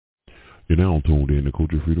You're now tuned in to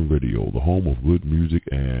Culture Freedom Radio, the home of good music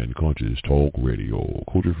and conscious talk radio.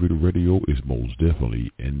 Culture Freedom Radio is most definitely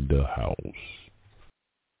in the house.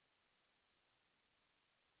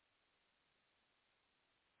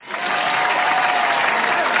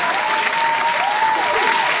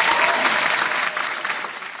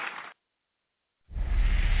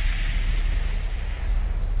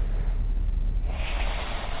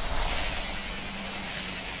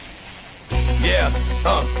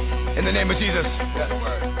 In the name of Jesus,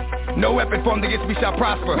 no weapon formed against me shall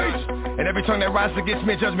prosper, and every tongue that rises against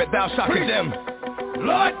me in judgment thou shalt condemn.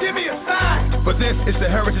 Lord, give me a sign. For this is the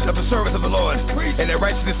heritage of the servants of the Lord, and their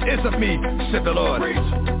righteousness is of me, said the Lord.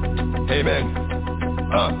 Amen.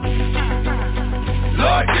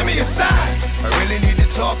 Lord, give me a sign. I really need to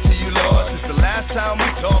talk to you, Lord. Since the last time we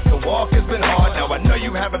talked, the walk has been hard. Now I know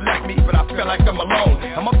you haven't left me, but I feel like I'm alone.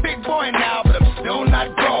 I'm a big boy now, but I'm still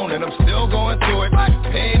not grown, and I'm still going through it.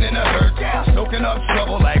 Pain and the hurt, soaking up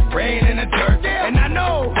trouble like rain in the dirt. And I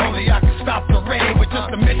know only I can stop the rain with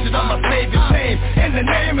just a mention of my Savior's name. In the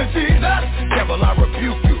name of Jesus, devil, I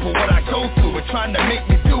rebuke you for what I go through and trying to make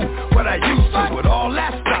me do what I used to. But all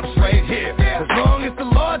that stops right here. As long as the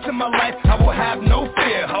Lord's in my life, I will have no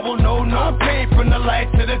fear. I will know no pain from the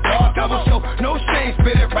light to the dark. I will show no shame,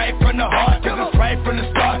 spit it right from the heart. Cause it's right from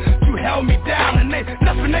the start. You held me down and there's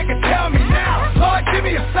nothing they can tell me now. Lord, give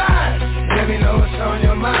me a sign. Let me know what's on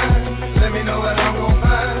your mind. Let me know what I'm gonna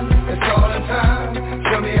find. It's all in time.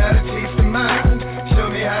 Show me how to teach the mind. Show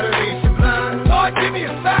me how to reach the blind. Lord, give me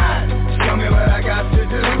a sign. Show me what I got to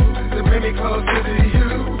do to bring me closer to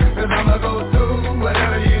you. Cause I'ma go through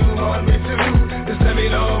whatever you want me to. Just let me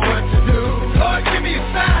know what to do. Lord, give me a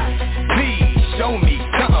sign. Please show me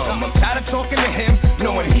something. I'm tired of talking to him,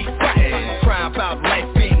 knowing he's fighting. Crying about life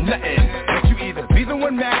ain't nothing. But you either be the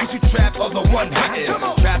one mad cause you trapped or the one hunting.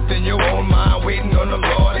 Trapped in your own mind, waiting on the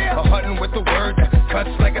Lord. Or hunting with the word that cuts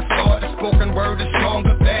like a sword. The spoken word is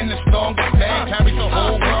stronger than the strongest man. Carries the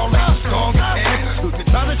whole world like the strongest hand. Through the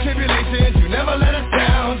trials and tribulations, you never let us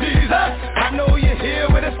down, Jesus. I know you're here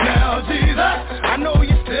with us now, Jesus. I know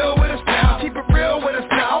you're still with us now. Keep it real with us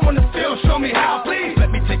now. I wanna still show me how. Please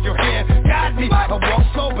let me take your hand, guide me. I walk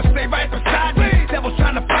slow but stay right beside me. Devil's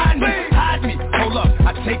trying to find me, hide me. Hold up,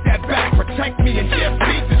 I take that back. Protect me and give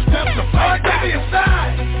me the strength to fight. Give me a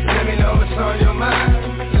sign. Let me know what's on your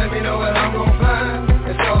mind. Let me know what I'm gonna find.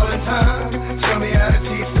 It's all in time. Show me how to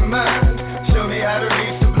teach the mind. Show me how to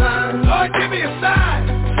reach the blind. Lord, give me a sign.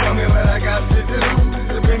 Show me what I got to do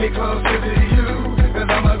to bring me closer to you. Cause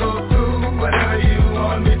I'ma go through whatever you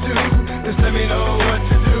want me to. Just let me know what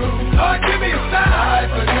to do. Lord, give me a sign. I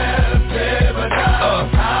forget, never die. I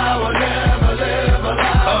will never live a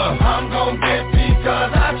lie. I'm gon' get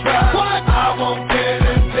because I try. I won't get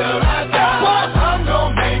until I die. I'm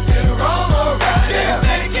gon' make it wrong or right.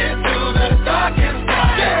 Make it through the darkest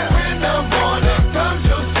night. When the morning comes,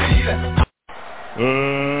 you'll see that.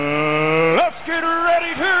 Let's get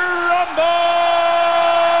ready to rumble!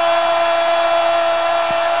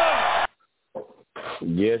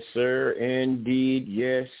 Yes, sir, indeed.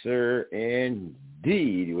 Yes, sir,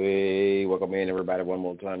 indeed. We welcome in everybody one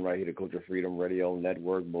more time right here to Culture Freedom Radio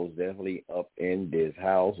Network. Most definitely up in this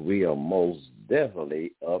house. We are most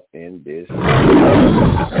definitely up in this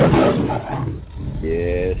house.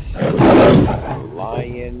 Yes,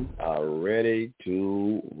 lions are ready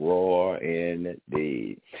to roar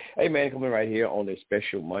indeed. Hey, man, coming right here on this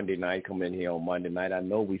special Monday night, coming in here on Monday night. I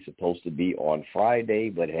know we're supposed to be on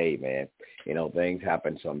Friday, but hey, man, you know, things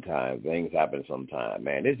happen sometimes. Man.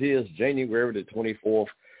 This is January the 24th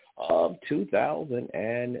of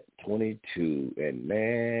 2022. And,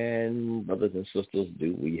 man, brothers and sisters,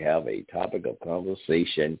 do we have a topic of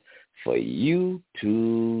conversation for you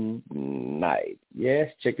tonight?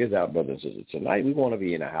 Yes, check this out, brothers and sisters. Tonight we want to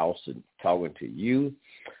be in the house and talking to you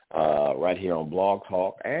right here on Blog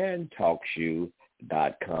Talk and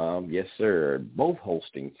TalkShoe.com. Yes, sir. Both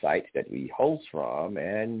hosting sites that we host from,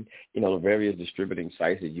 and, you know, the various distributing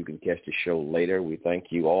sites that you can catch the show later. We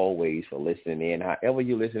thank you always for listening in. However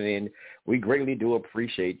you listen in, we greatly do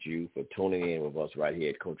appreciate you for tuning in with us right here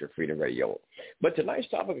at Culture Freedom Radio. But tonight's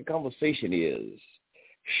topic of conversation is,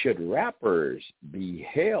 should rappers be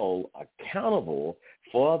held accountable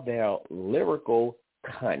for their lyrical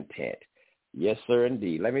content? Yes, sir,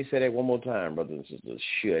 indeed. Let me say that one more time, brothers and sisters.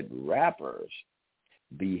 Should rappers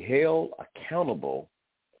be held accountable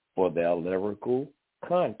for their lyrical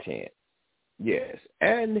content? Yes.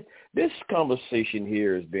 And this conversation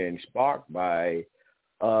here has been sparked by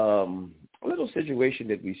a little situation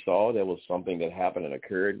that we saw. There was something that happened and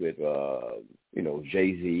occurred with,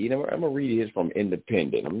 Jay-Z. And I'm going to read this from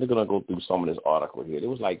Independent. I'm just going to go through some of this article here. It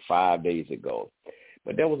was like 5 days ago.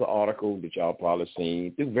 But there was an article that y'all probably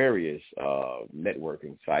seen through various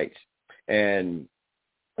networking sites, and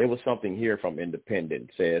there was something here from Independent.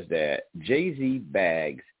 Says that Jay-Z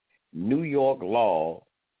bags New York law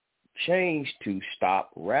changed to stop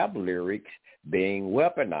rap lyrics being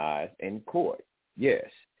weaponized in court. Yes.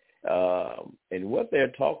 And what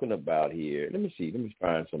they're talking about here, let me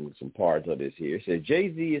find some parts of this here. It says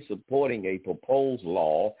Jay-Z is supporting a proposed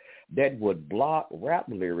law that would block rap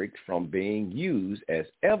lyrics from being used as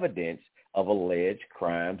evidence of alleged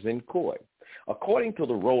crimes in court. According to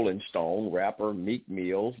the Rolling Stone, rapper Meek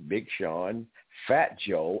Mill, Big Sean, Fat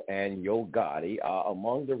Joe, and Yo Gotti are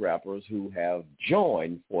among the rappers who have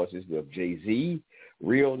joined forces with Jay-Z,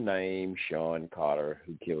 real name Shawn Carter,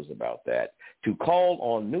 who cares about that, to call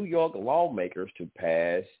on New York lawmakers to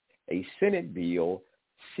pass a Senate Bill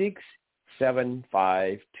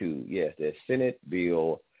 6752. Yes, that's Senate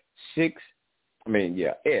Bill that's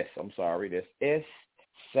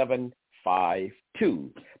S752.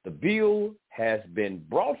 The bill has been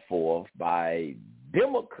brought forth by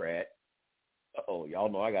Democrat. Y'all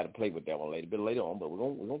know I got to play with that one a bit later on, but we're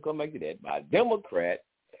gonna come back to that. By Democrat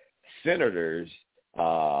senators,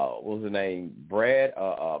 what was the name? Brad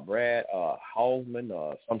Hoylman,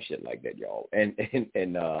 some shit like that, y'all, and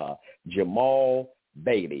Jamaal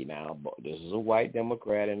Bailey. Now, this is a white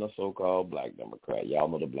Democrat and a so-called black Democrat. Y'all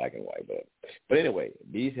know the black and white, but anyway,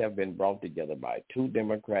 these have been brought together by two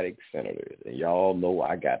Democratic senators, and y'all know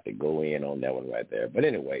I got to go in on that one right there. But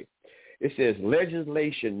anyway, it says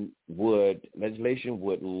legislation would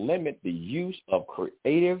limit the use of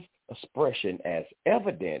creative expression as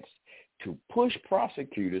evidence to push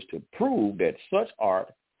prosecutors to prove that such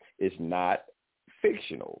art is not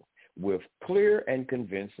fictional with clear and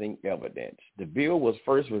convincing evidence. The bill was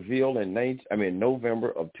first revealed in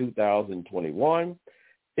November of 2021.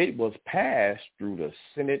 It was passed through the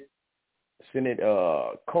Senate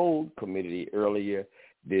Code Committee earlier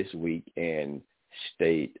this week in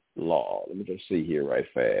state law. Let me just see here right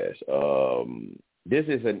fast. This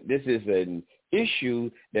is an issue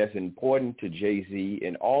that's important to Jay-Z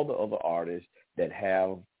and all the other artists that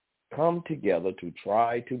have come together to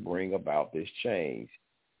try to bring about this change.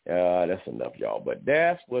 That's enough, y'all. But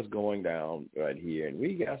that's what's going down right here. And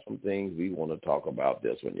we got some things we want to talk about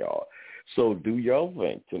this one, y'all. So do y'all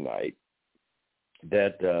think tonight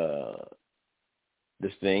that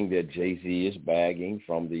this thing that Jay-Z is bagging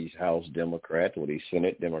from these House Democrats or these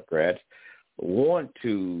Senate Democrats want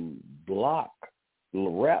to block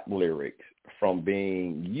rap lyrics from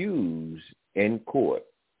being used in court,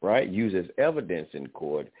 right? Used as evidence in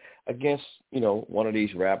court against, one of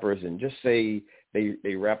these rappers, and just say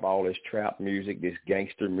they rap all this trap music, this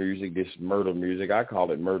gangster music, this murder music. I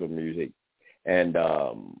call it murder music. And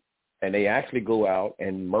they actually go out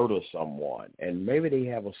and murder someone. And maybe they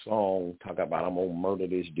have a song talk about, I'm going to murder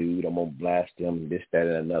this dude, I'm going to blast him, this, that,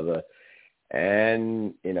 and another.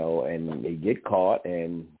 And, and they get caught,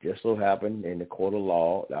 and just so happened in the court of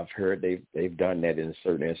law, I've heard they've done that in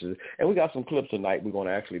certain instances. And we got some clips tonight we're going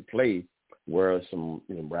to actually play where some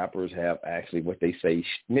rappers have actually, what they say,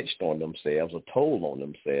 snitched on themselves or told on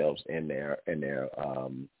themselves in their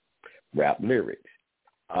rap lyrics.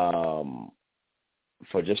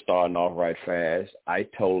 For just starting off right fast, I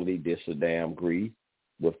totally disagree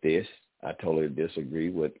with this. I totally disagree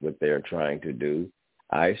with what they're trying to do.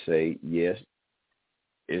 I say yes,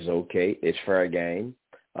 it's okay, it's fair game,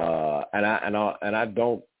 and I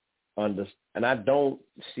don't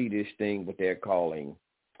see this thing what they're calling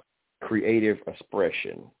creative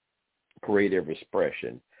expression,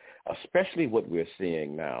 especially what we're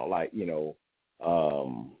seeing now, like with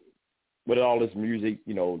all this music,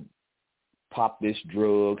 pop this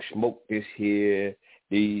drug, smoke this here,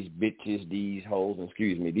 these bitches, these hoes,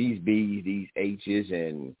 these B's, these H's,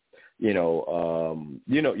 and y'all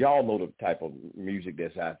know the type of music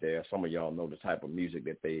that's out there. Some of y'all know the type of music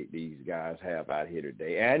that these guys have out here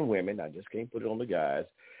today, and women. I just can't put it on the guys.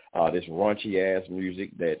 This raunchy ass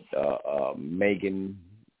music that Megan,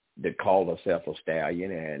 that called herself a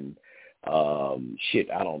stallion, and I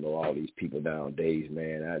don't know all these people nowadays,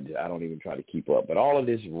 man. I don't even try to keep up. But all of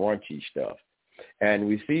this raunchy stuff. And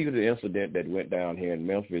we see the incident that went down here in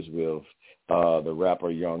Memphis with the rapper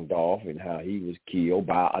Young Dolph, and how he was killed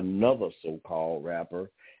by another so-called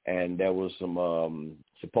rapper. And there was some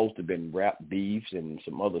supposed to have been rap beefs and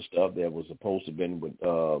some other stuff that was supposed to have been with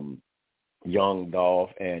Young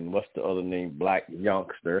Dolph and what's the other name, Black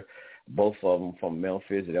Youngster, both of them from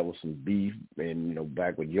Memphis. There was some beef, and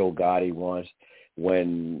back with Yo Gotti once,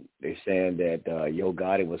 when they saying that Yo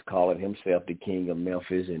Gotti was calling himself the king of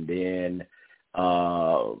Memphis, and then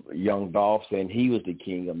Young Dolph saying he was the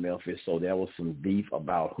king of Memphis, so there was some beef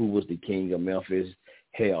about who was the king of Memphis.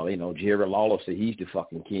 Hell, Jerry Lawler said he's the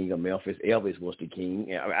fucking king of Memphis. Elvis was the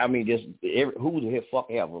king. I mean, just who the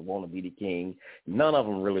fuck ever want to be the king? None of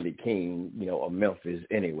them really the king, of Memphis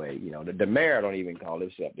anyway. The mayor don't even call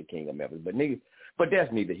himself the king of Memphis. But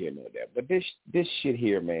that's neither here nor there. But this shit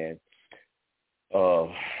here, man,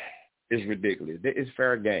 is ridiculous. It's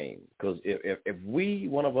fair game, because if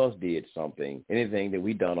one of us did something, anything that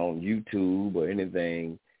we done on YouTube or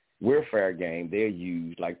anything, we're fair game. They're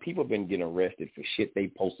used. Like, people have been getting arrested for shit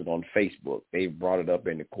they posted on Facebook. They brought it up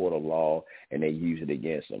in the court of law, and they use it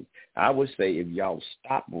against them. I would say if y'all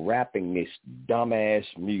stop rapping this dumbass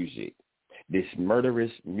music, this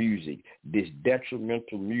murderous music, this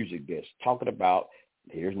detrimental music that's talking about,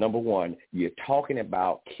 here's number one, you're talking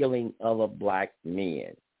about killing other black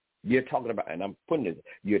men. You're talking about, and I'm putting this,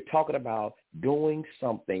 you're talking about doing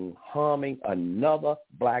something harming another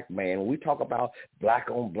black man. When we talk about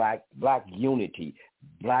black on black unity,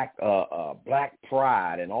 black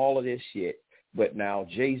pride and all of this shit, but now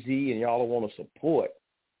Jay-Z and y'all want to support,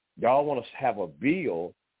 y'all want to have a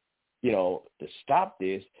bill, to stop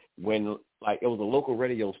this, when, like, it was a local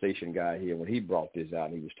radio station guy here, when he brought this out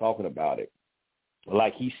and he was talking about it,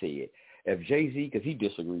 like he said, if Jay-Z, because he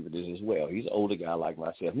disagreed with this as well, he's an older guy like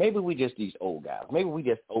myself. Maybe we just these old guys. Maybe we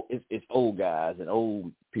just, it's old guys and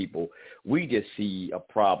old people. We just see a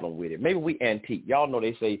problem with it. Maybe we antique. Y'all know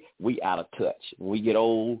they say we out of touch. When we get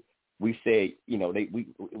old, we say,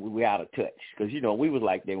 we out of touch. Because, we was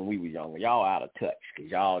like that when we were younger. Y'all out of touch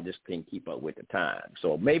because y'all just couldn't keep up with the time.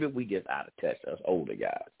 So maybe we just out of touch, us older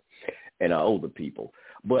guys and our older people.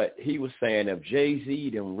 But he was saying if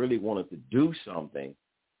Jay-Z then really wanted to do something,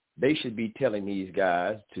 they should be telling these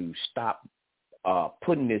guys to stop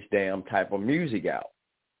putting this damn type of music out.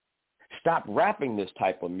 Stop rapping this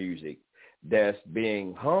type of music that's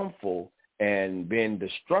being harmful and being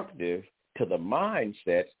destructive to the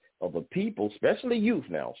mindsets of the people, especially youth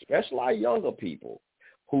now, especially our younger people,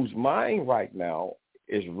 whose mind right now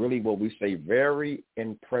is really what we say very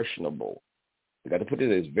impressionable. We got to put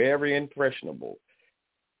it as very impressionable.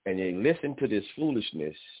 And they listen to this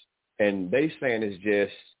foolishness, and they saying it's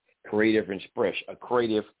just creative expression.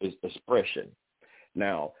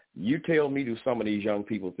 Now, you tell me, do some of these young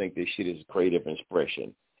people think this shit is creative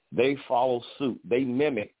expression? They follow suit. They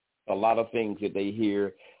mimic a lot of things that they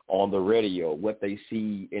hear on the radio, what they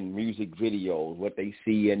see in music videos, what they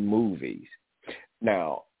see in movies.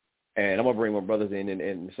 Now, and I'm going to bring my brothers in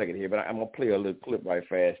a second here, but I'm going to play a little clip right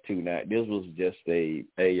fast, too. Now, this was just a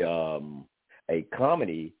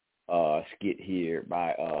comedy skit here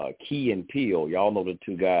by Key and Peele. Y'all know the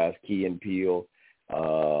two guys, Key and Peele.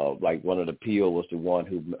 Like, one of the Peele was the one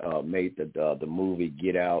who made the movie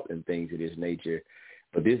Get Out and things of this nature.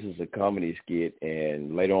 But this is a comedy skit,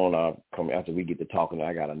 and later on, after we get to talking,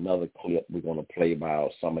 I got another clip we're going to play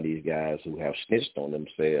about some of these guys who have snitched on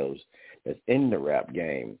themselves that's in the rap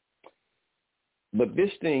game. But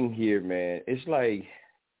this thing here, man, it's like,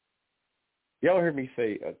 y'all heard me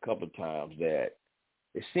say a couple of times that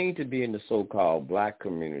it seemed to be in the so-called black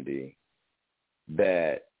community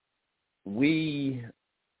that what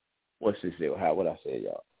I say,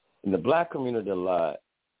 y'all? In the black community a lot,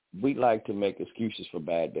 we like to make excuses for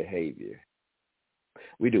bad behavior.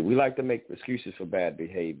 We do. We like to make excuses for bad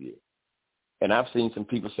behavior. And I've seen some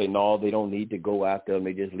people say, no, they don't need to go out there and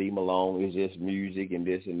they just leave them alone. It's just music and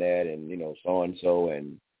this and that and, so-and-so.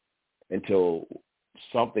 And until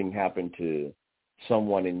something happened to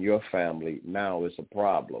someone in your family, now it's a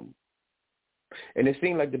problem. And it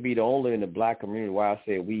seemed like to be the only in the black community why I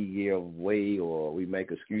say we give way or we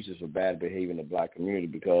make excuses for bad behavior in the black community,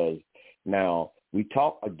 because now we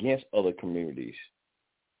talk against other communities.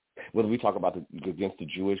 Whether we talk about against the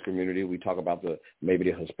Jewish community, we talk about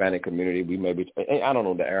maybe the Hispanic community, we maybe, I don't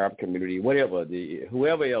know, the Arab community, whatever,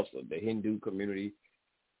 whoever else, the Hindu community,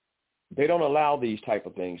 they don't allow these type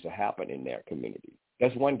of things to happen in their community.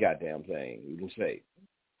 That's one goddamn thing you can say.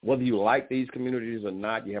 Whether you like these communities or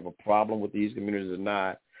not, you have a problem with these communities or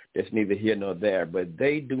not, that's neither here nor there. But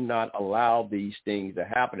they do not allow these things to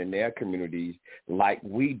happen in their communities like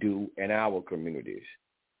we do in our communities.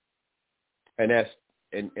 And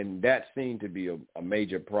that seemed to be a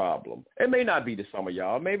major problem. It may not be to some of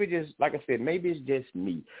y'all. Maybe just, like I said, maybe it's just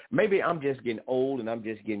me. Maybe I'm just getting old and I'm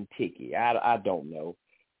just getting ticky. I don't know.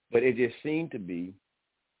 But it just seemed to be,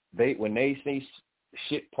 when they see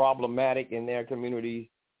shit problematic in their communities,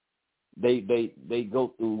 they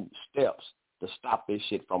go through steps to stop this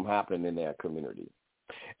shit from happening in their community.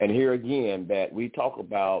 And here again, that we talk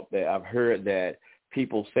about that, I've heard that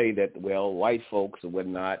people say that, well, white folks or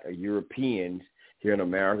whatnot, or Europeans, here in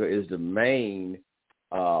America is the main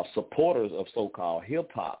supporters of so-called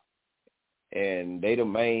hip-hop, and they the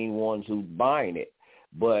main ones who buying it.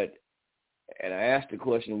 But, and I asked the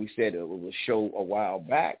question, we said it was a show a while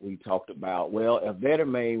back, we talked about, well, if they're the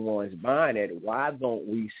main ones buying it, why don't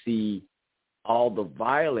we see all the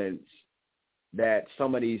violence that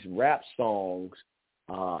some of these rap songs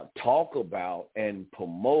talk about and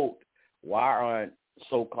promote? Why aren't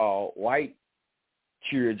so-called white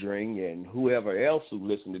children and whoever else who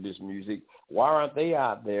listen to this music, why aren't they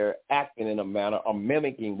out there acting in a manner or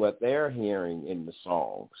mimicking what they're hearing in the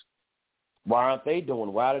songs? Why aren't they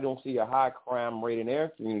doing? Why they don't see a high crime rate in their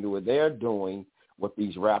community where they're doing what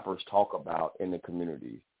these rappers talk about in the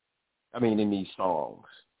community? I mean, in these songs.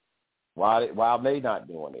 Why are they not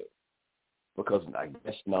doing it? Because I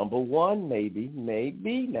guess number one, maybe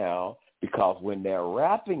now, because when they're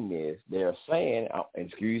rapping this, they're saying,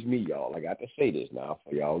 excuse me, y'all, I got to say this now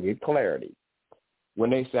for y'all get clarity. When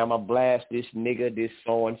they say, I'm going to blast this nigga, this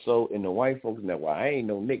so-and-so, and the white folks know, well, I ain't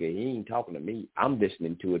no nigga. He ain't talking to me. I'm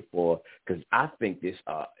listening to it because I think this,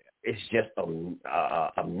 it's just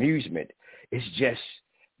amusement. It's just,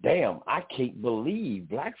 damn, I can't believe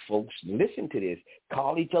black folks listen to this,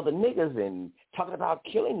 call each other niggas and talking about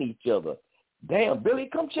killing each other. Damn, Billy,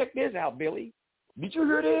 come check this out, Billy. Did you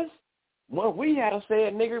hear this? When we had a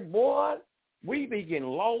said nigger, boy, we be getting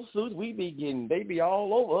lawsuits. They be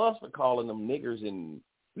all over us for calling them niggers. And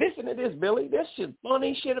listen to this, Billy. This shit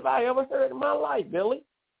funny shit have I ever heard in my life, Billy.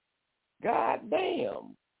 God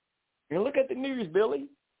damn. And look at the news, Billy.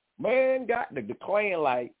 Man got the Klan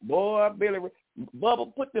like, boy, Billy,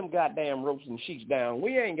 Bubba, put them goddamn ropes and sheets down.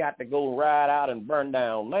 We ain't got to go ride out and burn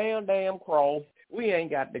down damn cross. We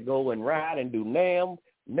ain't got to go and ride and do no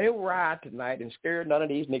ride tonight and scare none of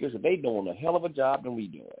these niggas. They doing a hell of a job than we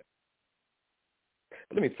doing.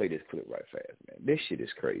 But let me play this clip right fast, man. This shit is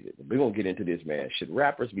crazy. We're going to get into this, man. Should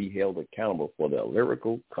rappers be held accountable for their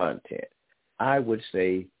lyrical content? I would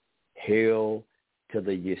say hell to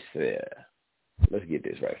the yes, sir. Let's get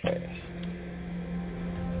this right fast.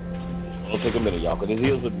 It'll take a minute, y'all, because this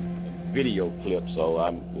is a video clip, so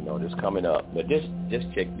this coming up. But just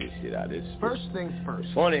check this shit out. First things first.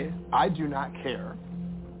 Funny. I do not care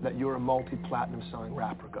that you're a multi-platinum selling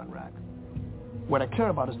rapper, Gunrag. What I care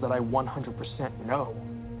about is that I 100% know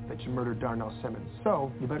that you murdered Darnell Simmons.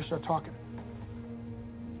 So you better start talking.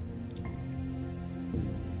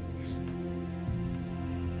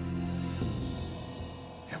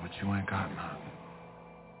 Yeah, but you ain't got none.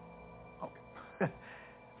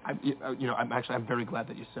 I'm very glad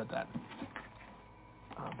that you said that.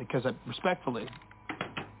 Because respectfully,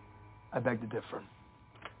 I beg to differ.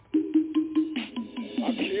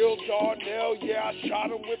 I killed Darnell, yeah, I shot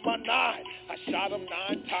him with my 9. I shot him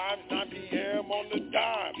 9 times, 9 p.m. on the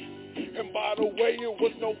dime. And by the way, it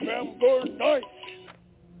was November 9th.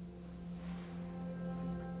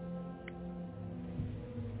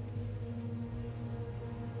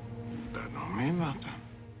 That don't mean nothing.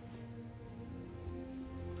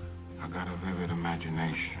 I got a vivid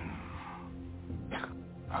imagination.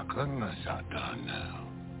 I couldn't have shot Darnell.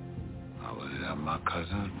 I was at my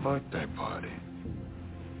cousin's birthday party.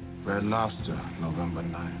 Red Lobster, November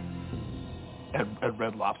 9th. At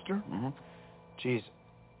Red Lobster? Mm-hmm. Jeez,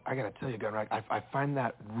 I gotta tell you, Gunrag, I find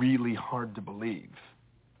that really hard to believe.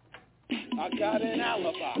 I got an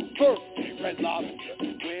alibi, birthday Red Lobster.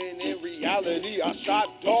 When in reality, I shot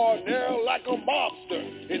Darnell like a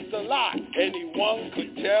mobster. It's a lie. Anyone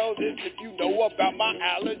could tell this if you know about my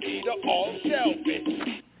allergy to all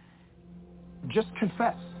shellfish. Just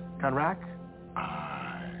confess, Gunrag.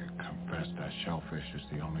 I confess that shellfish is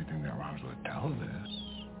the only thing that rhymes with tell this.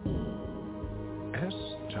 It's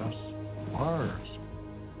just words,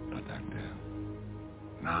 detective.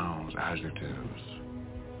 Nouns, adjectives.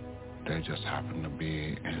 They just happen to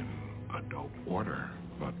be in a dope order,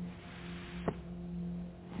 but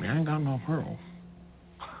we ain't got no pearl.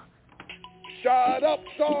 Shot up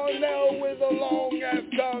Darnell with a long-ass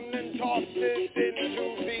gun and tossed it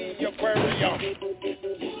into the aquarium.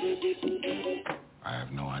 I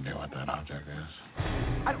have no idea what that object is.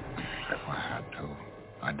 If I had to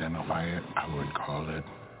identify it, I would call it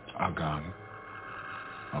a gun.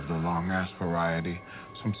 Of the long-ass variety,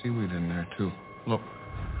 some seaweed in there, too. Look,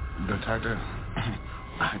 detective,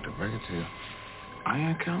 I hate to break it to you. I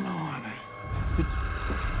ain't killed no one.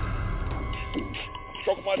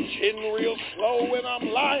 Stroke my chin real slow and I'm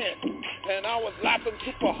lying. And I was laughing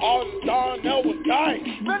super hard as Darnell was dying.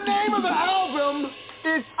 The name of the album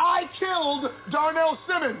is I Killed Darnell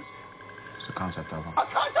Simmons. It's the concept album. A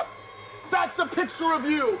concept? That's a picture of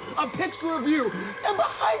you. A picture of you. And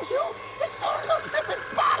behind you is Darnell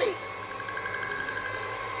Simmons' body.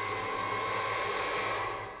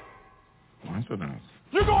 coincidence.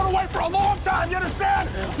 You're going away for a long time, you understand?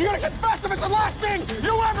 You're going to confess if it's the last thing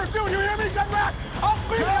you ever do. You hear me? Come back. I'll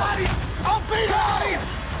beat Gotti. I'll beat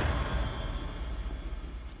Gotti.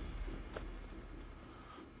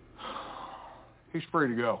 He's free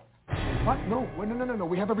to go. What? No. No.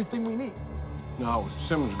 We have everything we need. No, it was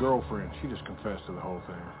Simmons' girlfriend. She just confessed to the whole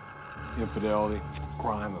thing. Infidelity,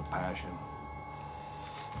 crime of passion.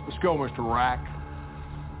 Let's go, Mr. Rack.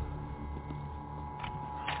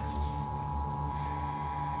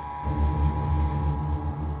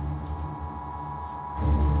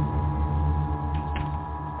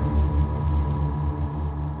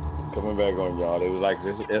 Coming back on y'all, it was like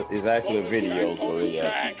this. It's actually a video for you.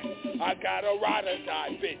 I got a ride or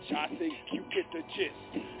die, bitch. I think you get the gist.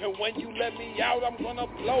 And when you let me out, I'm gonna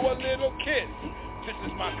blow a little kiss. This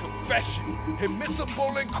is my confession,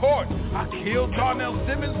 admissible in court. I killed Darnell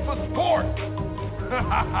Simmons for sport.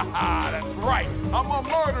 That's right. I'm a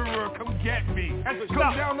murderer. Come get me.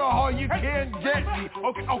 Come down the hall. You can't get me.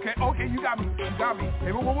 Okay. You got me.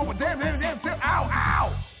 Hey, whoa. Damn.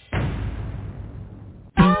 Ow.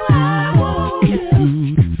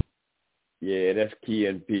 Yeah, that's Key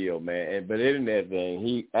and Peele, man. But in that thing,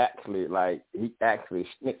 he actually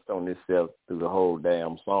snitched on himself through the whole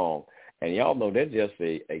damn song. And y'all know that's just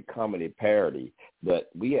a comedy parody.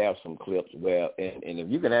 But we have some clips where, and if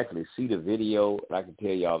you can actually see the video, I can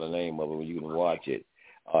tell y'all the name of it when you can watch it.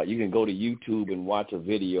 You can go to YouTube and watch a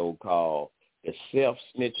video called The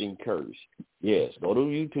Self-Snitching Curse. Yes, go to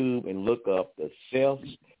YouTube and look up The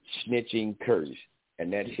Self-Snitching Curse.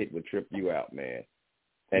 And that shit would trip you out, man.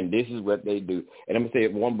 And this is what they do. And I'm going to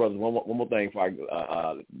say one more thing before I go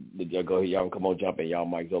ahead. Y'all can come on, jump in. Y'all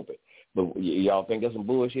mic's open. But y'all think that's some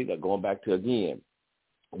bullshit? Going back to, again,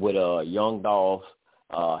 with Young Dolph,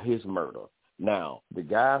 his murder. Now, the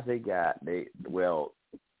guys they got, they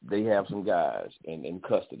have some guys in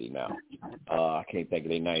custody now. I can't think of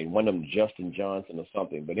their name. One of them, Justin Johnson or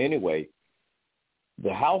something. But anyway,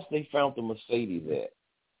 the house they found the Mercedes at,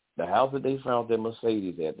 they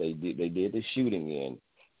did the shooting in,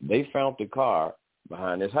 they found the car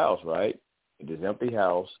behind this house, right? This empty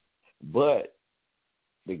house. But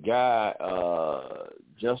the guy,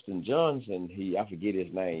 Justin Johnson, I forget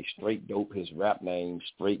his name, Straight Dope, his rap name,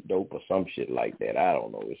 Straight Dope or some shit like that. I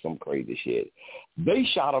don't know. It's some crazy shit. They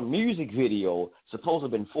shot a music video, supposed to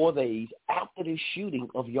have been 4 days after the shooting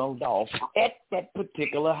of Young Dolph at that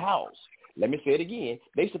particular house. Let me say it again.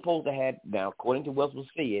 They supposed to have, now according to what was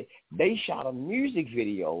said, they shot a music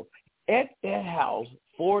video at that house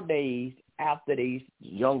 4 days after these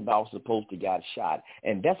Young Dolph supposed to got shot.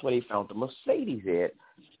 And that's where they found the Mercedes at,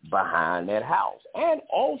 behind that house. And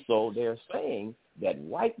also they're saying that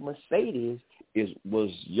white Mercedes was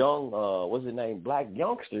young, what's his name, Black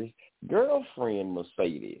Youngster's girlfriend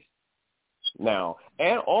Mercedes. Now,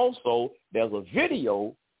 and also there's a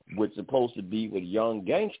video which is supposed to be with Young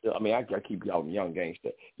Gangster. I mean, I keep calling him Young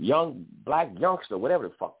Gangster. Young Black Youngster, whatever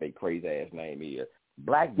the fuck they crazy-ass name is.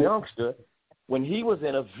 Black Youngster, when he was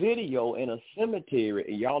in a video in a cemetery,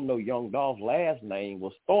 and y'all know Young Dolph's last name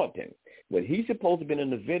was Thornton. But he's supposed to have been in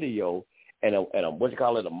the video, and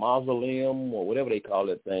a mausoleum or whatever they call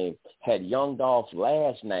that thing, had Young Dolph's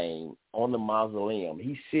last name on the mausoleum.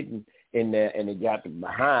 He's sitting in there, and they got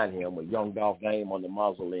behind him with Young Dolph's name on the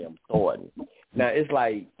mausoleum, Thornton. Now, it's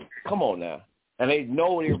like, come on now. And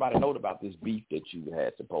everybody knows about this beef that you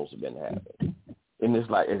had supposed to have been having. And it's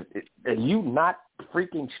like, are you not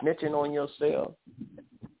freaking snitching on yourself?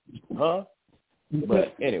 Huh?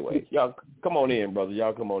 But anyway, y'all come on in, brother.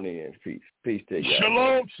 Y'all come on in. Peace to you.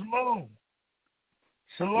 Shalom.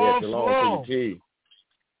 Shalom to you, G.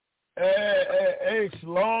 Hey,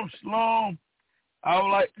 shalom. I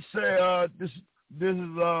would like to say this is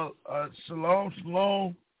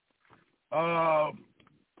shalom.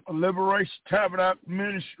 Liberation Tabernacle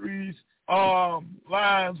Ministries,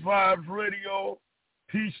 Lions Vibes Radio,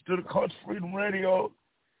 Peace to the Culture Freedom Radio,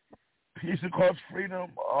 Peace to Culture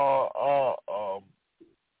Freedom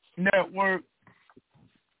Network,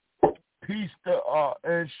 peace to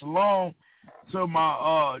and shalom to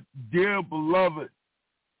my dear beloved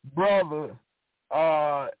brother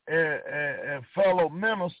and fellow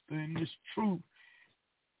minister in this truth,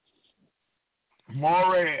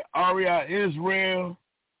 Aria Israel,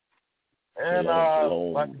 and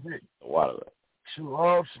like I said,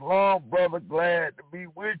 shalom, brother. Glad to be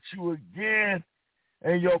with you again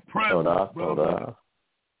in your presence, brother.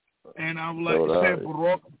 And I would like to say,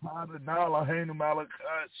 Baruch Atah Eloheinu Malach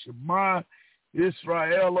Shema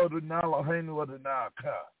Israel Adonai Eloheinu Adonai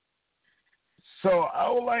Echad. So I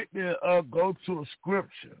would like to go to a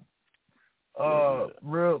scripture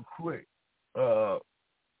real quick.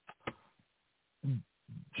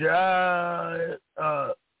 Joshua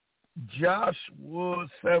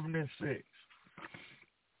 7 and 6.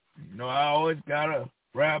 You know, I always gotta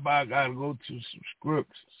go to some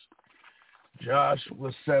scriptures.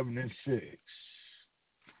 Joshua 7 and 6.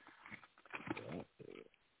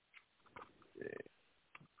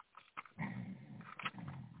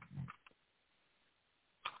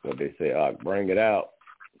 What they say, bring it out.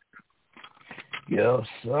 Yes,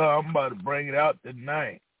 sir. I'm about to bring it out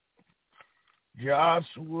tonight.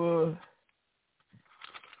 Joshua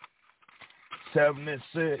 7 and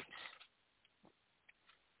 6.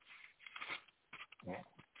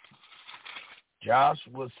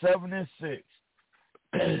 Joshua 7 and 6.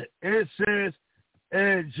 It says,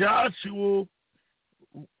 and Joshua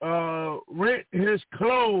rent his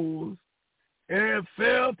clothes and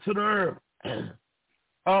fell to the earth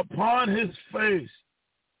upon his face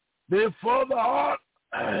before the ark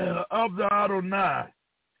of the Adonai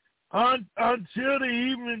until the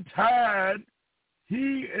evening tide.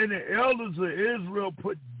 He and the elders of Israel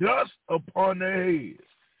put dust upon their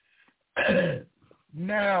heads.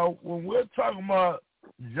 Now, when we're talking about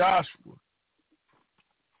Joshua,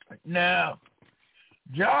 now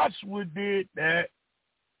Joshua did that,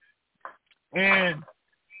 and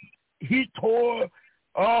he tore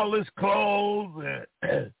all his clothes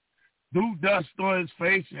and threw dust on his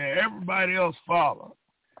face, and everybody else followed.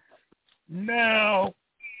 Now,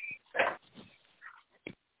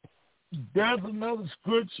 there's another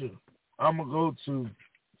scripture I'm going to go to.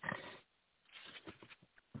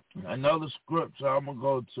 Another scripture I'm going to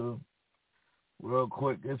go to real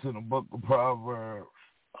quick. It's in the book of Proverbs.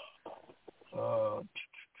 Let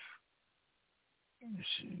me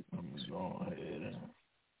see. Let me go ahead and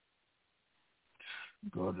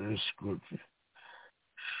go to this scripture.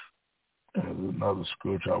 There's another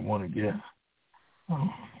scripture I want to get.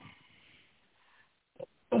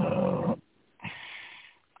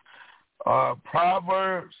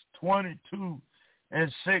 Proverbs 22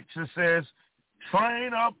 and 6, it says,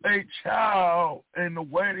 train up a child in the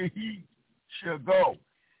way that he should go,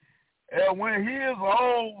 and when he is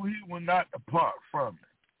old, he will not depart from it.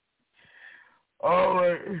 All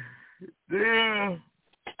right. There,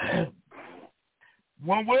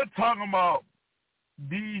 when we're talking about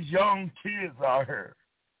these young kids out here,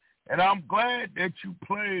 and I'm glad that you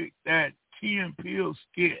played that Key and Peele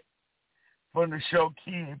skit from the show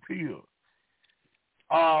Key and Peele.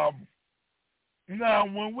 Now,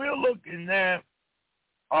 when we're looking at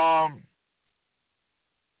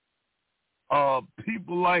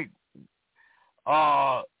people like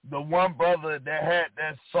the one brother that had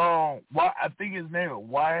that song, I think his name was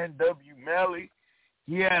Y.N.W. Melly.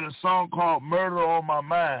 He had a song called Murder on My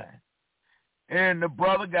Mind. And the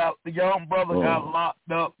young brother got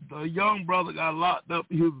locked up. The young brother got locked up.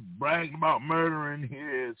 He was bragging about murdering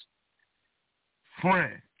his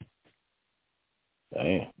friend.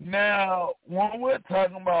 Damn. Now, when we're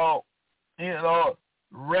talking about,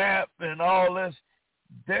 rap and all this,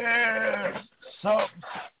 there's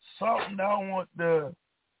something that I want to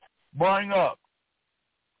bring up.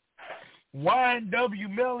 Y.N.W.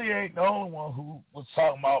 Melly ain't the only one who was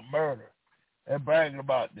talking about murder and bragging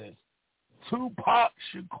about this. Tupac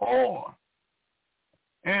Shakur.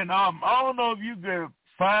 And I don't know if you could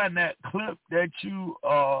find that clip that you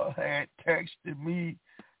had texted me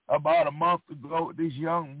about a month ago. This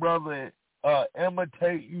young brother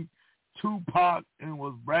imitating Tupac and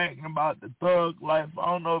was bragging about the thug life.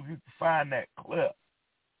 I don't know if you can find that clip.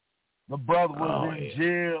 The brother was in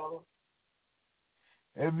jail.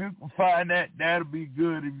 If you can find that, that'll be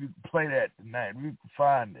good if you can play that tonight. If you can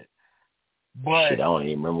find it. But shit, I don't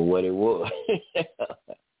even remember what it was.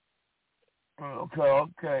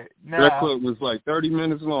 Okay. Now, that clip was like 30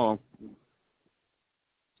 minutes long.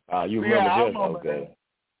 You remember this? Okay.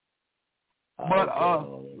 But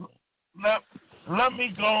let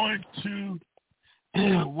me go into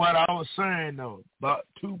what I was saying, though, about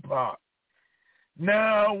Tupac.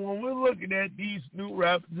 Now, when we're looking at these new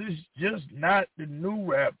rappers, it's just not the new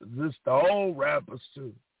rappers. It's the old rappers,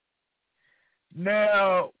 too.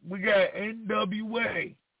 Now, we got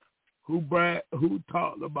NWA, who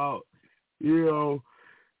talked about, doing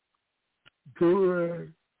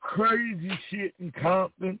crazy shit in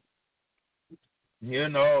Compton.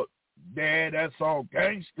 That song,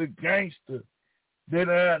 Gangsta, Gangsta. Then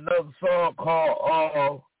I had another song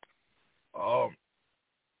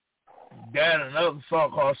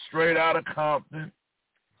called, Straight Outta Compton.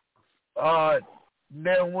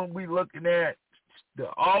 Then when we looking at the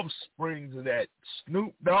offsprings of that,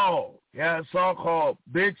 Snoop Dogg, he had a song called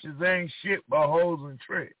Bitches Ain't Shit But Hoes and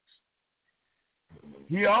Tricks.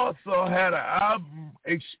 He also had an album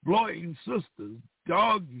exploiting sisters,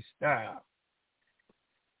 Doggy Style.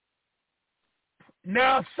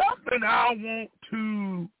 Now, something I want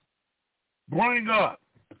to bring up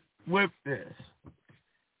with this.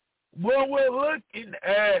 When we're looking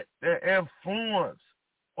at the influence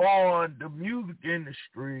on the music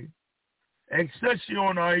industry, especially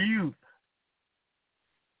on our youth,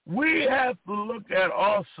 we have to look at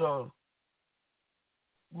also,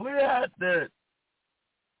 we have to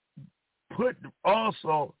put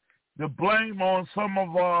also the blame on some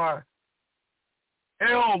of our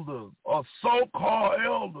elders or so-called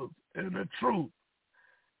elders in the truth.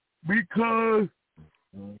 Because,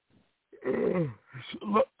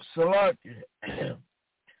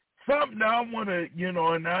 something I want to,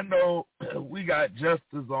 and I know we got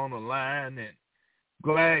Justice on the line and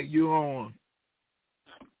glad you're on.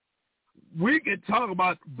 We can talk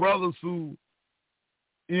about brothers who,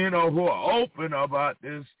 who are open about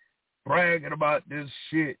this, bragging about this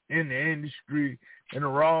shit in the industry and the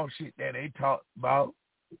wrong shit that they talk about.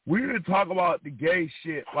 We can talk about the gay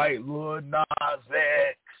shit like Lil Nas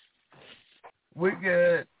X. We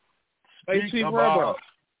can speak about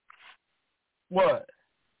what?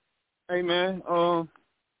 Hey man, I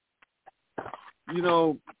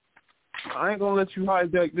ain't gonna let you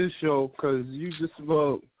hijack this show because you just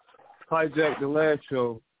about hijacked the last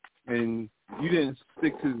show and you didn't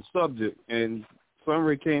stick to the subject. And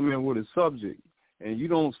Sunray came in with a subject, and you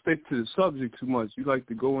don't stick to the subject too much. You like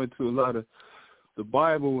to go into a lot of the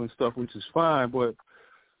Bible and stuff, which is fine, but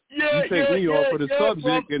you take me off of the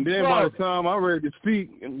subject, and then by the time I'm ready to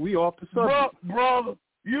speak, and we off the subject. Brother,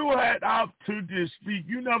 you had opportunity to speak.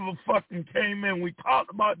 You never fucking came in. We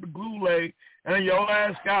talked about the Goulet, and your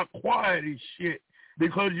ass got quiet as shit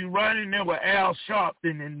because you right in there with Al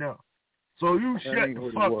Sharpton in there. So you shut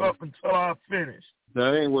the fuck up until I finish.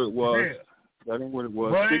 That ain't what it was. Yeah. That ain't what it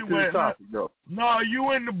was. Stick to the topic, though. No,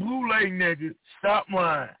 you in the Goulet, nigga. Stop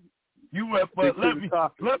lying. You went, but let me. I'm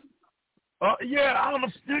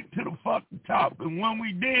gonna stick to the fucking topic. And when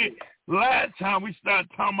we did last time, we started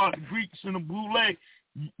talking about the Greeks and the Boule.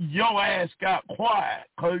 Your ass got quiet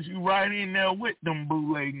because you right in there with them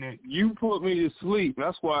Boule niggas. You put me to sleep.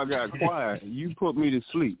 That's why I got quiet. You put me to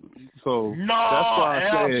sleep. So no, that's why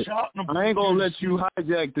I said I ain't gonna let you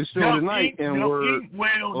hijack the show tonight. And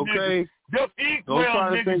we're okay. Them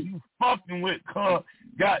Inkwell niggas you fucking with,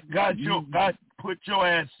 got put your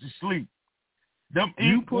ass to sleep. Them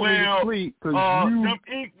Inkwell, them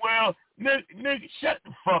Inkwell, nigga, shut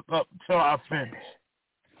the fuck up until I finish.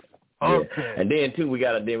 Okay. Yeah. And then too, we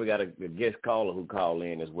got a guest caller who called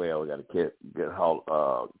in as well. We got a caller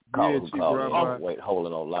who called in,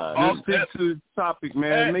 holding on line. Just stick to the topic,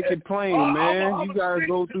 man. Make it plain, man. You gotta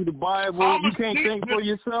go through the Bible. You can't think for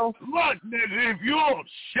yourself. Look, nigga, if you don't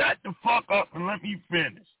shut the fuck up and let me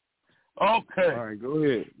finish. Okay. All right,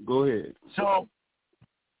 go ahead.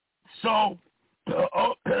 So,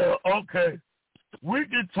 okay. We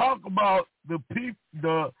can talk about the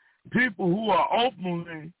people who are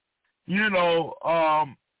openly, who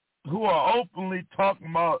are openly talking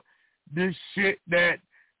about this shit that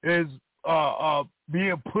is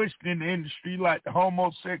being pushed in the industry, like the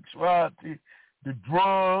homosexuality, the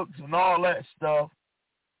drugs, and all that stuff,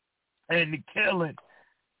 and the killing.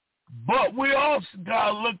 But we also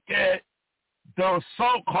gotta look at the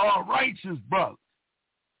so-called righteous brothers.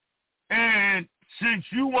 And since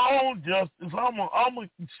you on Justice,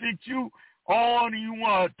 since you on and you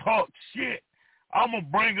want to talk shit, I'm going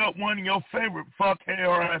to bring up one of your favorite fuckhead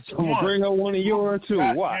ass. I'm going to bring up one of yours, too.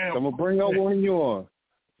 Watch. I'm going to bring up one of yours.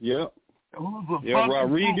 Yep.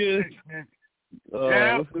 Rodriguez.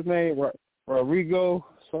 What's his name? Rodrigo?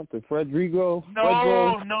 Something. Fredrigo?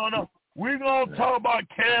 No. We're going to talk about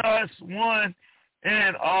KRS-One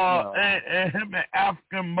and him and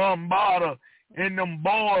African Bombada and them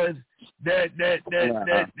boys that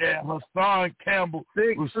Hassan Campbell was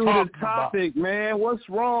talking about. Stick to the topic, man. What's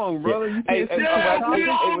wrong, brother? You can't we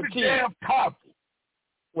on the damn topic.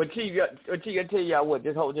 Well, Chief, I tell y'all what,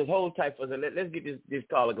 this whole type of let's get this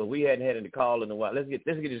caller because we hadn't had any call in a while. Let's get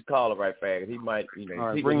this caller right fast. He might, he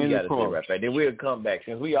got to say right fast. Then we'll come back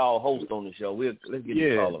since we all host on the show. Let's get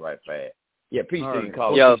this caller right fast. Yeah, peace to you,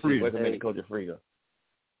 caller. Welcome to Coach Afrigo.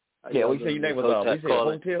 Yeah, we say your name was we said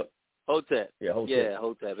Hotel. Hotep. Yeah, Hotep. Yeah,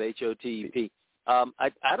 Hotep. H-O-T-E-P. I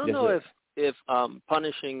don't know if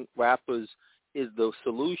punishing rappers is the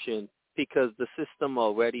solution because the system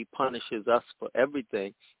already punishes us for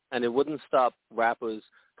everything, and it wouldn't stop rappers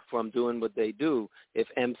from doing what they do. If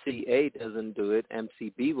MC A doesn't do it,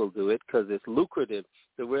 MC B will do it because it's lucrative.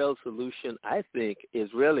 The real solution, I think, is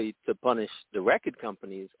really to punish the record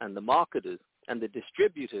companies and the marketers and the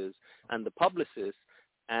distributors and the publicists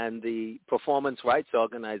and the performance rights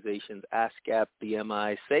organizations, ASCAP,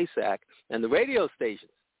 BMI, SASAC, and the radio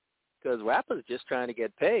stations. because rappers just trying to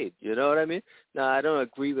get paid. You know what I mean? Now, I don't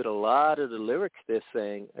agree with a lot of the lyrics they're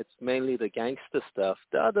saying. It's mainly the gangster stuff.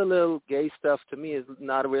 The other little gay stuff to me is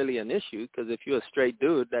not really an issue, because if you're a straight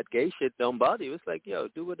dude, that gay shit don't bother you. It's like, yo,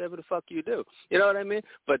 do whatever the fuck you do. You know what I mean?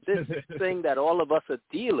 But this thing that all of us are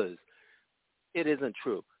dealers, it isn't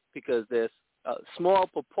true, because there's a small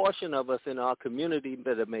proportion of us in our community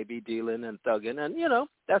that are maybe dealing and thugging, and, you know,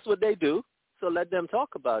 that's what they do. So let them talk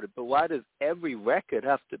about it. But why does every record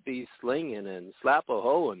have to be slinging and slap a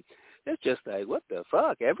hoe? And it's just like, what the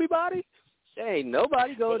fuck? Everybody? There ain't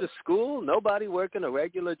nobody going to school, nobody working a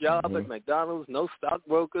regular job at McDonald's, no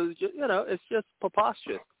stockbrokers. You know, it's just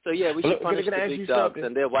preposterous. So, yeah, we should punish the big dogs,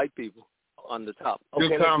 and they're white people on the top.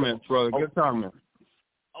 Good comments, brother. Good comments.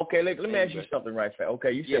 Okay, let me ask you something right fast.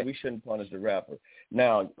 Okay, you said we shouldn't punish the rapper.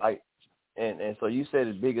 Now, and so you said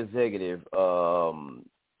the big executive,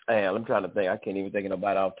 I'm trying to think. I can't even think of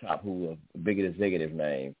nobody off top who a big executive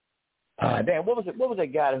name. Damn, what was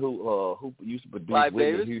that guy who used to produce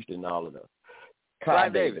Whitney Houston and all of them?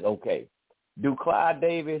 Clyde Davis. Okay. Do Clyde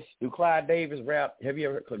Davis rap? Have you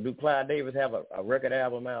ever? Do Clyde Davis have a record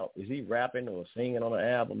album out? Is he rapping or singing on an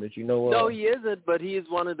album that you know of? No, he isn't. But he is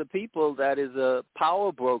one of the people that is a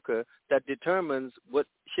power broker that determines what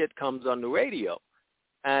shit comes on the radio.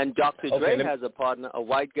 And Dr. Dre has a partner, a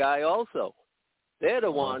white guy also. They're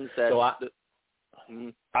the ones that. So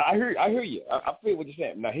I hear you. I feel what you're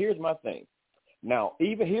saying. Now here's my thing. Now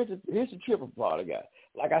even here's the triple part of guy.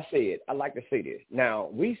 Like I said, I like to say this. Now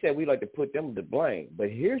we said we like to put them to blame, but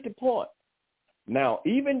here's the point. Now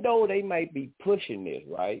even though they might be pushing this,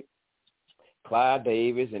 right? Clyde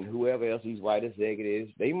Davis and whoever else, these white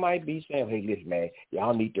executives, they might be saying, "Hey, listen, man,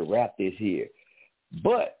 y'all need to rap this here,"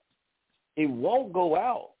 but it won't go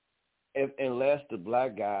out unless the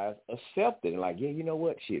black guys accept it and like, yeah, you know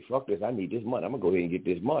what? Shit, fuck this. I need this money. I'm going to go ahead and get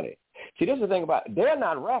this money. See, that's the thing about it. They're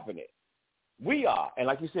not rapping it. We are. And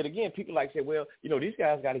like you said, again, people like say, well, you know, these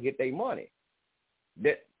guys got to get their money.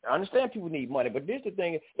 I understand people need money, but this the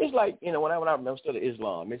thing. It's like, you know, when I study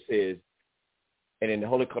Islam, it says, and in the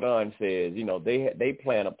Holy Quran says, you know, they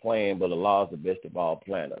plan a plan, but Allah is the best of all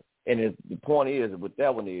planners. And the point is, with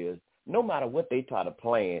that one is, no matter what they try to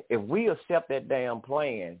plan, if we accept that damn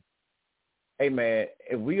plan, hey, man,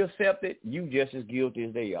 if we accept it, you just as guilty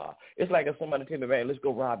as they are. It's like if somebody tell me, man, let's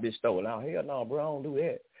go rob this store. Now, hell no, bro, I don't do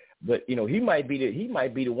that. But, you know, he might be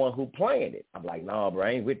the one who planned it. I'm like, nah, bro,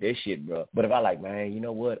 I ain't with this shit, bro. But if I like, man, you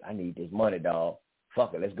know what? I need this money, dog.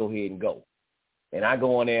 Fuck it, let's go ahead and go. And I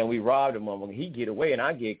go in there and we rob him, and he get away and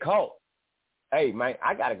I get caught. Hey, man,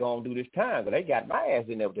 I got to go and do this time because they got my ass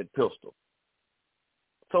in there with that pistol.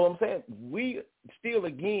 So I'm saying we still,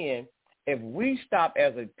 again, if we stop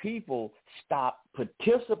as a people, stop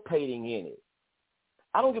participating in it.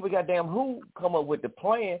 I don't give a goddamn who come up with the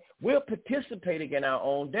plan. We're participating in our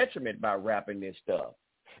own detriment by rapping this stuff.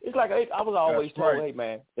 It's like I was always told, hey,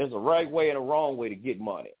 man, there's a right way and a wrong way to get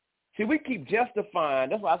money. See, we keep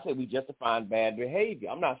justifying. That's why I say we justifying bad behavior.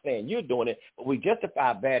 I'm not saying you're doing it, but we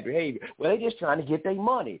justify bad behavior. Well, they're just trying to get their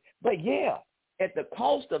money. But, yeah, at the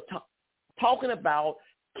cost of talking about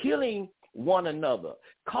killing one another,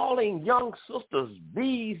 calling young sisters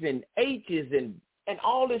B's and H's and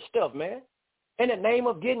all this stuff, man. In the name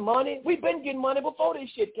of getting money, we've been getting money before this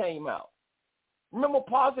shit came out. Remember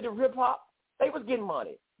positive hip hop? They was getting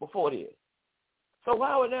money before this. So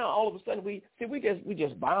why now all of a sudden we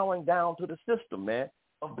just bowing down to the system, man,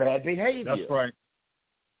 of bad behavior? That's right.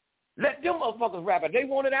 Let them motherfuckers rap it. They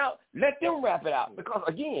want it out. Let them rap it out. Because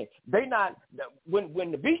again, they not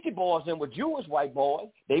when the Beastie Boys and were Jewish white boys,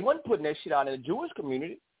 they wasn't putting that shit out in the Jewish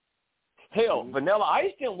community. Hell, Vanilla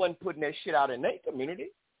Ice still wasn't putting that shit out in their community.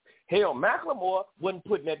 Hell, Macklemore wasn't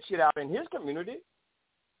putting that shit out in his community.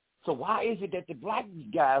 So why is it that the black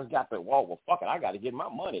guys got the well, fuck it, I got to get my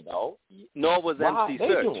money, dog? Nor was MC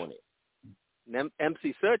Search. They doing it?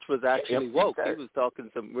 MC Search was actually woke. He was talking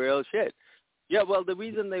some real shit. Yeah, well, the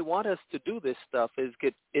reason they want us to do this stuff is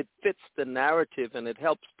it fits the narrative and it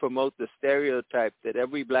helps promote the stereotype that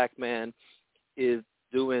every black man is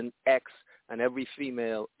doing X and every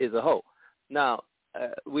female is a hoe. Now,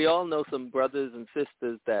 we all know some brothers and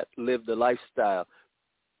sisters that live the lifestyle,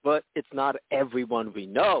 but it's not everyone we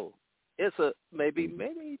know. It's maybe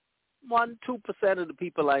 1-2% of the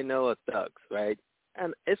people I know are thugs, right?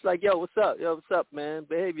 And it's like, yo, what's up? Yo, what's up, man?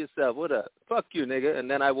 Behave yourself. What up? Fuck you, nigga. And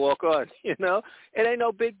then I walk on, you know? It ain't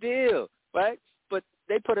no big deal, right? But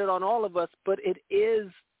they put it on all of us, but it is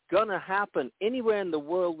going to happen. Anywhere in the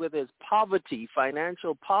world where there's poverty,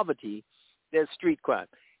 financial poverty, there's street crime.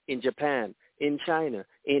 In Japan, in China,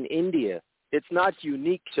 in India. It's not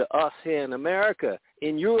unique to us here in America.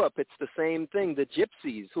 In Europe, it's the same thing. The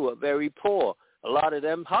gypsies who are very poor, A lot of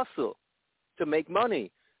them hustle to make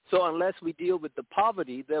money. So unless we deal with the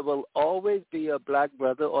poverty, there will always be a black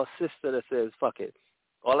brother or sister that says, fuck it.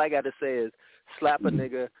 All I got to say is slap a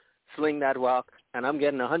nigga, sling that rock, and I'm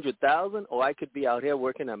getting $100,000, or I could be out here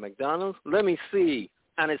working at McDonald's. Let me see.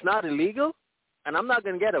 And it's not illegal, and I'm not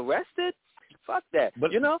going to get arrested? Fuck that.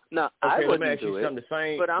 But, now, okay, I wouldn't do it,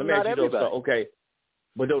 but I'm not everybody. Okay,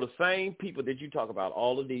 but though the same people that you talk about,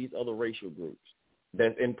 all of these other racial groups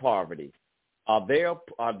that's in poverty, are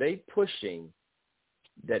they pushing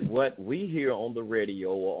that what we hear on the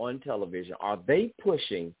radio or on television, are they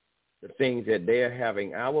pushing the things that they're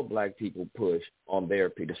having our black people push on their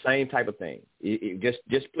people, the same type of thing?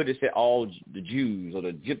 Just put it at all the Jews or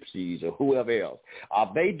the gypsies or whoever else.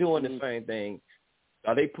 Are they doing the same thing?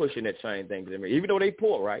 Are they pushing that same thing to them? Even though they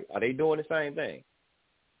poor, right? Are they doing the same thing?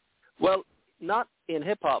 Well, not in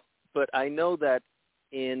hip-hop, but I know that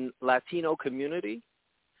in Latino community,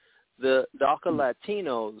 the darker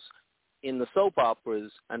Latinos in the soap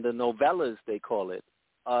operas and the novellas, they call it,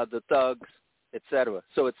 are the thugs, etc.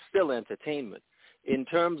 So it's still entertainment. In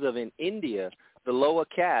terms of in India, the lower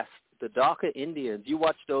caste, the darker Indians, you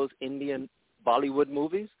watch those Indian Bollywood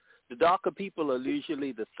movies, the darker people are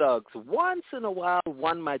usually the thugs. Once in a while,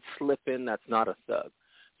 one might slip in that's not a thug.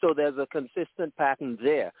 So there's a consistent pattern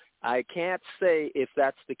there. I can't say if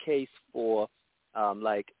that's the case for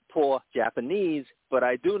like poor Japanese, but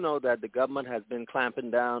I do know that the government has been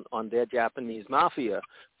clamping down on their Japanese mafia,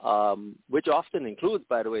 which often includes,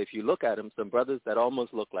 by the way, if you look at them, some brothers that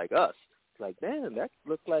almost look like us. It's like, damn, that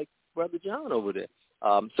looks like Brother John over there.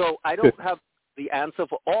 So I don't have the answer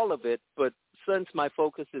for all of it, but since my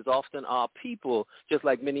focus is often our people, just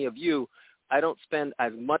like many of you, I don't spend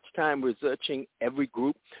as much time researching every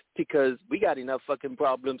group because we got enough fucking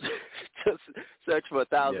problems to search for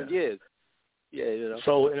 1,000 years. Yeah, you know.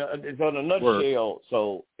 So in a nutshell,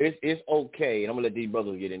 so it's okay, and I'm gonna let these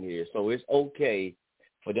brothers get in here. So it's okay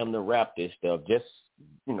for them to rap this stuff, just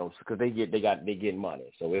because they get money.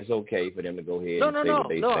 So it's okay for them to go ahead and say what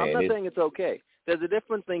they say. No, I'm not saying it's okay. There's a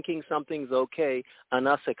difference thinking something's okay and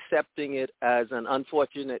us accepting it as an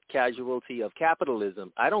unfortunate casualty of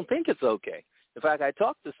capitalism. I don't think it's okay. In fact, I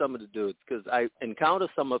talk to some of the dudes because I encounter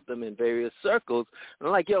some of them in various circles, and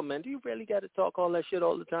I'm like, yo, man, do you really got to talk all that shit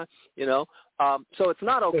all the time? So it's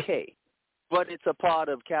not okay, but it's a part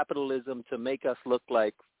of capitalism to make us look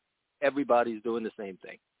like everybody's doing the same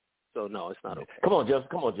thing. So, no, it's not okay. Come on,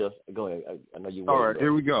 Just. Go ahead. I know you want All right,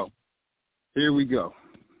 here we go.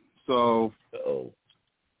 So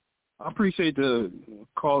I appreciate the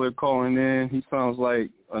caller calling in. He sounds like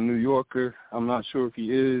a New Yorker. I'm not sure if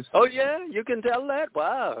he is. Oh, yeah? You can tell that?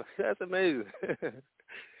 Wow, that's amazing.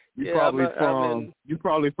 You're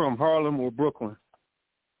probably from Harlem or Brooklyn.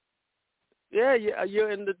 Yeah,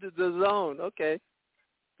 you're in the zone. Okay.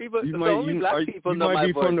 Only black people know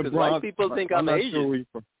my voice because white people think I'm Asian. Sure where you're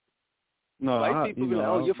from. No, white people be like,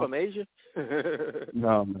 oh, you're from Asia?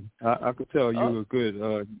 No, man. I could tell you were good.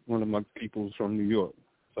 One of my people's from New York.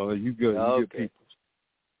 So you good. You good people.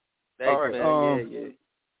 Thanks, all right, man. Yeah.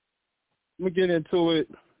 Let me get into it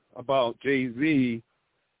about Jay-Z,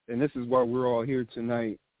 and this is why we're all here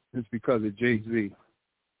tonight. It's because of Jay-Z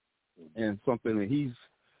and something that he's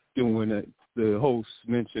doing that the host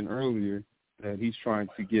mentioned earlier, that he's trying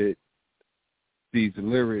to get these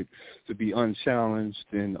lyrics to be unchallenged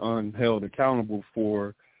and unheld accountable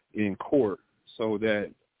for in court, so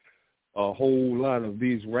that a whole lot of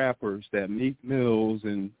these rappers that Meek Mills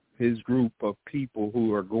and his group of people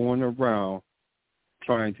who are going around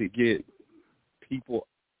trying to get people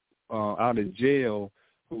out of jail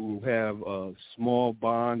who have a small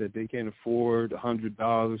bond that they can't afford, $100,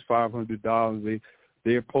 $500,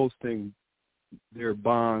 they're posting their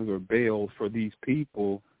bonds or bail for these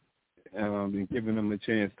people and giving them a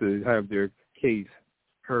chance to have their case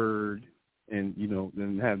heard and,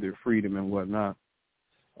 then have their freedom and whatnot.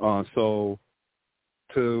 So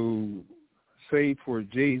to say for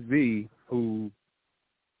Jay-Z, who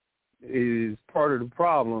is part of the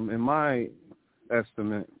problem, in my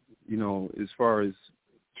estimate, as far as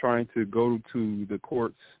trying to go to the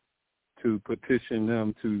courts to petition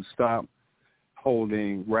them to stop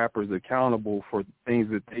holding rappers accountable for things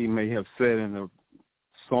that they may have said in a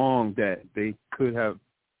song that they could have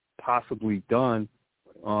possibly done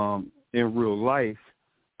in real life,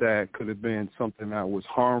 that could have been something that was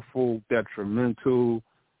harmful, detrimental,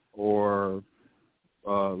 or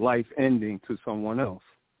life-ending to someone else.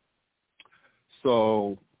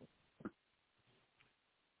 So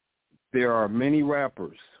there are many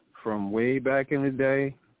rappers from way back in the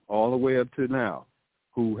day all the way up to now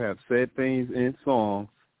who have said things in songs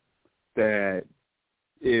that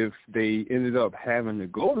if they ended up having to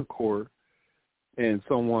go to court, and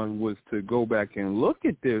someone was to go back and look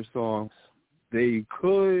at their songs, they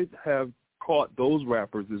could have caught those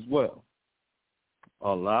rappers as well. A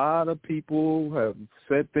lot of people have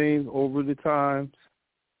said things over the times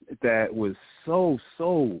that was so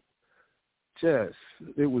just,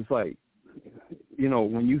 it was like, you know,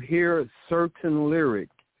 when you hear a certain lyric,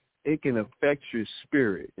 it can affect your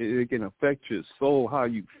spirit. It can affect your soul, how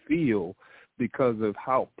you feel, because of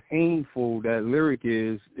how painful that lyric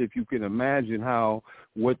is, if you can imagine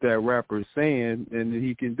what that rapper is saying and that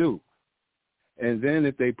he can do. And then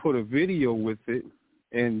if they put a video with it,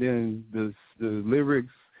 and then the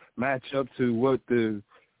lyrics match up to what the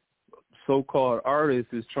so-called artist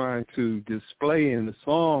is trying to display in the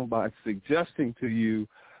song by suggesting to you,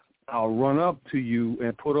 I'll run up to you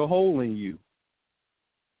and put a hole in you.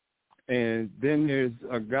 And then there's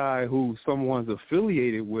a guy who someone's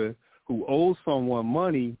affiliated with who owes someone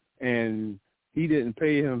money, and he didn't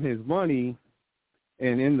pay him his money.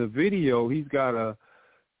 And in the video, he's got a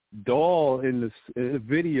doll in the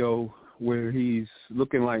video where he's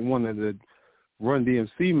looking like one of the Run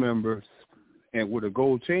DMC members, and with a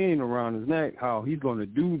gold chain around his neck, how he's going to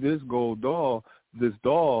do this doll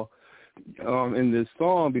in this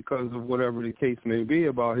song because of whatever the case may be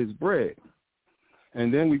about his bread.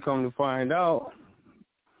 And then we come to find out,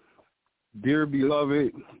 dear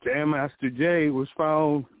beloved Jam Master Jay was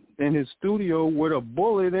found in his studio with a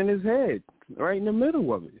bullet in his head, right in the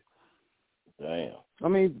middle of it. Damn. I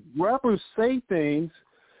mean, rappers say things,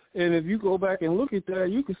 and if you go back and look at that,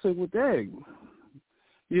 you can say, well, dang,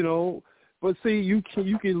 you know. But see, you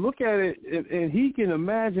can look at it, and he can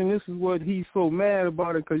imagine this is what he's so mad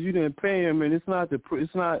about it because you didn't pay him, and it's not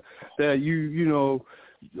that you know,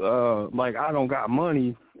 like I don't got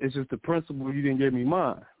money. It's just the principle you didn't give me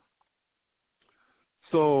mine.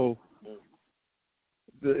 So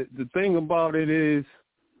the thing about it is,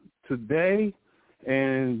 today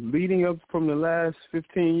and leading up from the last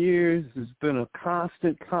 15 years, there's been a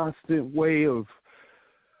constant way of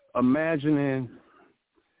imagining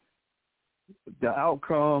the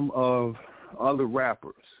outcome of other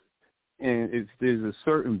rappers. And there's a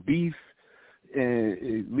certain beef, and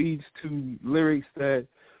it leads to lyrics that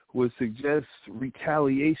would suggest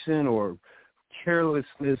retaliation or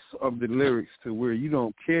carelessness of the lyrics, to where you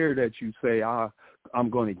don't care that you say, I'm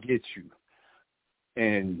going to get you,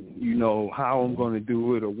 and you know how I'm going to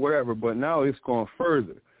do it or whatever. But now it's gone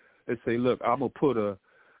further. They say, look, I'm gonna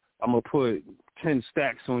put 10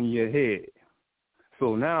 stacks on your head.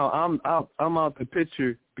 So now I'm out the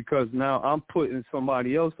picture because now I'm putting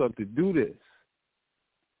somebody else up to do this.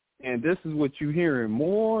 And this is what you're hearing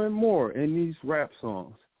more and more in these rap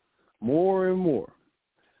songs, more and more.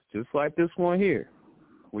 Just like this one here.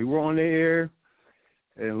 We were on the air,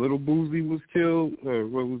 and Little Boozy was killed, or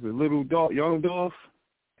what was it, Young Dolph?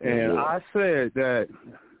 And I said that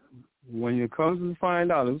when it comes to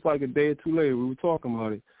find out, it was like a day or two later, we were talking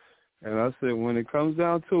about it, and I said when it comes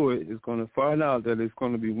down to it, it's going to find out that it's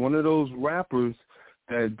going to be one of those rappers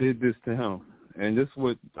that did this to him. And this is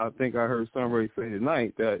what I think I heard somebody say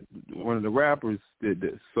tonight, that one of the rappers did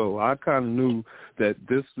this. So I kind of knew that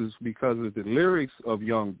this was because of the lyrics of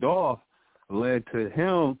Young Dolph led to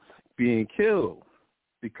him being killed,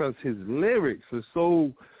 because his lyrics are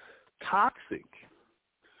so toxic.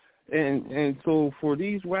 And so for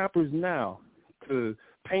these rappers now to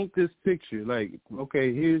paint this picture, like,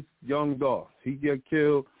 okay, here's Young Dolph, he get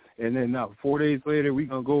killed, and then now 4 days later we're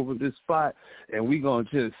going to go over this spot, and we're going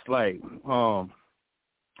to just like, we're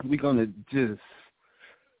going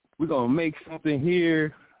to make something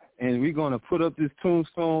here, and we're going to put up this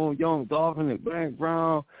tombstone, Young Dolph in the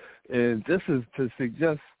background, and this is to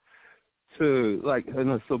suggest to, like, in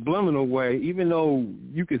a subliminal way, even though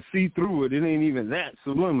you can see through it, it ain't even that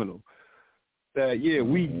subliminal, that, yeah,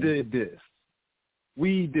 we did this.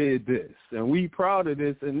 We did this, and we proud of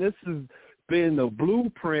this, and this has been the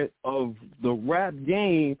blueprint of the rap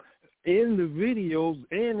game in the videos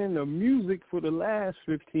and in the music for the last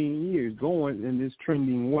 15 years, going in this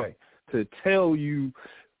trending way to tell you,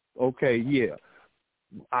 okay, yeah,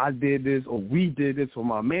 I did this, or we did this, or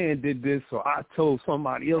my man did this, or I told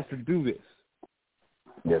somebody else to do this.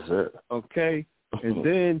 Yes, sir. Okay? And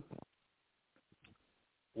then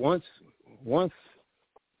once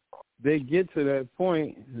they get to that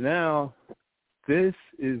point, now this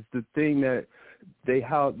is the thing that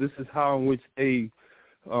this is how in which they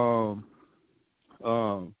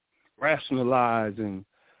rationalize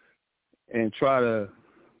and try to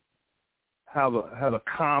have a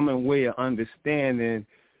common way of understanding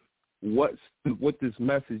what this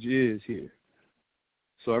message is here.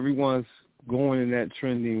 So everyone's going in that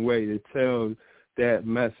trending way to tell that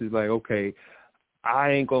message, like, okay,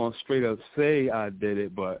 I ain't going to straight up say I did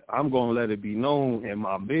it, but I'm going to let it be known in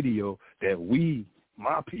my video that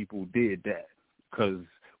my people did that because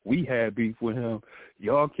we had beef with him.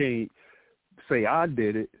 Y'all can't say I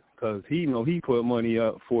did it because he put money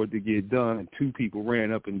up for it to get done, and 2 people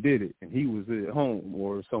ran up and did it, and he was at home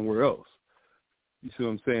or somewhere else. You see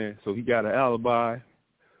what I'm saying? So he got an alibi,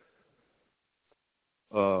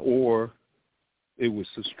 or it was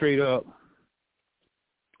some straight up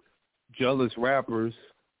jealous rappers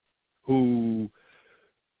who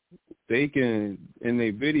they can, in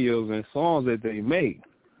their videos and songs that they make.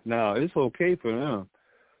 Now, it's okay for them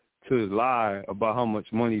to lie about how much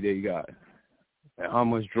money they got and how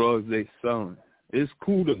much drugs they selling. It's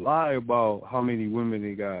cool to lie about how many women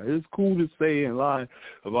they got. It's cool to say and lie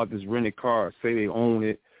about this rented car, say they own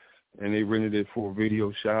it and they rented it for a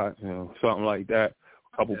video shot, something like that.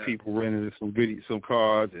 A couple people rented some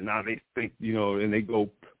cars, and now they think, and they go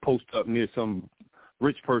post up near some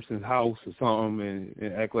rich person's house or something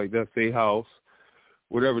and act like that's their house,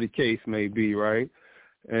 whatever the case may be, right?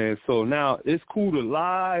 And so now it's cool to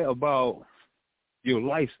lie about your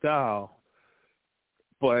lifestyle,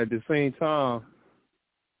 but at the same time,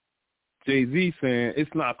 Jay-Z saying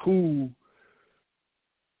it's not cool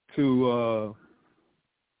to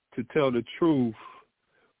tell the truth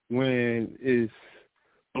when it's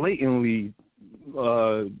blatantly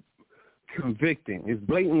convicting. It's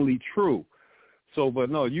blatantly true. So, but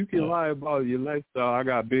no, you can lie about your lifestyle. I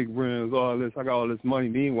got big rims, all this. I got all this money.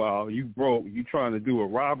 Meanwhile, you broke. You trying to do a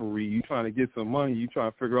robbery. You trying to get some money. You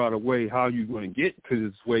trying to figure out a way how you going to get to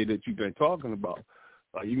this way that you've been talking about.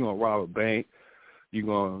 Like you going to rob a bank. You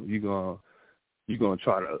going to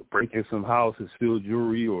try to break in some house and steal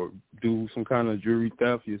jewelry or do some kind of jewelry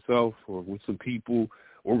theft yourself or with some people,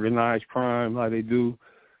 organized crime like they do.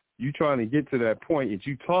 You trying to get to that point and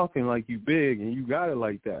you talking like you big and you got it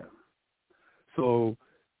like that. So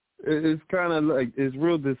it's kind of like it's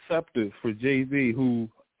real deceptive for Jay-Z, who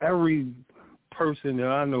every person that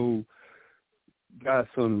I know got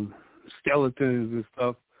some skeletons and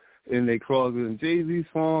stuff in their closet. And Jay-Z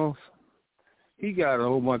songs, he got a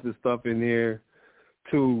whole bunch of stuff in there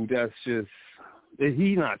too that's just that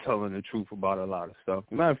he's not telling the truth about a lot of stuff.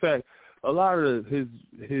 Matter of fact, a lot of his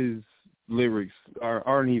lyrics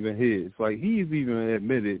aren't even his. Like he's even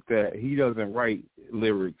admitted that he doesn't write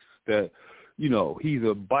lyrics, that he's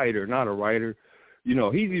a biter, not a writer. He's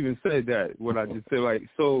even said that, what I just said. Like,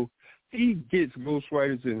 so he gets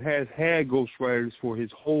ghostwriters and has had ghostwriters for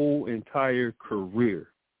his whole entire career.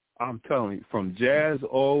 I'm telling you, from Jazz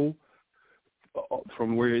O,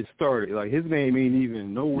 from where it started. Like, his name ain't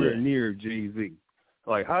even nowhere near Jay-Z.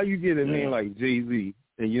 Like, how you get a name like Jay-Z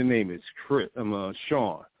and your name is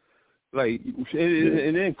Shawn? Like,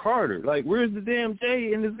 and then Carter. Like, where's the damn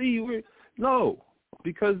J and the Z? No,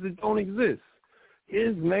 because it don't exist.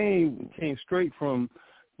 His name came straight from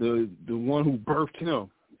the one who birthed him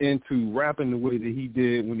into rapping the way that he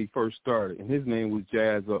did when he first started, and his name was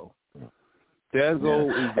Jazz-O. Jazz-O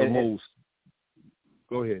is the most.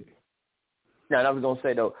 Go ahead. No, I was gonna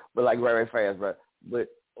say though, but like very fast, right? But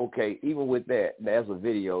okay, even with that, there's a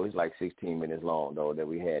video. It's like 16 minutes long though that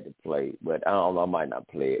we had to play. But I don't know, I might not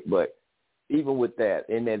play it. But even with that,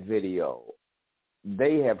 in that video,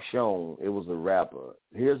 they have shown it was a rapper.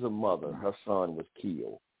 Here's a mother. Her son was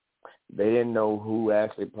killed. They didn't know who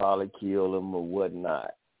actually probably killed him or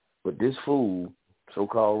whatnot. But this fool,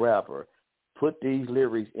 so-called rapper, put these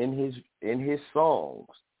lyrics in his songs,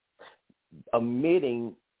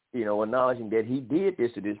 admitting, acknowledging that he did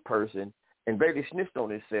this to this person and barely snitched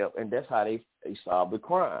on himself, and that's how they solved the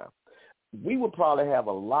crime. We would probably have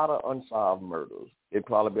a lot of unsolved murders. It'd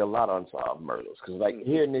probably be a lot of unsolved murders because, like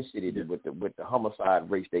here in this city, with the homicide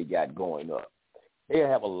rates they got going up, they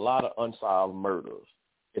have a lot of unsolved murders.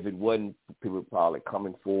 If it wasn't people probably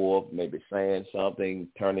coming forth, maybe saying something,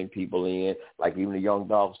 turning people in, like even the Young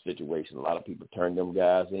Dolph situation, a lot of people turned them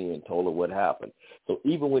guys in and told her what happened. So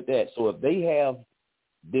even with that, so if they have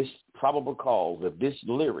this probable cause, if this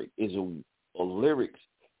lyric is a lyrics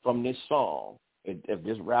from this song, if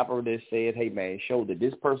this rapper that said, hey, man, show that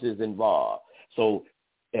this person is involved. So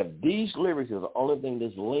if these lyrics is the only thing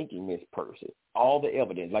that's linking this person, all the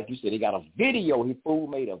evidence, like you said, he got a video, he fool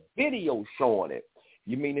made a video showing it.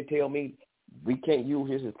 You mean to tell me we can't use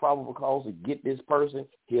this as probable cause to get this person?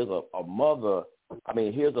 Here's a mother. I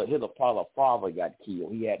mean, here's a father got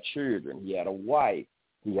killed. He had children. He had a wife.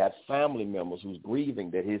 He had family members who's grieving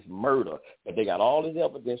that his murder. But they got all this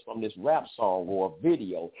evidence from this rap song or a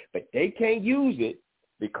video, but they can't use it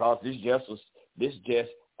because this just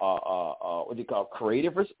what they call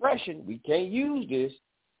creative expression. We can't use this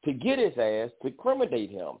to get his ass, to incriminate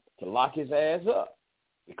him, to lock his ass up,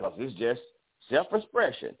 because it's just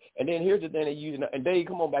Self-expression. And then here's the thing they use, and Dave,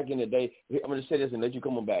 come on back in the day. I'm going to say this and let you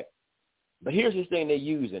come on back. But here's this thing they're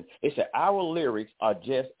using. They say our lyrics are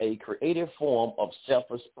just a creative form of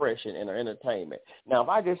self-expression and entertainment. Now, if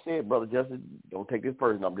I just said, Brother Justice, don't take this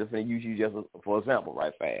personal. I'm just going to use you just for example,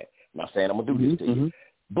 right, fast. I'm not saying I'm going to do this to you.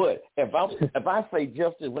 But if I say,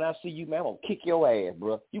 Justice, when I see you, man, I'm going to kick your ass,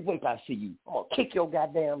 bro. You wait till I see you. I'm going to kick your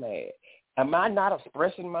goddamn ass. Am I not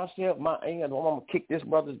expressing myself? I'm going to kick this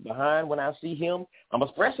brother's behind when I see him. I'm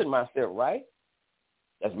expressing myself, right?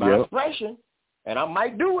 That's my expression. And I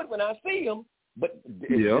might do it when I see him, but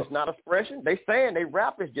it's not expression. They saying they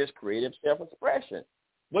rap is just creative self-expression.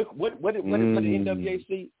 What did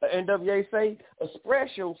NWA say?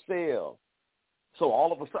 Express yourself. So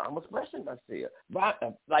all of a sudden, I'm expressing myself.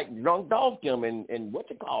 Like Young Dolph them and what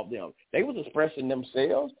you call them. They was expressing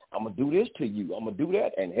themselves. I'm going to do this to you. I'm going to do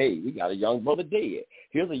that. And, hey, we got a young brother dead.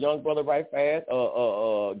 Here's a young brother right fast.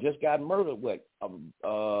 Just got murdered, a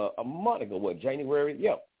month ago, January?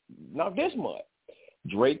 Yeah, not this month.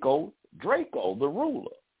 Draco the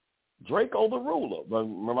ruler. Draco the ruler.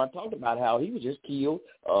 Remember I talked about how he was just killed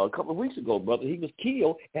a couple of weeks ago, brother. He was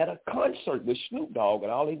killed at a concert with Snoop Dogg,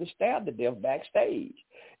 and all he was stabbed to death backstage.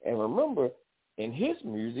 And remember, in his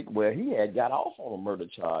music, where he had got off on a murder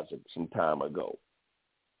charge some time ago,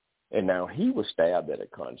 and now he was stabbed at a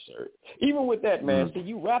concert. Even with that, man, see,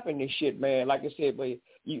 you rapping this shit, man. Like I said, man,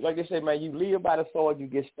 you live by the sword, you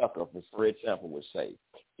get stuck up, as Fred Sample would say.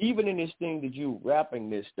 Even in this thing that you rapping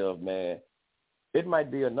this stuff, man, it might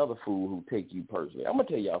be another fool who take you personally. I'm going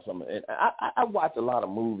to tell y'all something. And I watch a lot of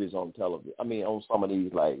movies on television. I mean, on some of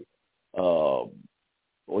these, like,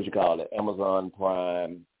 Amazon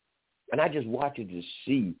Prime. And I just watch it to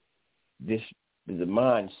see the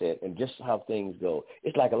mindset and just how things go.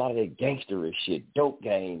 It's like a lot of that gangsterish shit, dope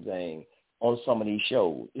game thing on some of these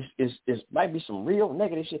shows. It might be some real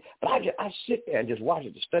negative shit, but I sit there and just watch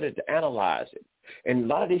it, to study it, to analyze it. And a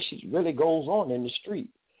lot of this shit really goes on in the street.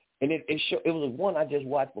 And it was one I just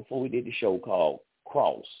watched before we did the show called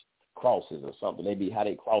Crosses or something. Maybe how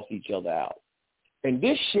they cross each other out. And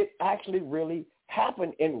this shit actually really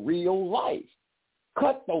happened in real life.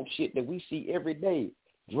 Cutthroat shit that we see every day.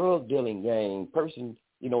 Drug dealing gang, person,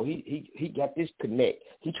 he got this connect.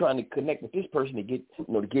 He trying to connect with this person to get,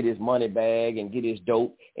 to get his money bag and get his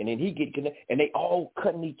dope. And then he get connect, and they all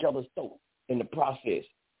cutting each other's throat in the process.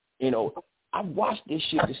 I watched this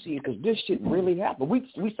shit to see it because this shit really happened. We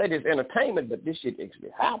say this entertainment, but this shit actually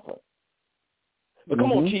happened. But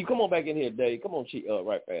come on, Chief. Come on back in here, Dave. Come on, Chief.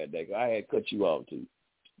 Right back, Dave. I had cut you off, too.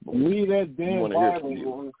 Leave that damn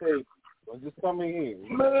Bible on the table. Just come in here.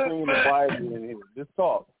 Bring the Bible in here. Just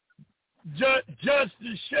talk.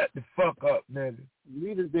 Justice, shut the fuck up, nigga.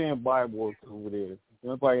 Leave the damn Bible over there.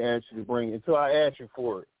 Nobody asked you to bring it until I ask you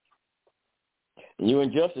for it. You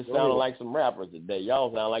and Justice sounded like some rappers today.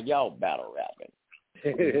 Y'all sound like y'all battle rapping.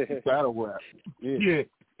 Battle rap. Yeah.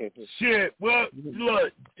 Shit. Well,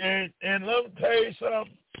 look, and let me tell you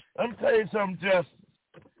something. Justice.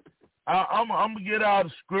 I'm gonna get out a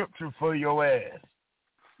scripture for your ass.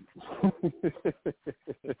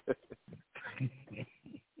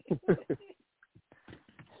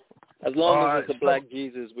 As long as it's a black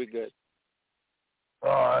Jesus, we're good. All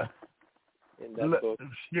right. In that book.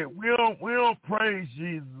 Shit, we don't praise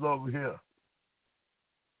Jesus over here.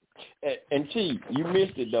 And Chief, you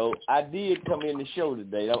missed it though. I did come in the show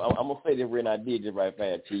today. I'm gonna say this when I did it right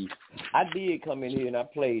fast, Chief. I did come in here and I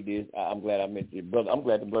played this. I'm glad I mentioned it, brother. I'm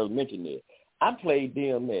glad the brother mentioned it. I played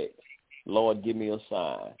DMX. Lord, give me a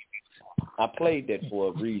sign. I played that for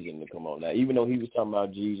a reason to come on now, even though he was talking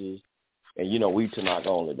about Jesus, and we Tanakh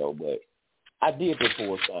only though. But I did that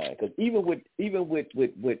for a sign because even with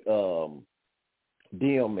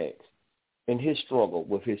DMX and his struggle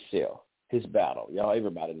with himself, his battle. Y'all,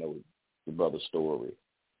 everybody knows the brother's story.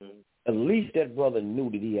 Mm-hmm. At least that brother knew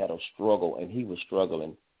that he had a struggle and he was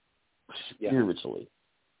struggling spiritually.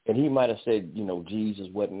 And he might have said, Jesus,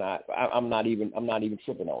 whatnot. I'm not even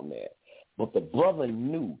tripping on that. But the brother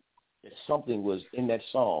knew that something was in that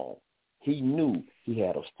song. He knew he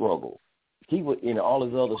had a struggle. He would, all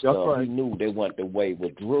his other stuff. Right. He knew they went the way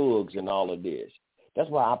with drugs and all of this. That's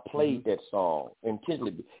why I played that song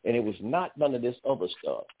intentionally, and it was not none of this other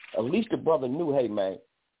stuff. At least the brother knew, hey man,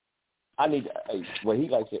 he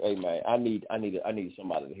like to say, hey man, I need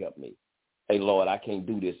somebody to help me. Hey Lord, I can't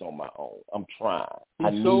do this on my own. I'm trying.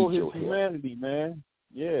 I need your help. Humanity, man.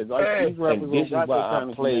 Yeah, like and this is why I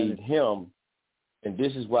played him, and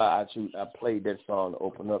this is why I played that song to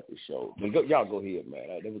open up the show. Y'all go ahead, man.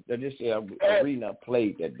 I just said the reason I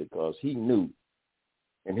played that because he knew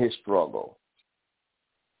in his struggle.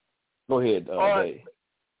 Go ahead, Dave.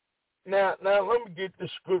 Now let me get the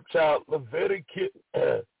scripture out. Leviticus,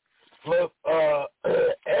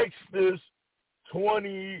 Exodus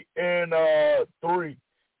 20 and 3.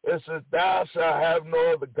 It says, "Thou shalt have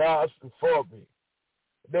no other gods before me."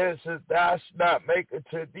 Then it says, "Thou shalt not make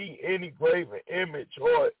unto thee any graven image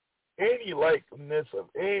or any likeness of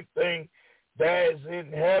anything that is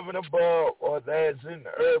in heaven above, or that is in the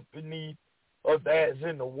earth beneath, or that is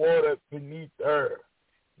in the water beneath the earth."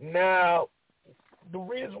 Now, the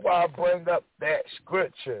reason why I bring up that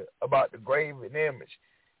scripture about the graven image,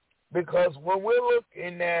 because when we're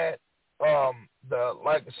looking at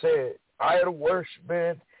like I said, idol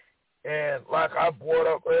worshiping, and like I brought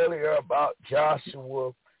up earlier about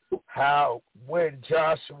Joshua, how when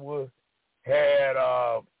Joshua had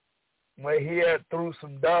when he had threw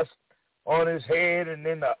some dust on his head, and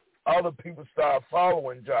then the other people started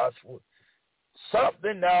following Joshua.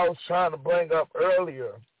 Something that I was trying to bring up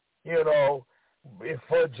earlier,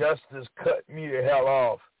 before Justice cut me the hell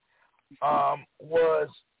off, was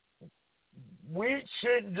we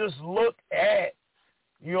shouldn't just look at,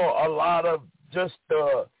 a lot of just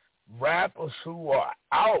the rappers who are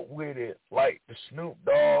out with it, like the Snoop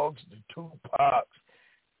Dogg's, the Tupacs,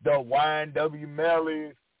 the YNW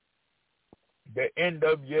Mellies, the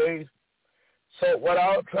NWAs. So what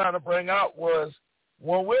I was trying to bring out was,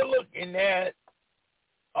 when we're looking at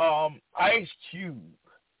Ice Cube,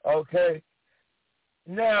 okay?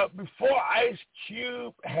 Now, before Ice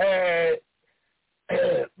Cube had,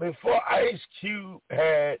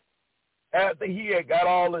 after he had got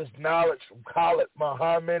all his knowledge from Khalid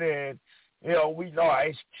Muhammad, and, we know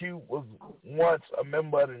Ice Cube was once a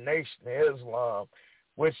member of the Nation of Islam,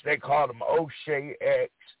 which they called him O'Shea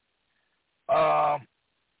X.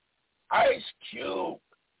 Ice Cube,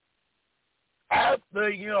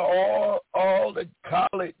 after, all the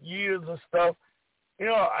college years and stuff,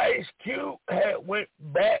 Ice Cube had went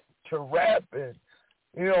back to rapping,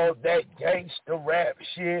 that gangster rap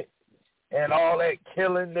shit and all that,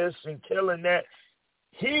 killing this and killing that.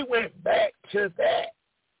 He went back to that.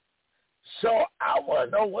 So I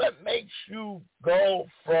want to know what makes you go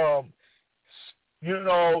from,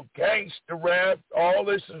 gangster rap, all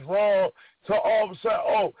this is wrong, to all of a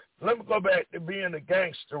sudden, let me go back to being a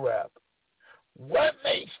gangster rapper. What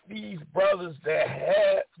makes these brothers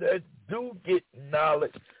that do get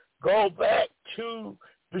knowledge go back to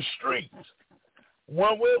the streets?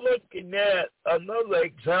 When we're looking at another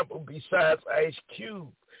example besides Ice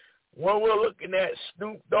Cube, when we're looking at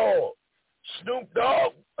Snoop Dogg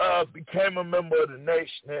became a member of the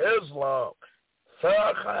Nation of Islam.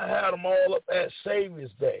 Farrakhan had them all up at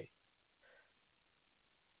Savior's Day.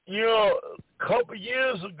 A couple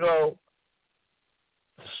years ago,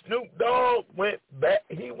 Snoop Dogg went back.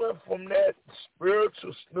 He went from that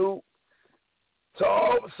spiritual Snoop to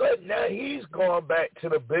all of a sudden now he's going back to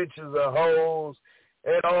the bitches and hoes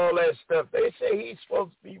and all that stuff. They say he's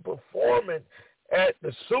supposed to be performing at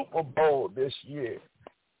the Super Bowl this year.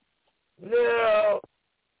 Now,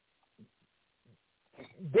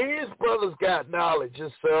 these brothers got knowledge,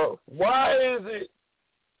 so why is it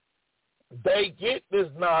they get this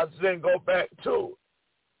knowledge, then go back to it?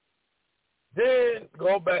 Then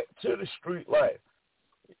go back to the street life.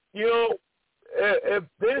 If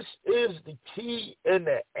this is the key and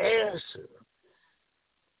the answer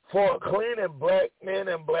for cleaning black men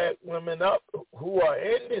and black women up who are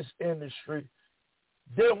in this industry,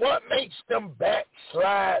 then what makes them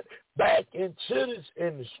backslide back into this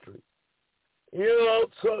industry?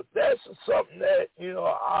 So that's something that,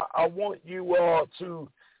 I want you all to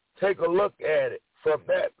take a look at it from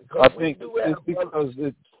that, because I think it's because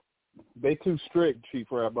they too strict, Chief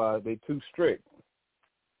Rabbi. They too strict.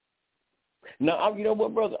 No, you know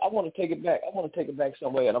what, brother? I want to take it back. I want to take it back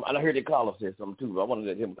somewhere. And I heard the caller say something, too. I want to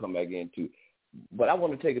let him come back in, too. But I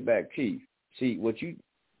want to take it back, Chief. See, where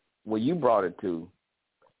you brought it to,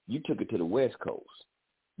 you took it to the West Coast.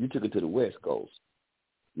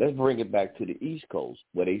 Let's bring it back to the East Coast,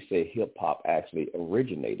 where they say hip-hop actually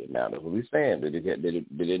originated. Now, that's what we're saying. Did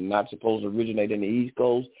it not supposed to originate in the East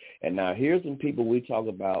Coast? And now here's some people we talk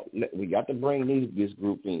about. We got to bring this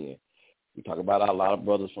group in. We talk about a lot of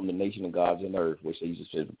brothers from the Nation of Gods and Earth, which they used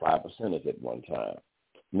to say the 5%ers at one time.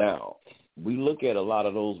 Now, we look at a lot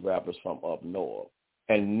of those rappers from up north.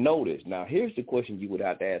 And notice, now here's the question you would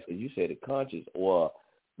have to ask, because you said the conscious or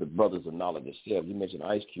the brothers of knowledge itself. You mentioned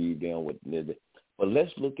Ice Cube down with the. But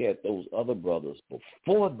let's look at those other brothers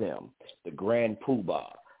before them, the Grand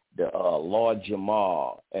Poobah, the Lord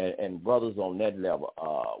Jamaal, and brothers on that level.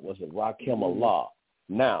 Was it Rakim Allah?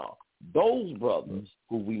 Now, those brothers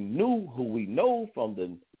who we know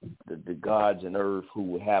from the gods and earth who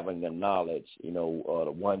were having the knowledge, the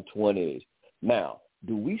 120s. Now,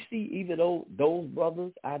 do we see either those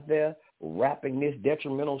brothers out there rapping this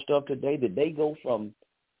detrimental stuff today? Did they go from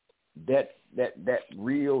that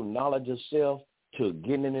real knowledge of self to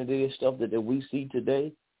getting into this stuff that we see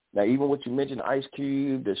today? Now, even what you mentioned, Ice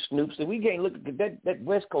Cube, the Snoops, we can't look at that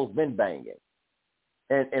West Coast been banging.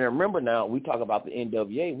 And remember now, we talk about the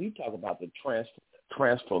NWA, we talk about the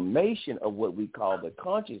transformation of what we call the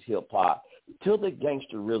conscious hip-hop to the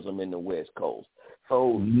gangsterism in the West Coast.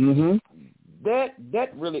 So that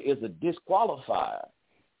really is a disqualifier.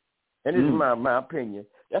 And this is my opinion.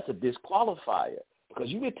 That's a disqualifier. Because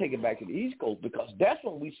you would take it back to the East Coast, because that's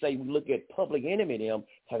when we say we look at Public Enemy them,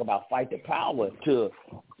 talk about fight the power, to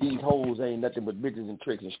these hoes ain't nothing but bitches and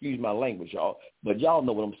tricks. Excuse my language, y'all, but y'all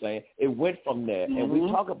know what I'm saying. It went from there, and we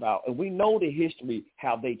talk about, and we know the history,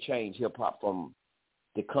 how they changed hip-hop from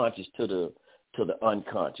the conscious to the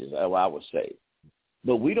unconscious, I would say.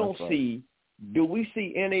 But we don't see, do we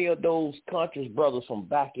see any of those conscious brothers from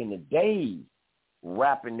back in the day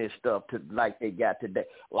rapping this stuff to like they got today?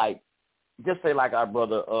 Like, just say like our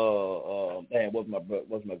brother, what's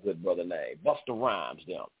my good brother name? Busta Rhymes,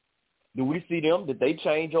 them. Do we see them? Did they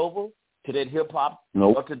change over to that hip hop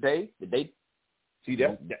of today? Did they see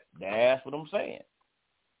that? That's what I'm saying.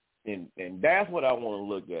 And that's what I want to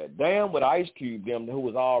look at. Damn, with Ice Cube, them who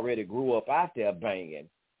was already grew up out there banging.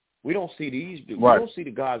 We don't see these dudes. Right. We don't see the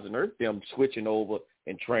guys on earth them switching over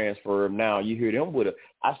and transfer them now. You hear them with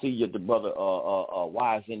I see the brother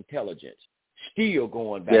Wise Intelligence. Still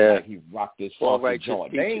going back like he rocked this funky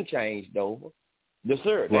joint. They ain't changed over. Yes,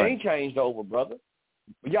 sir. They ain't changed over, brother.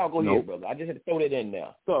 But y'all go ahead, brother. I just had to throw that in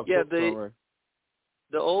there.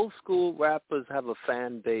 The old school rappers have a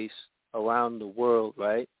fan base around the world,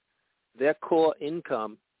 right? Their core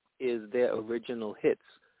income is their original hits.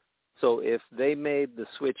 So if they made the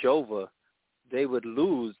switch over, they would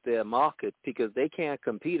lose their market because they can't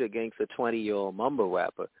compete against a 20-year-old mumble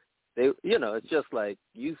rapper. It's just like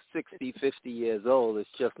you 60, 50 years old, it's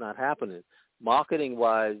just not happening.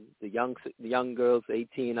 Marketing-wise, the young girls,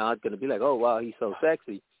 18, aren't going to be like, oh, wow, he's so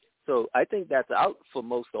sexy. So I think that's out for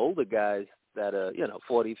most older guys that are,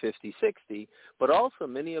 40, 50, 60. But also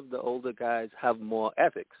many of the older guys have more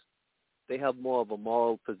ethics. They have more of a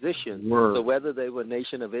moral position. So whether they were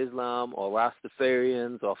Nation of Islam or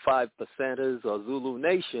Rastafarians or 5 Percenters or Zulu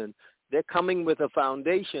Nation, they're coming with a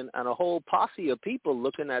foundation and a whole posse of people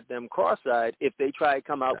looking at them cross-eyed if they try to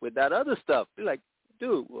come out with that other stuff. Be like,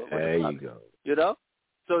 dude, what there the fuck? You go.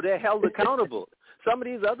 So they're held accountable. Some of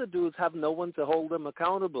these other dudes have no one to hold them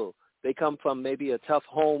accountable. They come from maybe a tough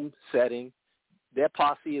home setting. Their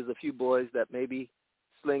posse is a few boys that maybe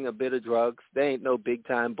sling a bit of drugs. They ain't no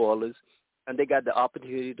big-time ballers. And they got the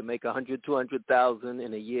opportunity to make $100,000, $200,000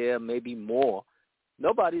 in a year, maybe more.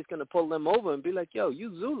 Nobody's going to pull them over and be like, yo, you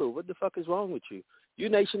Zulu, what the fuck is wrong with you? You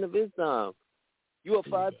Nation of Islam. You a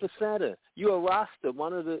 5 Percenter. You a Rasta,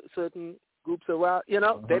 one of the certain groups around.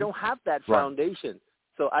 They don't have that foundation.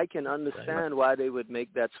 So I can understand why they would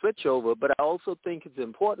make that switch over. But I also think it's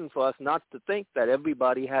important for us not to think that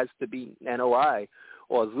everybody has to be NOI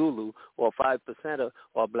or Zulu or 5 Percenter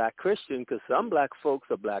or Black Christian, because some Black folks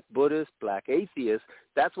are Black Buddhists, Black atheists.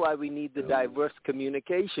 That's why we need the diverse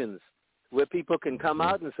communications, where people can come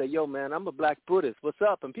out and say, yo, man, I'm a Black Buddhist. What's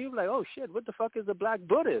up? And people are like, oh, shit, what the fuck is a Black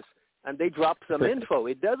Buddhist? And they drop some info.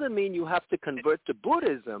 It doesn't mean you have to convert to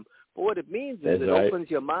Buddhism, but what it means is it opens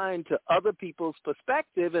your mind to other people's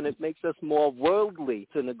perspective, and it makes us more worldly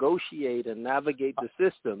to negotiate and navigate the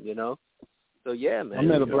system, So, yeah, man. I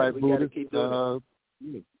met a Black Buddhist.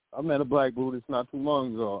 I met a Black Buddhist not too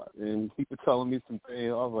long ago, and he was telling me some things.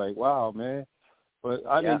 I was like, wow, man. But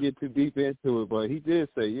I didn't get too deep into it. But he did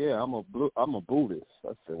say, "Yeah, I'm a Buddhist."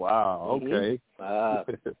 I said, "Wow, okay."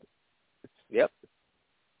 Yep.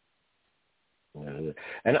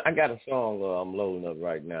 And I got a song I'm loading up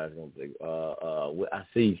right now. It's gonna be, I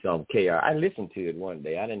see some KR. I listened to it one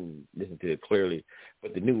day. I didn't listen to it clearly,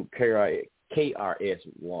 but the new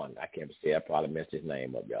KRS-One. I can't say. I probably messed his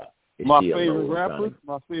name up, y'all. My favorite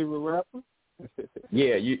rapper.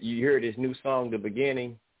 Yeah, you heard his new song, The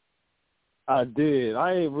Beginning. I did.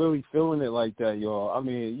 I ain't really feeling it like that, y'all. I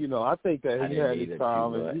mean, I think that he had his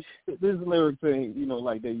time. And this lyrics ain't,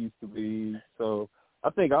 like they used to be. So I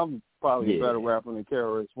think I'm probably a better rapper than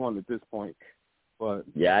KRS-One at this point. But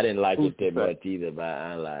yeah, I didn't like it that much either. But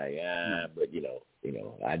I'm like, but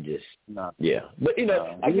I just yeah. But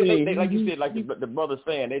like you said, like the brother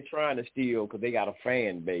saying, they're trying to steal because they got a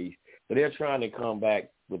fan base. So they're trying to come back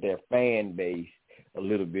with their fan base a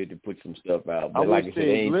little bit to put some stuff out. But like I said,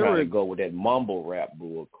 they ain't trying to go with that mumble rap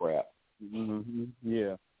bull crap. Mm-hmm.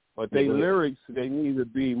 Yeah. But they lyrics, they need to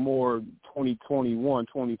be more 2021,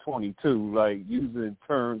 2022, like using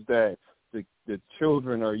terms that the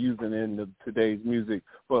children are using in today's music,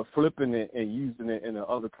 but flipping it and using it in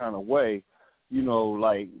another kind of way,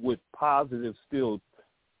 like with positive still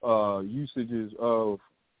usages of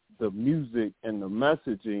the music and the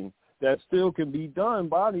messaging that still can be done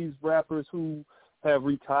by these rappers who have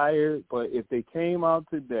retired, but if they came out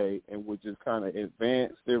today and would just kind of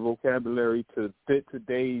advance their vocabulary to fit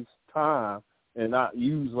today's time and not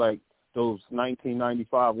use like those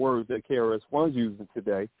 1995 words that KRS-One's using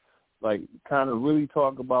today, like kind of really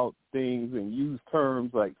talk about things and use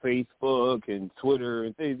terms like Facebook and Twitter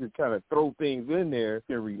and things that kind of throw things in there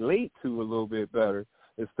and relate to a little bit better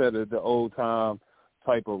instead of the old time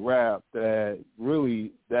type of rap that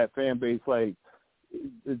really that fan base, like,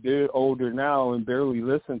 they're older now and barely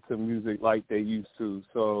listen to music like they used to.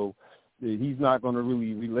 So he's not going to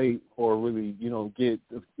really relate or really, get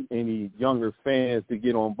any younger fans to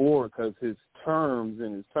get on board because his terms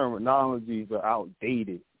and his terminologies are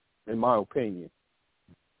outdated, in my opinion.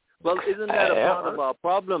 Well, isn't that a part of our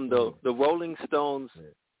problem, though? The Rolling Stones,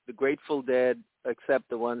 the Grateful Dead, except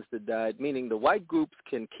the ones that died, meaning the white groups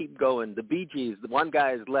can keep going. The Bee Gees, the one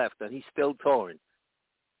guy is left, and he's still touring.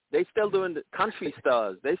 They still doing the country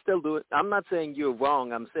stars. They still do it. I'm not saying you're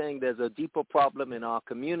wrong. I'm saying there's a deeper problem in our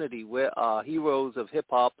community where our heroes of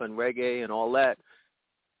hip-hop and reggae and all that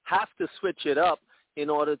have to switch it up in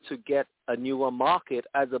order to get a newer market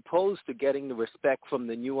as opposed to getting the respect from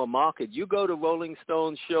the newer market. You go to Rolling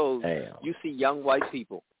Stones shows, you see young white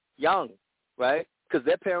people, young, right? Because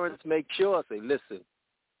their parents make sure, say, listen,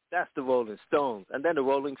 that's the Rolling Stones. And then the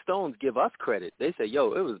Rolling Stones give us credit. They say,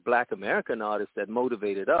 yo, it was black American artists that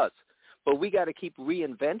motivated us. But we got to keep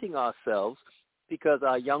reinventing ourselves because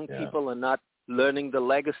our young people are not learning the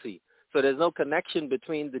legacy. So there's no connection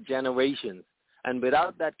between the generations. And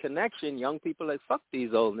without that connection, young people are like, fuck these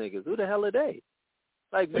old niggas. Who the hell are they?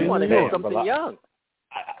 Like, we want to hear something young.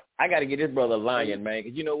 I got to get this brother a lion, man,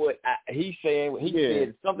 because you know what? He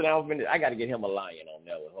said something else. I got to get him a lion on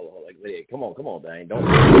that one. Hold on. Come on, Dang. Don't.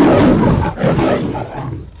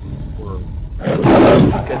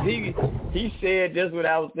 Because he said just what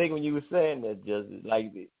I was thinking when you were saying that, just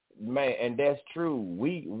like, man, and that's true.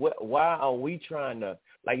 Why are we trying to,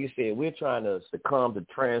 like you said, we're trying to succumb to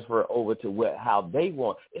transfer over to how they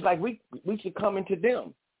want. It's like we should come into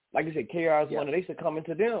them. Like you said, KRS-One, they should come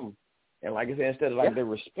into them. And like I said, instead of like they're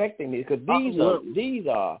respecting it, because these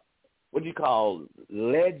are what you call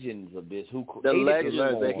legends of this. The legends,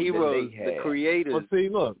 the heroes, the creators. Well, see,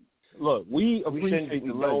 look, we appreciate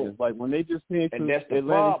the legends. Like when they just came to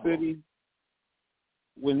Atlantic City,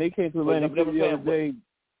 when they came to Atlantic City the other day,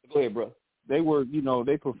 go ahead, bro. They were,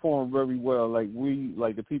 they performed very well. Like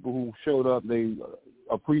the people who showed up, they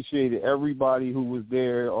appreciated everybody who was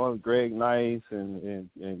there. On Greg Nice and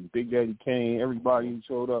Big Daddy Kane, everybody who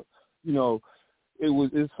showed up.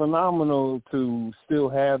 It's phenomenal to still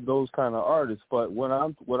have those kind of artists. But what I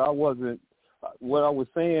was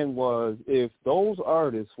saying was, if those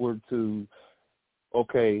artists were to,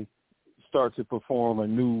 start to perform a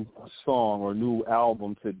new song or new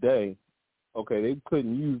album today, they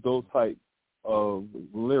couldn't use those type of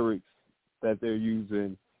lyrics that they're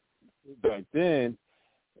using back then,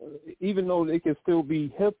 even though they can still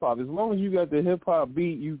be hip-hop. As long as you got the hip-hop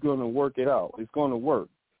beat, you're going to work it out. It's going to work.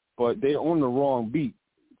 But they're on the wrong beat.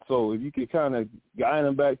 So if you could kind of guide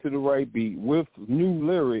them back to the right beat with new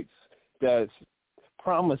lyrics that's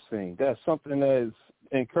promising, that's something that's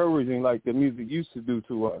encouraging like the music used to do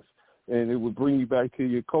to us. And it would bring you back to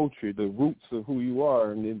your culture, the roots of who you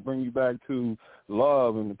are, and then bring you back to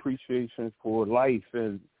love and appreciation for life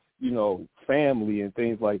and, family and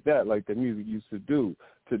things like that, like the music used to do.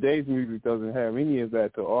 Today's music doesn't have any of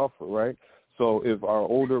that to offer, right? So if our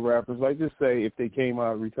older rappers, like just say if they came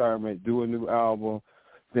out of retirement, do a new album,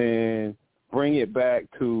 then bring it back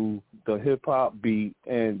to the hip-hop beat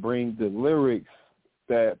and bring the lyrics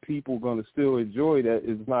that people are going to still enjoy, that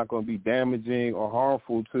is not going to be damaging or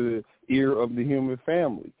harmful to the ear of the human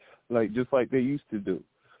family, just like they used to do.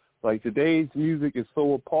 Like today's music is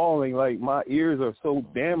so appalling, like my ears are so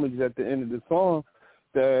damaged at the end of the song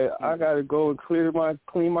that I got to go and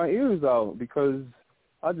clean my ears out because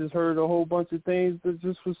I just heard a whole bunch of things that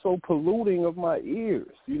just was so polluting of my ears,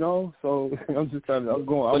 So I'm just running on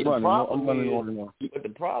one. But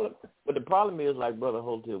the problem is, like Brother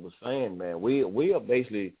Hotel was saying, man, we are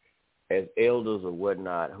basically, as elders or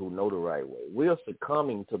whatnot who know the right way, we are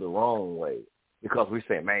succumbing to the wrong way because we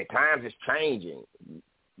say, man, times is changing.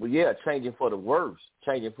 Well, changing for the worse,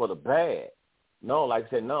 changing for the bad. No, like I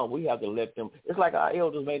said, no, we have to let them. It's like our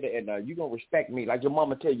elders, man, and you gonna respect me, like your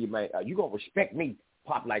mama tell you, man, you gonna respect me.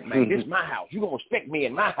 Pop like, man, this is my house. You gonna respect me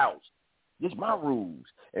in my house. This my rules.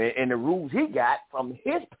 And the rules he got from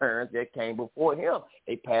his parents that came before him,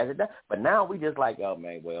 they passed it down. But now we just like, oh,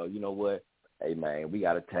 man, well, you know what? Hey, man, we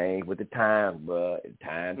got to change with the times, bro.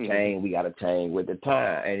 Time change, we got to change with the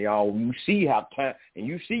time. And, y'all, you see how time, and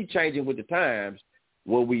you see changing with the times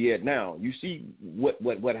where we at now. You see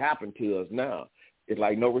what happened to us now. It's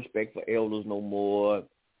like no respect for elders no more.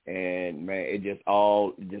 And, man, it just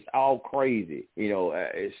all crazy. You know,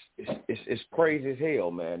 it's crazy as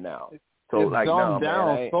hell, man, now. So, it's like, gone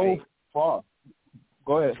down so far.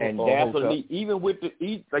 Go ahead. And definitely, even with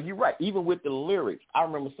like you're right, even with the lyrics, I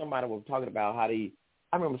remember somebody was talking about I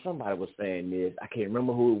remember somebody was saying this. I can't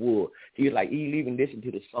remember who it was. He was like, you even listen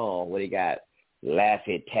to the song where they got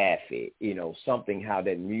Laffy Taffy, you know, something how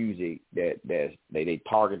that music they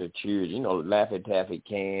target the children, you know, Laffy Taffy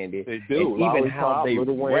Candy. They do. And even how they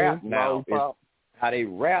rap Wayne, now, how they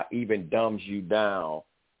rap even dumbs you down.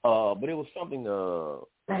 But it was something.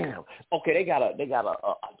 Damn. Okay, they got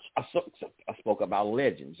I spoke about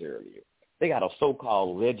Legends earlier. They got a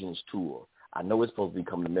so-called Legends tour. I know it's supposed to be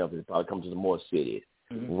coming to Memphis. It probably comes to some more cities.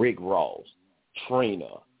 Rick Ross, Trina,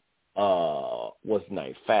 what's his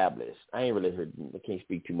name? Fabulous. I ain't really heard. I can't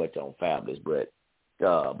speak too much on Fabulous, but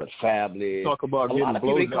Fabulous. Talk about getting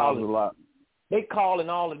blowjobs a lot. They calling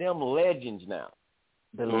all of them legends now.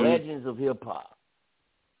 The legends of hip hop.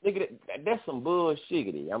 Nigga, that's some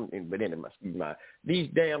bullshit. But anyway, excuse me. These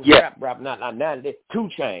damn rap, not now. 2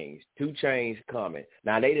 Chainz coming.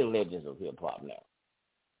 Now they the legends of hip hop now.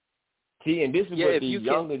 See, and this is what the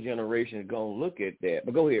younger generation is gonna look at that.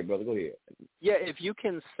 But go ahead, brother. Go ahead. Yeah, if you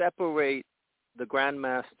can separate the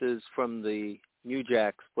Grandmasters from the New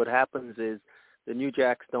Jacks, what happens is the New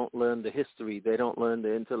Jacks don't learn the history. They don't learn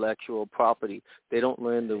the intellectual property. They don't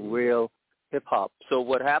learn the real hip hop. So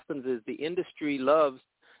what happens is the industry loves.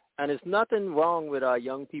 And there's nothing wrong with our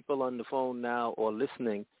young people on the phone now or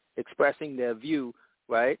listening, expressing their view,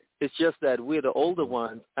 right? It's just that we're the older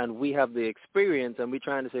ones and we have the experience and we're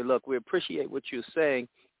trying to say, look, we appreciate what you're saying,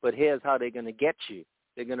 but here's how they're going to get you.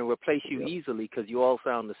 They're going to replace you easily because you all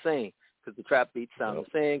sound the same, because the trap beats sound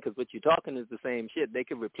the same, because what you're talking is the same shit. They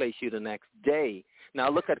can replace you the next day. Now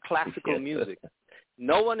look at classical music.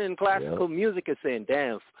 No one in classical music is saying,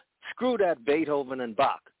 damn, screw that Beethoven and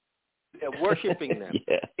Bach. They're worshiping them.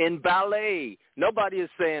 In ballet, nobody is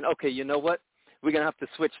saying, okay, you know what? We're going to have to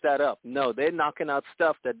switch that up. No, they're knocking out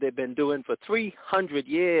stuff that they've been doing for 300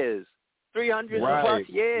 years. 300 plus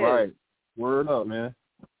years. Right. Word up, man.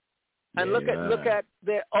 And look at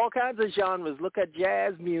there all kinds of genres. Look at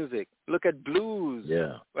jazz music. Look at blues.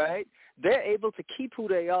 Yeah. Right? They're able to keep who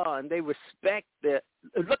they are and they respect their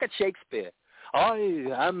look at Shakespeare. I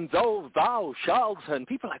am thou shalt, and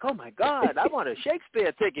people are like, oh my God, I want a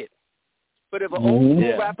Shakespeare ticket. But if an old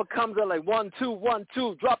school rapper comes out like 1, 2, 1,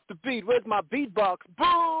 2, drop the beat, where's my beatbox?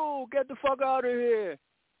 Boo! Get the fuck out of here!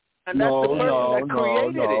 And that's the person that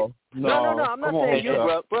created it. No, I'm not saying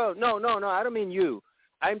you, bro. No, I don't mean you.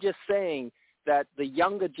 I'm just saying that the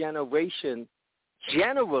younger generation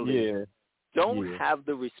generally don't have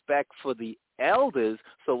the respect for the elders.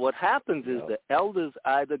 So what happens is the elders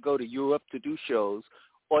either go to Europe to do shows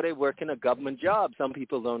or they work in a government job. Some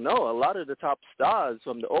people don't know. A lot of the top stars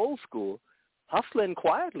from the old school hustling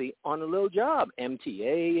quietly on a little job,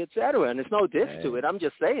 MTA, et cetera. And there's no diss to it. I'm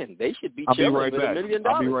just saying they should be chilling with $1 million.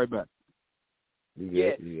 I'll be right back.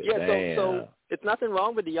 So it's nothing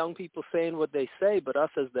wrong with the young people saying what they say, but us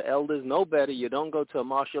as the elders know better. You don't go to a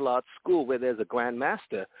martial arts school where there's a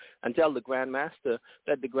grandmaster and tell the grandmaster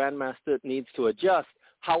that the grandmaster needs to adjust.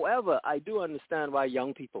 However, I do understand why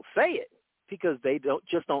young people say it, because they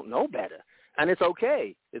don't know better. And it's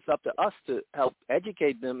okay. It's up to us to help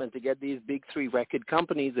educate them and to get these big 3 record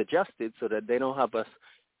companies adjusted so that they don't have us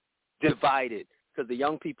divided. Because the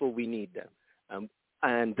young people, we need them,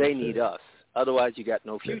 and they need us. Otherwise, you got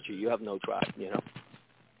no future. You have no tribe. You know.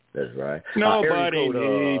 That's right. Nobody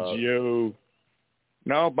needs you.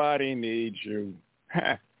 Nobody needs you.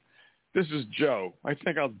 This is Joe. I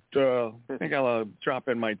think I'll drop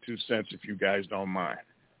in my 2 cents if you guys don't mind.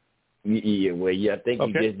 I think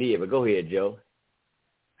you just did, but go ahead, Joe.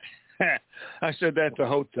 I said that to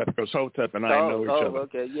Hotep because Hotep and I know each other. Oh,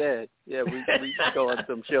 okay, yeah, we go on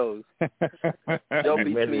some shows. Joe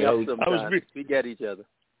beats me up sometimes. We get each other.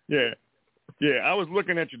 Yeah, I was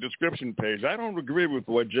looking at your description page. I don't agree with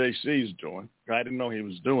what JC's doing. I didn't know he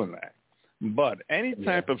was doing that. But any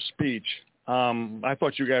type of speech, I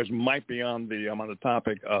thought you guys might be on the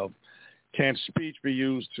topic of, can speech be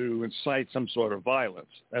used to incite some sort of violence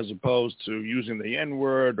as opposed to using the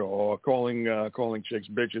N-word or calling chicks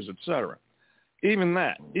bitches, etc. Even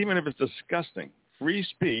that, even if it's disgusting, free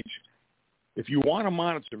speech, if you want to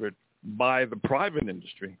monitor it, by the private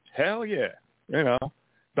industry, hell yeah.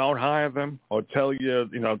 Don't hire them or tell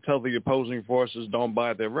the opposing forces don't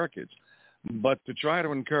buy their records. But to try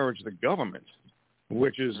to encourage the government,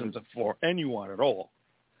 which isn't for anyone at all,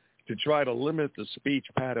 to try to limit the speech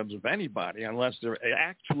patterns of anybody unless they're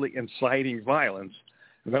actually inciting violence,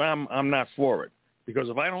 then I'm not for it. Because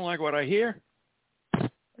if I don't like what I hear, I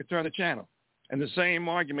turn the channel. And the same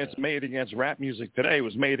arguments made against rap music today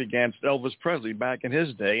was made against Elvis Presley back in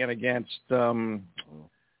his day and against the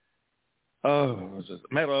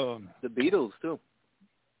Beatles too.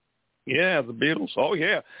 Yeah, the Beatles. Oh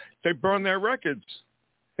yeah, they burned their records.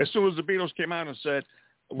 As soon as the Beatles came out and said,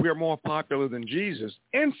 "We're more popular than Jesus,"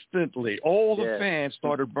 instantly all the fans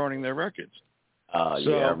started burning their records. I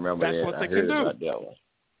remember that's that. what they can do. About that one.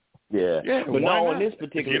 Yeah, but no, in this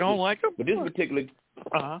particular, if you don't like them, but this particular,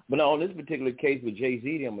 but no, in this particular case, what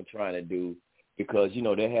Jay-Z them are trying to do, because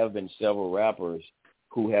there have been several rappers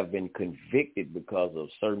who have been convicted because of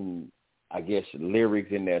certain, I guess,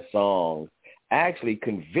 lyrics in their songs, actually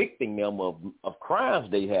convicting them of crimes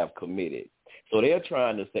they have committed. So they're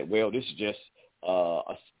trying to say, well, this is just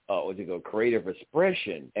a creative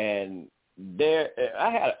expression. And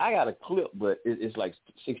I got a clip, but it's like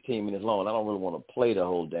 16 minutes long. I don't really want to play the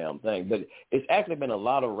whole damn thing. But it's actually been a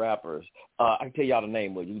lot of rappers. I can tell y'all the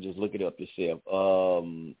name, but you can just look it up yourself.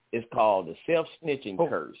 It's called the self-snitching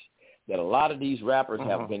curse. That a lot of these rappers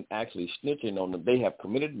have been actually snitching on them. They have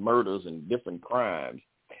committed murders and different crimes,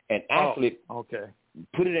 and actually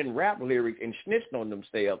put it in rap lyrics and snitched on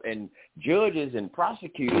themselves. And judges and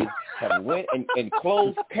prosecutors have went and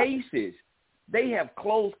closed cases. They have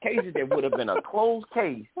closed cases that would have been a closed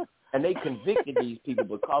case, and they convicted these people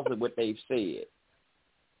because of what they've said.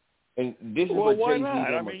 And this is what Jay-Z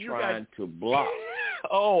are trying to block.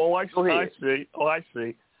 I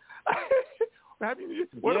see.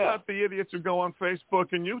 What about the idiots who go on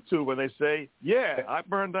Facebook and YouTube and they say, I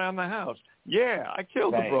burned down the house. I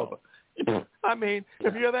killed the brother. I mean,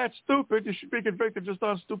 if you're that stupid, you should be convicted just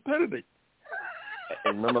on stupidity.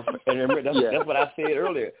 And remember that's what I said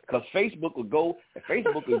earlier, because Facebook will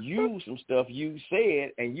use some stuff you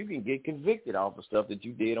said, and you can get convicted off of stuff that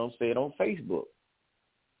you said on Facebook.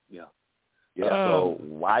 So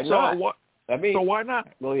why not? So why not?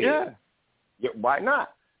 Go ahead. Yeah, why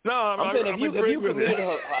not? No, I'm saying if you committed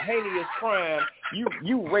a heinous crime,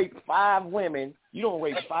 you raped 5 women. You don't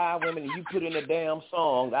rape 5 women and you put in a damn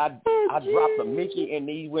song. I dropped a Mickey in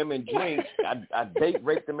these women drinks. I date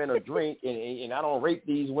raped them in a drink, and I don't rape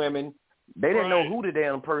these women. They didn't know who the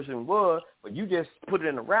damn person was, but you just put it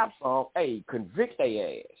in a rap song. Hey, convict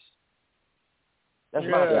their ass. That's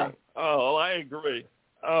my thing. I agree.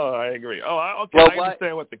 I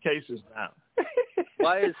understand what the case is now.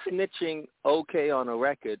 Why is snitching okay on a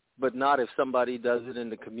record, but not if somebody does it in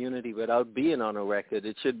the community without being on a record?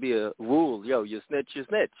 It should be a rule. You snitch, you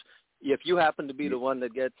snitch. If you happen to be the one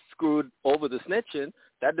that gets screwed over the snitching,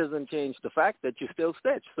 that doesn't change the fact that you still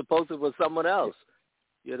snitch. Suppose it was someone else.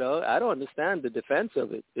 I don't understand the defense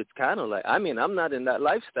of it. It's kind of like, I'm not in that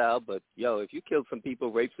lifestyle, but, if you kill some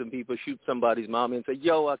people, rape some people, shoot somebody's mom and say,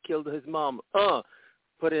 I killed his mom,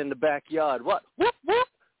 put it in the backyard, what? Whoop, whoop.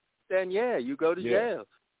 Then, you go to jail.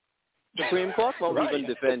 Supreme Court won't even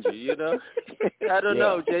defend you, I don't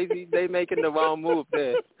know, Jay-Z, they making the wrong move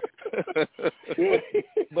there.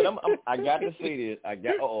 But I got to say this.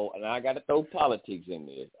 And I got to throw politics in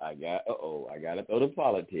this. I got to throw the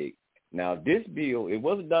politics. Now, this bill, it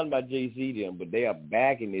wasn't done by Jay-Z then, but they are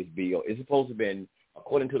backing this bill. It's supposed to have been,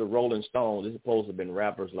 according to the Rolling Stones, it's supposed to have been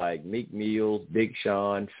rappers like Meek Mill, Big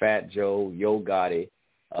Sean, Fat Joe, Yo Gotti,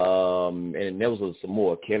 and there was some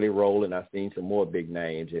more, Kelly Rowland. I've seen some more big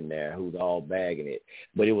names in there who's all bagging it.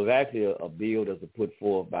 But it was actually a bill that was put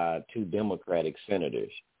forth by 2 Democratic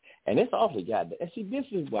senators. And it's awfully and see, this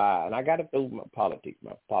is why, and I got to throw my politics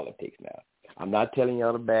now. I'm not telling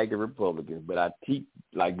y'all to bag the Republicans, but I keep,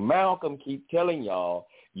 like Malcolm keep telling y'all,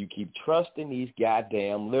 you keep trusting these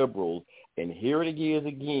goddamn liberals, and here it is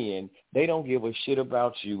again. They don't give a shit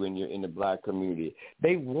about you in the black community.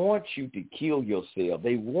 They want you to kill yourself.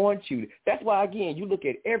 They want you. That's why, again, you look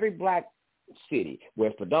at every black city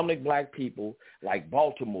where predominantly black people, like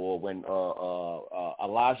Baltimore, when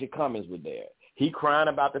Elijah Cummings was there. He crying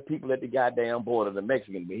about the people at the goddamn border, the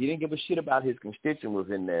Mexicans, but he didn't give a shit about his constituents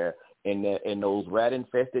in there, in those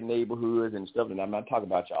rat-infested neighborhoods and stuff. And I'm not talking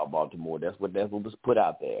about y'all, Baltimore. That's what was put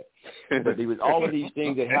out there. But there was all of these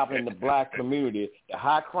things that happen in the black community, the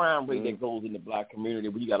high crime rate that goes in the black community,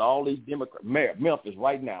 where you got all these Memphis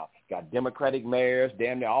right now, got Democratic mayors,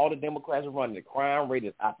 damn near all the Democrats are running. The crime rate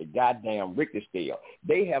is out the goddamn Richter scale.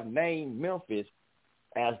 They have named Memphis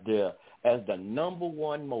as the number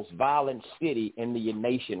one most violent city in the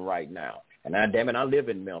nation right now. And damn it, I live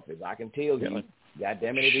in Memphis. I can tell you, God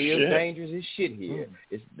damn it, it is dangerous as shit here.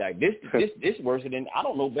 It's like this worse than, I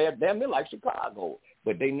don't know, damn near like Chicago.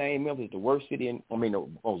 But they named Memphis the worst city the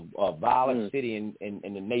most violent city in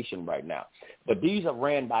the nation right now. But these are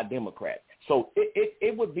ran by Democrats. So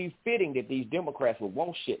it would be fitting that these Democrats would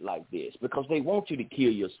want shit like this because they want you to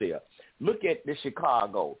kill yourself. Look at the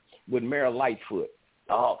Chicago with Mayor Lightfoot.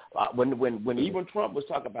 When even Trump was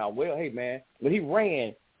talking about, well, hey, man, when he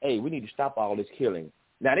ran, hey, we need to stop all this killing.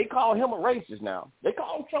 Now, they call him a racist now. They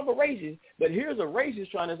call Trump a racist, but here's a racist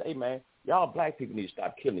trying to say, hey, man, y'all black people need to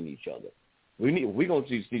stop killing each other. We're going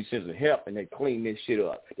to need sense of help and then clean this shit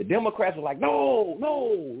up. The Democrats were like, no,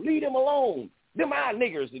 leave them alone. Them our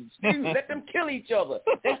niggers, let them kill each other.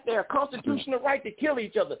 That's their constitutional right to kill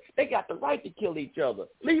each other. They got the right to kill each other.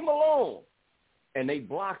 Leave them alone. And they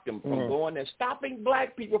blocked them from going there, stopping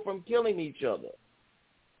black people from killing each other.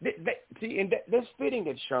 See, and that's fitting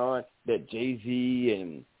that, Sean, that Jay-Z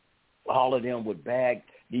and all of them would bag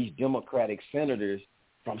these Democratic senators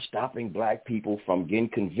from stopping black people from getting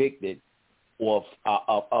convicted or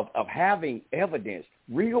of having evidence,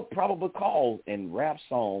 real probable cause in rap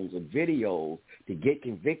songs or videos to get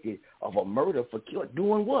convicted of a murder for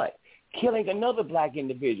doing what? Killing another black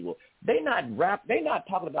individual. They're not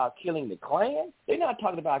talking about killing the Klan. They're not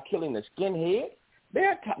talking about killing the skinhead.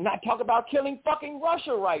 They're not talking about killing fucking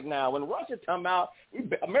Russia right now. When Russia's talking about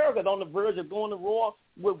America's on the verge of going to war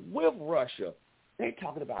with Russia. They're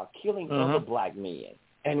talking about killing other black men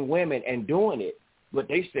and women and doing it. But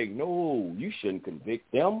they say, no, you shouldn't convict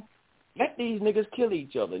them. Let these niggas kill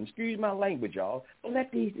each other. Excuse my language, y'all. But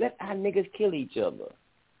let our niggas kill each other.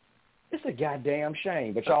 It's a goddamn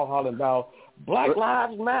shame. But y'all hollering about Black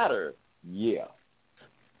Lives Matter. Yeah.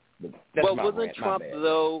 Well, wasn't Trump,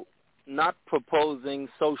 though, not proposing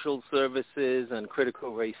social services and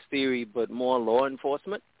critical race theory, but more law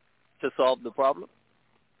enforcement to solve the problem?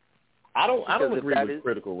 I don't agree with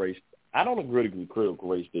critical race. I don't agree with critical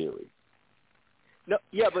race theory. No,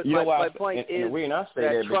 yeah, but my point is the reason I say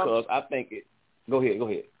that because I think it. Go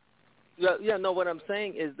ahead. Yeah. No, what I'm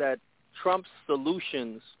saying is that Trump's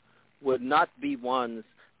solutions would not be ones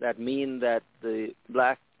that mean that the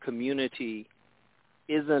black community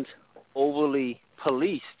isn't overly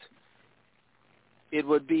policed. It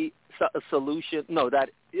would be a solution. No,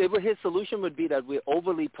 his solution would be that we're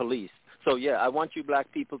overly policed. So, yeah, I want you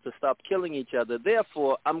black people to stop killing each other.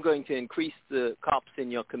 Therefore, I'm going to increase the cops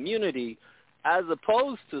in your community, as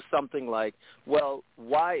opposed to something like, well,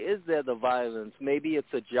 why is there the violence? Maybe it's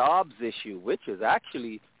a jobs issue, which is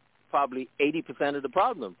actually probably 80% of the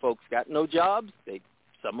problem. Folks got no jobs.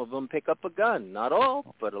 Some of them pick up a gun. Not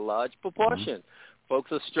all, but a large proportion.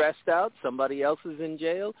 Folks are stressed out. Somebody else is in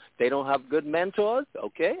jail. They don't have good mentors.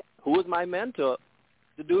 Okay, who is my mentor?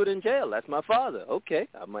 The dude in jail. That's my father. Okay,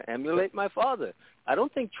 I'm going to emulate my father. I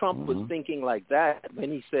don't think Trump was thinking like that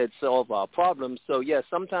when he said solve our problems. So, yes,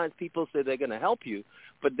 sometimes people say they're going to help you,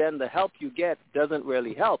 but then the help you get doesn't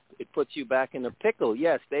really help. It puts you back in a pickle.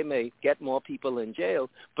 Yes, they may get more people in jail,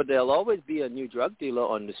 but there'll always be a new drug dealer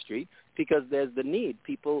on the street because there's the need.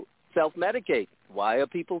 People self-medicate. Why are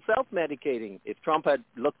people self-medicating? If Trump had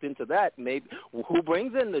looked into that, maybe who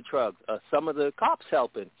brings in the drugs? Some of the cops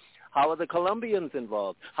helping. How are the Colombians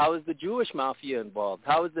involved? How is the Jewish mafia involved?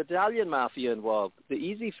 How is the Italian mafia involved? The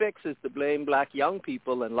easy fix is to blame black young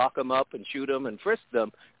people and lock them up and shoot them and frisk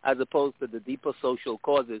them as opposed to the deeper social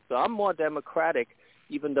causes. So I'm more democratic,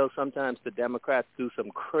 even though sometimes the Democrats do some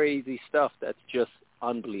crazy stuff that's just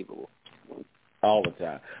unbelievable. All the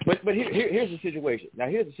time. But here's the situation. Now,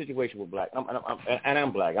 here's the situation with black.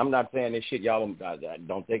 I'm black. I'm not saying this shit. Y'all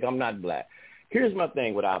don't think I'm not black. Here's my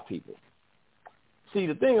thing with our people. See,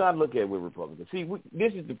 the thing I look at with Republicans,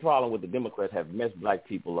 this is the problem with the Democrats have messed black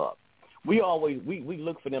people up. We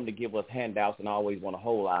look for them to give us handouts and always want to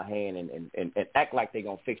hold our hand and act like they're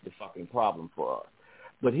going to fix the fucking problem for us.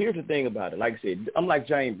 But here's the thing about it. Like I said, I'm like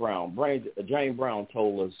James Brown. James Brown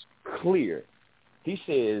told us clear. He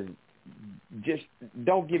says, just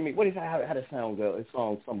don't give me, what is that, how the song go? It's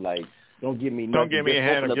something like, don't give me nothing. Don't give me a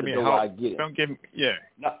hand or give me a help. Don't give me, yeah.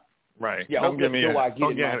 No, right. Yeah, don't give me a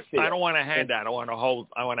hand. I don't want a handout. I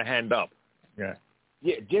want a hand up. Yeah.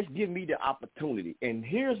 Yeah, just give me the opportunity. And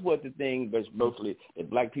here's what the thing is mostly that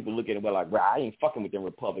black people look at it, well, like, well, I ain't fucking with them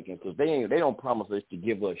Republicans because they don't promise us to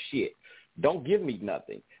give us shit. Don't give me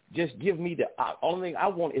nothing. Just give me the only thing I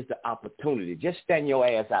want is the opportunity. Just stand your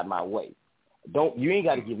ass out my way. You ain't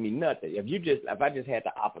got to give me nothing. If I just had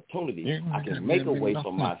the opportunity, I can make a way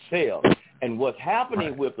for myself. And what's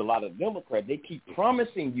happening with a lot of Democrats, they keep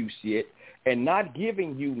promising you shit and not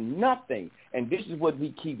giving you nothing. And this is what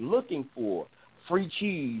we keep looking for. Free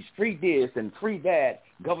cheese, free this and free that,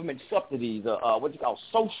 government subsidies,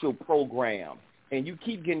 social programs. And you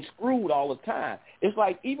keep getting screwed all the time. It's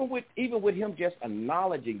like even with him just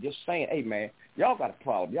acknowledging, just saying, hey, man, y'all got a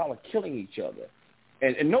problem. Y'all are killing each other.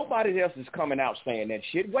 And nobody else is coming out saying that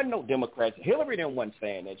shit. Wasn't no Democrats. Hillary didn't wasn't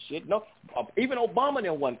saying that shit. No, even Obama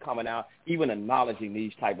didn't wasn't coming out even acknowledging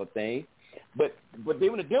these type of things. But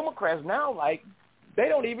even the Democrats now, like, they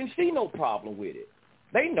don't even see no problem with it.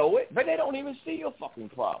 They know it, but they don't even see a fucking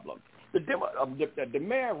problem. The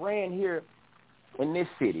man ran here in this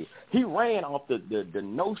city. He ran off the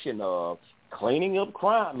notion of cleaning up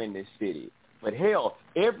crime in this city. But hell,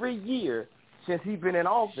 every year since he's been in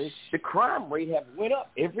office, the crime rate has went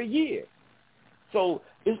up every year. So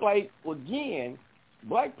it's like, again,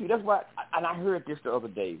 black people, that's why, and I heard this the other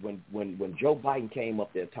day when Joe Biden came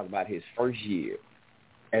up there talking about his first year,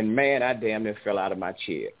 and man, I damn near fell out of my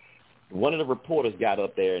chair. One of the reporters got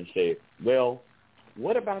up there and said, well,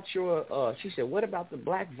 what about she said, what about the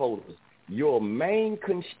black voters, your main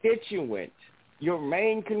constituent?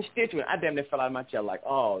 I damn near fell out of my chair like,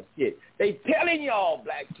 oh, shit. They telling y'all,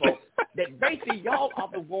 black folks, that basically y'all are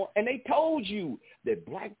the one, and they told you that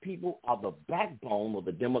black people are the backbone of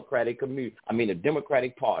the Democratic community. The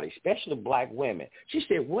Democratic Party, especially black women. She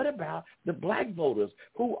said, what about the black voters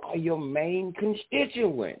who are your main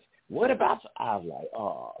constituents? What about, I was like,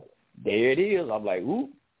 oh, there it is. I'm like, oop,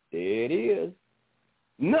 there it is.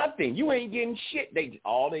 Nothing. You ain't getting shit.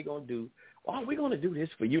 All they going to do, oh, we're going to do this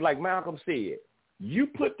for you. Like Malcolm said, you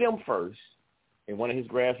put them first in one of his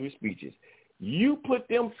grassroots speeches. You put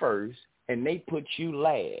them first, and they put you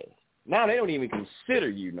last. Now they don't even consider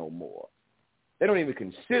you no more. They don't even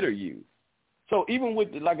consider you. So even with,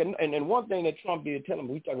 and one thing that Trump did tell him,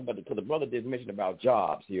 we talk about, because the brother did mention about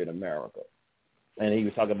jobs here in America. And he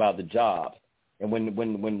was talking about the jobs. And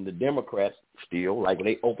when the Democrats still, like,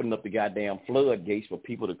 they opened up the goddamn floodgates for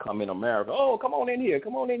people to come in America, oh, come on in here.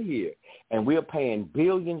 And we're paying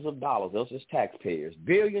billions of dollars, us as taxpayers,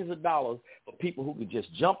 billions of dollars for people who could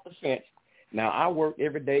just jump the fence. Now, I work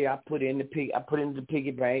every day. I put in the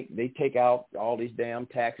piggy bank. They take out all these damn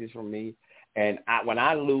taxes from me. And when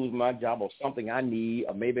I lose my job or something I need,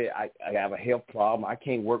 or maybe I have a health problem, I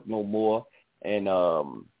can't work no more, and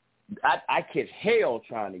I catch hell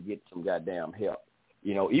trying to get some goddamn help.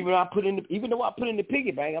 Even though I put in the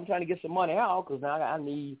piggy bank, I'm trying to get some money out because now I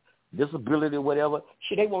need disability or whatever.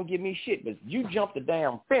 Shit, they won't give me shit. But you jump the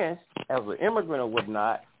damn fence as an immigrant or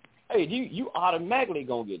whatnot, hey, you automatically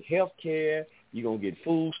going to get health care. You're going to get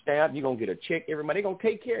food stamp. You're going to get a check every month. They're going to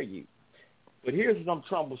take care of you. But here's what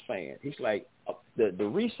Trump was saying. He's like, the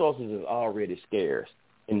resources is already scarce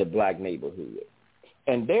in the black neighborhood.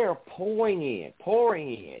 And they're pouring in.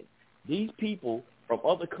 These people from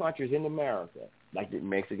other countries in America, like the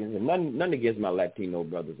Mexicans, and none against my Latino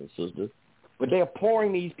brothers and sisters, but they're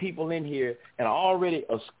pouring these people in here and already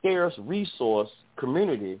a scarce resource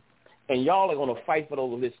community, and y'all are going to fight for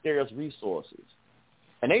those scarce resources.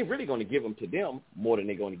 And they're really going to give them to them more than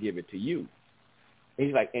they're going to give it to you. And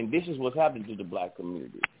he's like, and this is what's happening to the black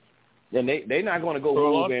community. Then they're not going to go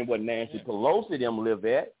move in what Nancy Pelosi them live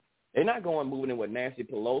at. They're not going moving in with Nancy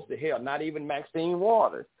Pelosi. Hell, not even Maxine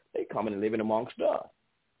Waters. They coming and living amongst us.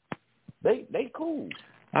 They cool.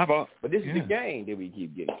 But this is the game that we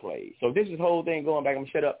keep getting played. So this is the whole thing going back. I'm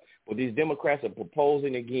shut up. But these Democrats are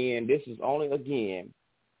proposing again. This is only again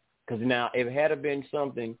because now if it had been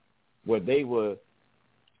something where they were,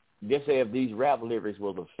 just say if these rap lyrics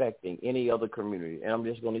was affecting any other community, and I'm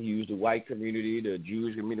just going to use the white community, the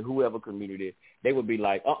Jewish community, whoever community, they would be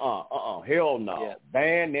like, hell no, yeah.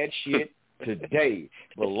 Ban that shit today.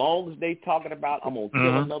 But as long as they talking about I'm going to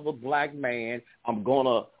kill another black man, I'm going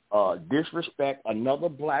to disrespect another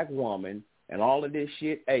black woman and all of this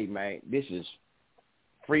shit, hey, man, this is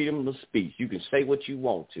freedom of speech. You can say what you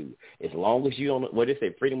want to. As long as you don't, what they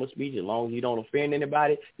say, freedom of speech, as long as you don't offend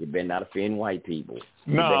anybody, you better not offend white people.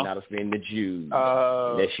 You better not offend the Jews.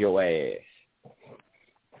 That's your ass.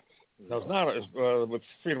 No, it's not with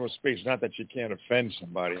freedom of speech, not that you can't offend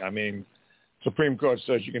somebody. I mean, Supreme Court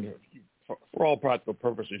says you can, for all practical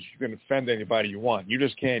purposes, you can offend anybody you want. You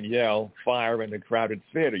just can't yell fire in a crowded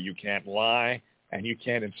theater. You can't lie, and you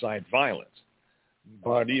can't incite violence.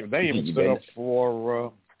 But they even stood up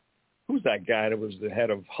for, who's that guy that was the head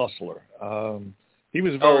of Hustler? He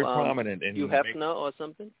was very prominent in... Hugh Hefner or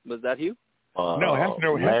something? Was that Hugh? No,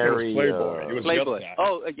 Hefner was Playboy. He was Playboy.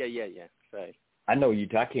 Oh, yeah. Right. I know you.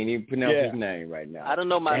 I can't even pronounce his name right now. I don't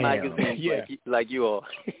know my magazines like you all.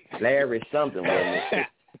 Larry something, wasn't it?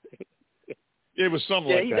 It was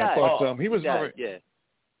something like that. Died. But he was died. He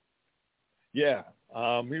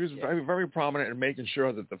was very, very prominent in making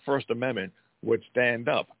sure that the First Amendment would stand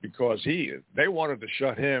up because they wanted to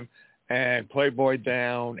shut him and Playboy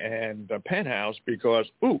down and Penthouse because,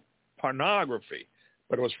 pornography.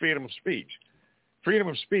 But it was freedom of speech. Freedom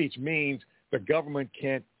of speech means the government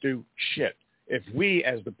can't do shit. If we,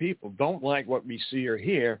 as the people, don't like what we see or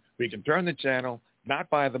hear, we can turn the channel, not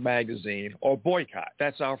buy the magazine, or boycott.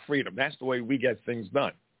 That's our freedom. That's the way we get things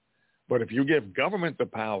done. But if you give government the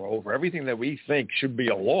power over everything that we think should be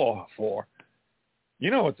a law for,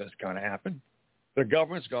 you know what that's going to happen. The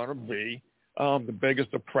government's going to be the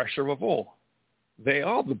biggest oppressor of all. They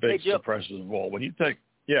are the biggest oppressors of all. When you take,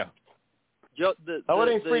 Joe, the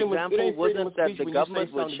example wasn't that the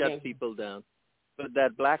government would shut people down, but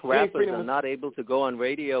that black rappers are not able to go on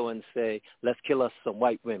radio and say, let's kill us some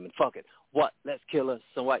white women. Fuck it. What? Let's kill us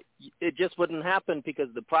some white. It just wouldn't happen because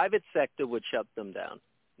the private sector would shut them down,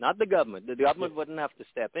 not the government. The government wouldn't have to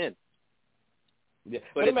step in. Yeah.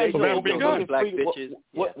 But if they was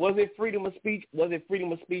it freedom of speech? Was it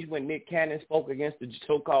freedom of speech when Nick Cannon spoke against the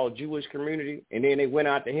so-called Jewish community, and then they went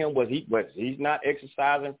out to him? He's not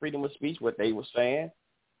exercising freedom of speech? What they were saying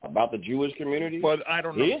about the Jewish community? Well, I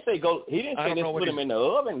don't know. He didn't say let's put him in the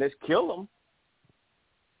oven. Let's kill him.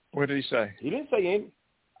 What did he say? He didn't say anything.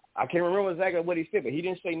 I can't remember exactly what he said, but he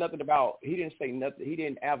didn't say nothing about. He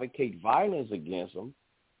didn't advocate violence against them.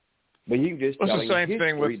 But he was just telling the same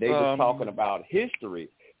history. Thing with, they were talking about history.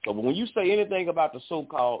 So when you say anything about the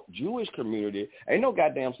so-called Jewish community, ain't no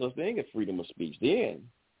goddamn such thing as freedom of speech then.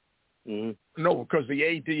 Mm-hmm. No, because the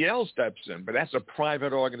ADL steps in, but that's a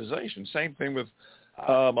private organization. Same thing with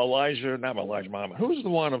not Elijah Muhammad. Who's the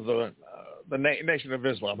one of the Nation of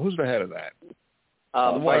Islam? Who's the head of that?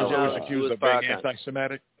 The one who's always accused of being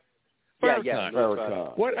anti-Semitic?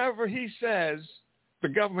 Farrakhan. Whatever he says, the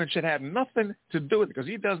government should have nothing to do with it because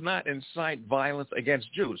he does not incite violence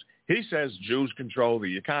against Jews. He says Jews control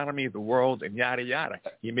the economy, the world, and yada, yada.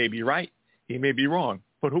 He may be right. He may be wrong.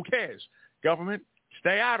 But who cares? Government,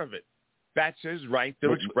 stay out of it. That's his right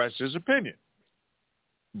to express his opinion.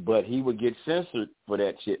 But he would get censored for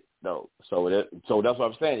that shit, though. So that's what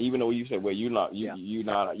I'm saying. Even though you said, well, he's not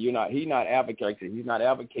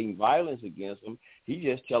advocating violence against them. He's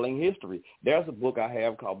just telling history. There's a book I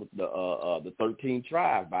have called the 13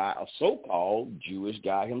 Tribes by a so-called Jewish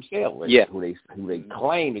guy himself, who they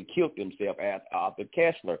claim to killed himself after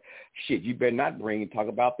Kessler. Shit, you better not bring and talk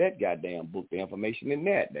about that goddamn book. The information in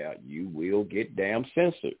that, now you will get damn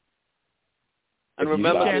censored. And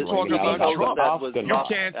remember,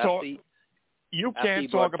 you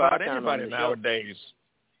can't talk about anybody nowadays.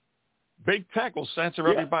 Big tech will censor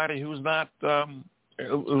everybody who's not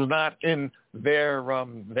in their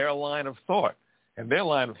line of thought, and their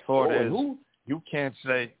line of thought is you can't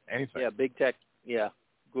say anything. Yeah, big tech. Yeah,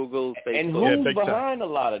 Google, Facebook. And who's behind a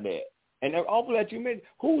lot of that? And all that you mentioned,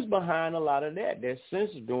 who's behind a lot of that? They're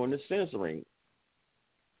doing the censoring.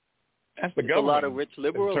 That's the government. A lot of rich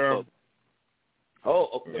liberal folks.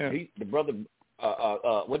 The brother,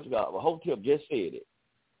 Hotep just said it.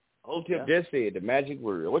 Hotep just said the magic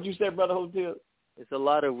word. What you said, brother Hotep? It's a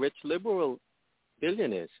lot of rich liberal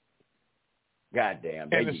billionaires. Goddamn.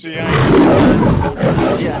 And the CIA.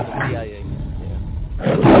 The CIA.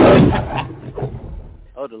 Yeah.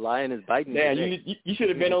 Oh, the lion is biting. Damn, you should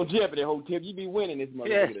have been on Jeopardy, Hotep. You be winning this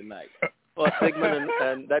motherfucker tonight. Or Sigmund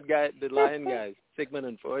and that guy, the lion guys, Sigmund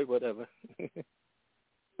and Freud, whatever.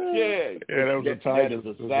 That was a tiger. That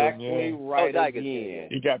is exactly right again.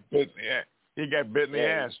 He got bit. He got bit in the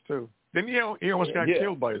ass too. Didn't he? He almost got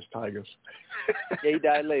killed by his tigers. He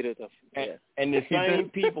died later though. And the same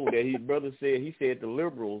people that his brother said, he said the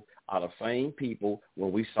liberals are the same people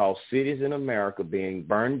when we saw cities in America being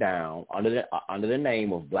burned down under the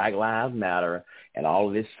name of Black Lives Matter and all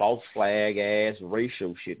of this false flag ass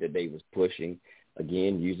racial shit that they was pushing.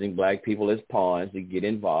 Again, using black people as pawns to get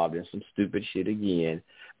involved in some stupid shit again.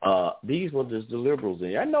 These were just the liberals.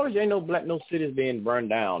 And I noticed there ain't no cities being burned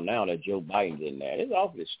down now that Joe Biden's in there. It's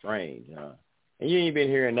awfully strange, huh? And you ain't been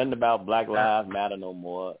hearing nothing about Black Lives Matter no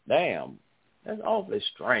more. Damn. That's awfully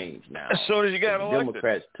strange now. As soon as you got elected.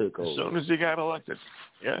 Democrats took over. As soon as you got elected.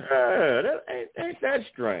 Yeah. Ain't that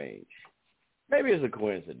strange. Maybe it's a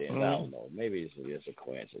coincidence. I don't know. Maybe it's just a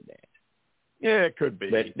coincidence. Yeah, it could be.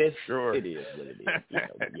 But sure. It is what it is. You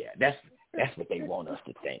know, that's what they want us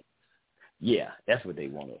to think. Yeah, that's what they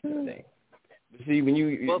want us to think. See, when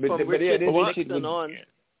you from Richard Nixon on,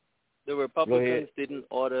 the Republicans didn't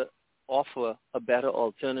offer a better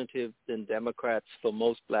alternative than Democrats for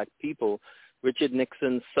most black people Richard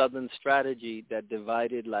Nixon's Southern strategy that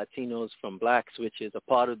divided Latinos from blacks, which is a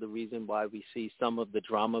part of the reason why we see some of the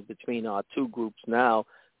drama between our two groups now,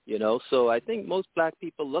 you know. So I think most black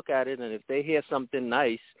people look at it, and if they hear something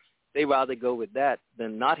nice, they rather go with that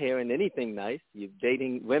than not hearing anything nice. You're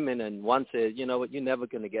dating women, and one says, you know what, you're never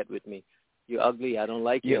going to get with me. You're ugly. I don't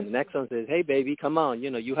like you. And the next one says, hey, baby, come on.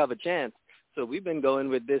 You know, you have a chance. So we've been going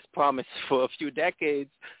with this promise for a few decades.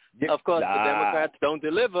 Of course, the Democrats don't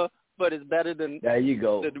deliver, but it's better than there you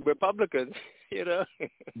go. The Republicans, you know.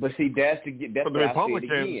 But see, that's what I said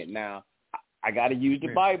again. Now, I got to use the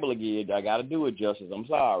Bible again. I got to do it, Justice. I'm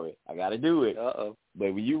sorry. I got to do it. Uh-oh.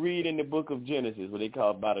 But when you read in the book of Genesis, what they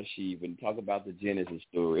call about a sheep, and talk about the Genesis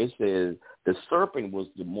story, it says the serpent was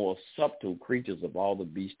the more subtle creatures of all the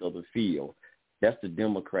beasts of the field. That's the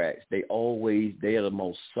Democrats. They are the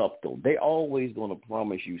most subtle. They always going to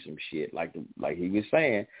promise you some shit, like he was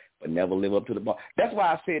saying, but never live up to the bar. That's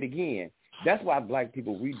why I said again. That's why black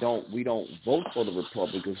people we don't vote for the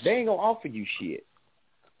Republicans. They ain't gonna offer you shit.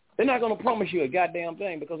 They're not gonna promise you a goddamn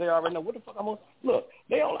thing because they already know what the fuck I'm gonna look.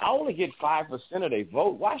 I only get 5% of their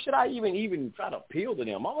vote. Why should I even try to appeal to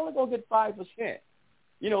them? I'm only gonna get 5%.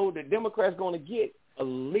 You know, the Democrats gonna get at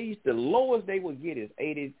least the lowest they will get is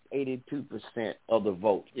 82% of the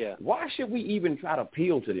vote. Yeah. Why should we even try to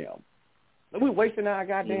appeal to them? We're wasting our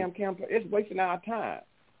goddamn campaign. It's wasting our time.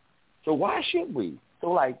 So why should we? So,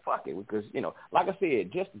 like, fuck it, because, you know, like I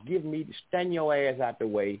said, just stand your ass out the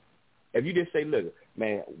way. If you just say, look,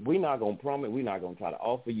 man, we're not going to promise, we're not going to try to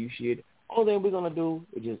offer you shit. All that we're going to do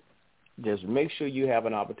is just make sure you have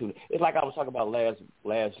an opportunity. It's like I was talking about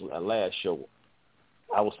last show.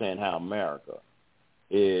 I was saying how America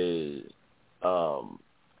is,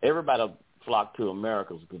 everybody flocked to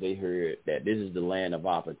America because they heard that this is the land of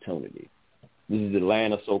opportunity. This is the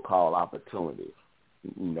land of so-called opportunity.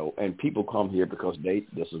 You know, and people come here because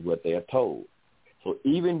this is what they are told. So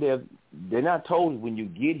even they're not told when you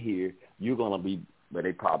get here you're gonna be, well,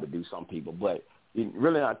 they probably do, some people, but you're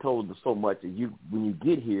really not told so much that when you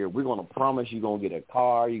get here we're gonna promise you're gonna get a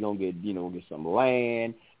car, you're gonna get get some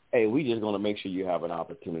land. Hey, we just gonna make sure you have an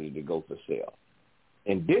opportunity to go for sale.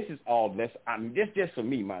 And this is all this. This just for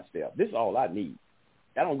me myself. This is all I need.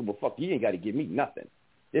 I don't give a fuck. You ain't got to give me nothing.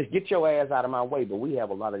 Just get your ass out of my way. But we have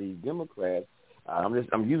a lot of these Democrats.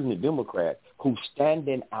 I'm using the Democrats who stand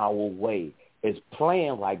in our way, is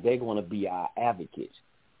playing like they're going to be our advocates.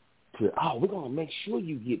 We're going to make sure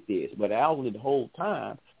you get this. But only the whole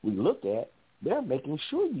time we look at, they're making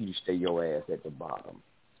sure you stay your ass at the bottom.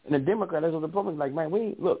 And the Democrats or the Republicans like, man,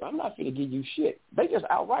 I'm not finna give you shit. They just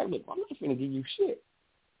outright look, I'm not finna give you shit.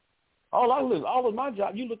 All of my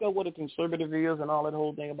job, you look at what a conservative is and all that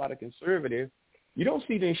whole thing about a conservative, you don't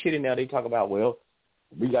see this shit in there. They talk about, well,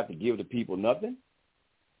 we got to give the people nothing.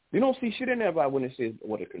 You don't see shit in there about when it says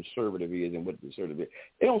what a conservative is and what a conservative is.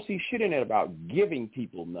 They don't see shit in there about giving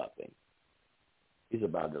people nothing. It's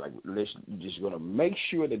about, like, you're just going to make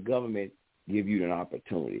sure the government give you an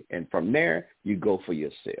opportunity. And from there, you go for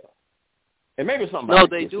yourself. And maybe something. No,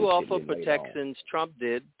 they do offer protections. Trump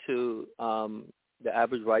did to the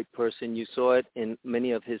average white person. You saw it in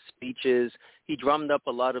many of his speeches. He drummed up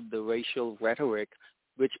a lot of the racial rhetoric,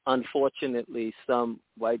 which unfortunately some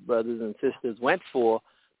white brothers and sisters went for.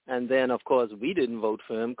 And then, of course, we didn't vote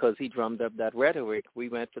for him because he drummed up that rhetoric. We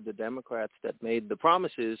went for the Democrats that made the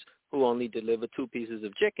promises, who only delivered 2 pieces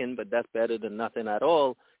of chicken, but that's better than nothing at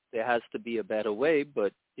all. There has to be a better way,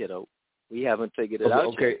 but, we haven't figured it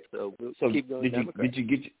out yet. So we'll keep going. Did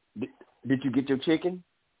you get your chicken?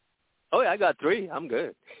 Oh, yeah, I got 3. I'm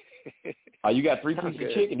good. Oh, you got 3 pieces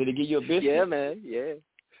of chicken? Did they give you a biscuit? Yeah, man, yeah.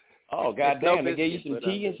 Oh, goddamn, they gave you some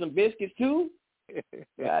tea and some biscuits, too?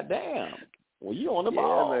 Goddamn. Well, you on the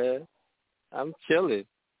ball. Yeah, man. I'm chilling.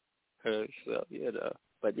 So,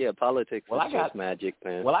 But, yeah, politics is just magic,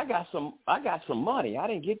 man. Well, I got some money. I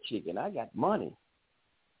didn't get chicken. I got money.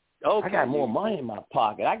 Okay. I got more money in my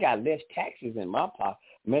pocket. I got less taxes in my pocket.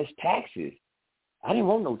 Less taxes. I didn't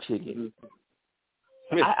want no chicken.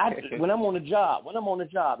 Mm-hmm. When I'm on the job,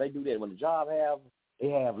 they do that. When the job they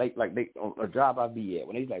have a job I be at.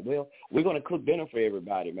 When they like, well, we're gonna cook dinner for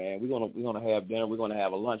everybody, man. We're gonna have dinner. We're gonna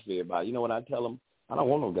have a lunch for everybody. You know what I tell them? I don't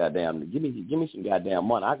want no goddamn. Give me some goddamn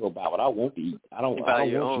money. I go buy what I want to eat. I don't want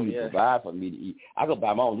you to provide for me to eat. I go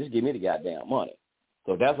buy my own. Just give me the goddamn money.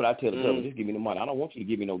 So that's what I tell the government. Just give me the money. I don't want you to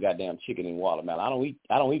give me no goddamn chicken and watermelon. I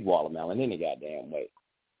don't eat watermelon any goddamn way.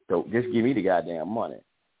 So just give me the goddamn money,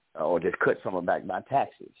 or just cut some of back my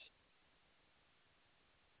taxes.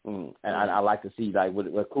 And I like to see, like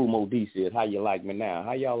what Cool Mo D said, how you like me now?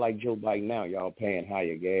 How y'all like Joe Biden now? Y'all paying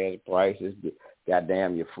higher gas prices,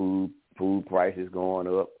 goddamn your food prices going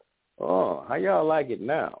up. Oh, how y'all like it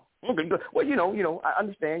now? Well, I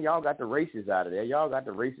understand y'all got the racists out of there. Y'all got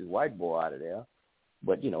the racist white boy out of there.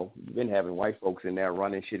 But, you've been having white folks in there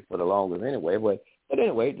running shit for the longest anyway. But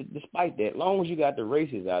anyway, despite that, as long as you got the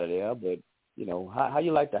racists out of there, but, how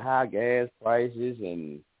you like the high gas prices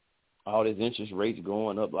and all these interest rates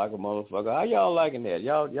going up like a motherfucker, how y'all liking that?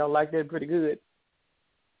 Y'all like that pretty good?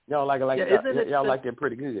 Y'all like that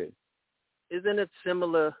pretty good? Isn't it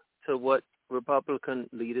similar to what Republican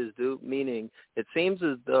leaders do? Meaning, it seems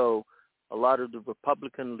as though a lot of the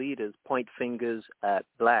Republican leaders point fingers at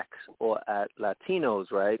blacks or at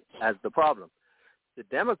Latinos, right, as the problem. The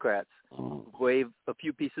Democrats wave a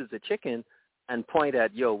few pieces of chicken and point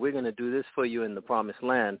at, we're going to do this for you in the promised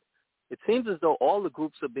land. It seems as though all the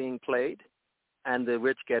groups are being played and the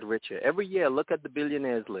rich get richer. Every year, look at the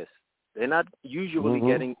billionaires list. They're not usually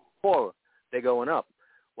getting poorer. They're going up,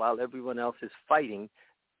 while everyone else is fighting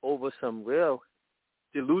over some real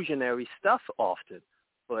delusionary stuff often.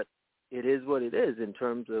 But it is what it is in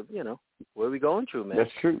terms of, where are we going through, man?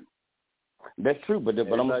 That's true. But I'm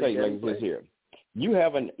going to tell you like this here. You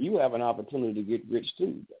have an opportunity to get rich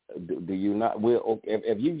too. Do you not? Well,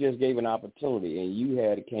 if you just gave an opportunity and you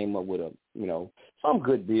came up with some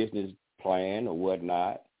good business plan or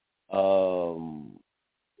whatnot,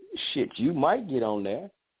 you might get on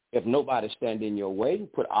there. If nobody stand in your way,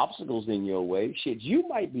 put obstacles in your way, you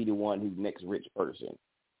might be the one who's next rich person.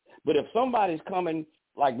 But if somebody's coming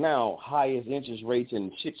like now, highest interest rates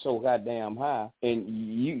and shit so goddamn high, and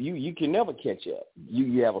you can never catch up.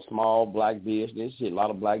 You have a small black business. A lot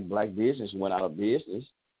of black business went out of business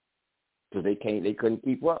because they couldn't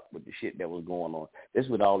keep up with the shit that was going on. This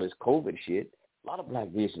with all this COVID shit, a lot of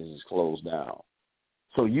black businesses closed down.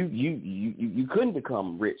 So you couldn't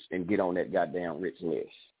become rich and get on that goddamn rich list.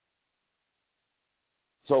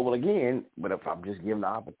 So, but if I'm just given the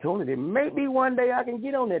opportunity, maybe one day I can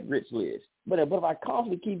get on that rich list. But if I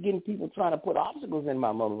constantly keep getting people trying to put obstacles in my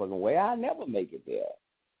motherfucking way, I'll never make it there.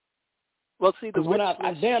 Well, see, because when I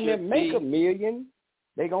damn near make $1 million,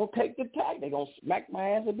 they're going to take the tax. They're going to smack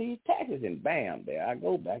my ass with these taxes, and bam, there I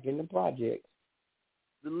go back in the projects.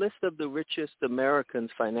 The list of the richest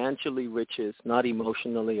Americans, financially richest, not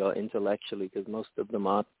emotionally or intellectually, because most of them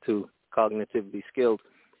aren't too cognitively skilled,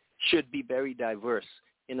 should be very diverse.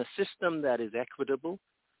 In a system that is equitable,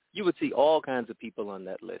 you would see all kinds of people on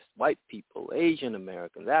that list. White people, Asian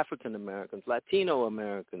Americans, African Americans, Latino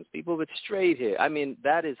Americans, people with straight hair. I mean,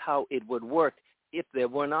 that is how it would work if there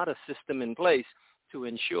were not a system in place to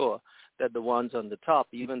ensure that the ones on the top,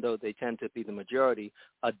 even though they tend to be the majority,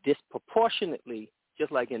 are disproportionately,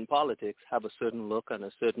 just like in politics, have a certain look and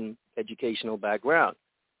a certain educational background.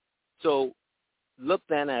 So look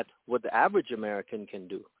then at what the average American can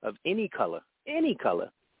do of any color,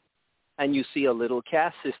 and you see a little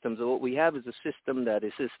caste system. So what we have is a system that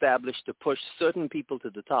is established to push certain people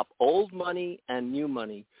to the top, old money and new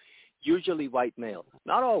money, usually white male.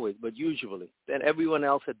 Not always, but usually. Then everyone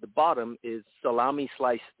else at the bottom is salami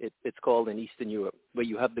slice, it's called in Eastern Europe, where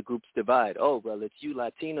you have the groups divide. Oh, well, it's you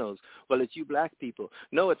Latinos. Well, it's you black people.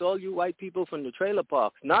 No, it's all you white people from the trailer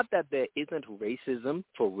parks. Not that there isn't racism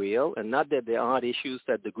for real, and not that there aren't issues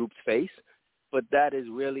that the groups face, but that is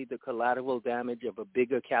really the collateral damage of a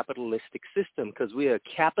bigger capitalistic system, because we are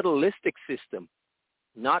a capitalistic system,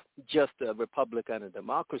 not just a republic and a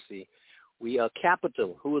democracy. We are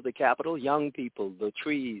capital. Who are the capital? Young people, the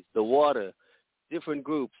trees, the water, different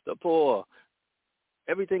groups, the poor.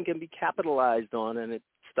 Everything can be capitalized on, and it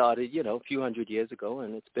started, a few hundred years ago,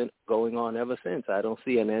 and it's been going on ever since. I don't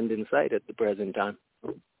see an end in sight at the present time.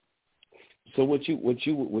 So would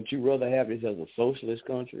you rather have this as a socialist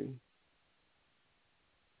country?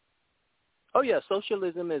 Oh, yeah,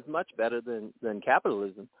 socialism is much better than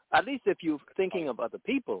capitalism, at least if you're thinking of other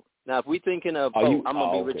people. Now, if we're thinking of, I'm going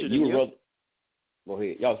to be richer than you. Go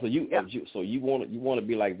ahead. So you want to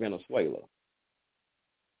be like Venezuela.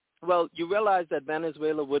 Well, you realize that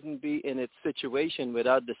Venezuela wouldn't be in its situation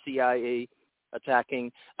without the CIA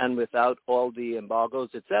attacking and without all the embargoes,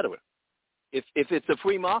 et cetera. If it's a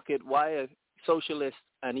free market, why are socialist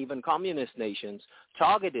and even communist nations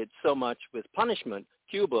targeted so much with punishment?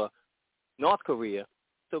 Cuba, North Korea.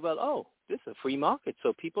 So, this is a free market,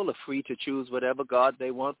 so people are free to choose whatever god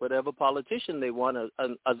they want, whatever politician they want,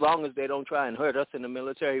 as long as they don't try and hurt us in a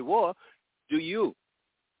military war. Do you?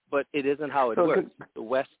 But it isn't how it works. The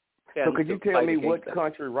West. So could you tell me what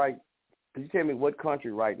country right? Could you tell me what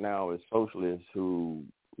country right now is socialist who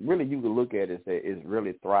really you could look at it and say is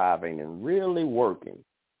really thriving and really working,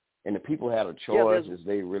 and the people have a choice as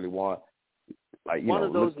they really want. Like one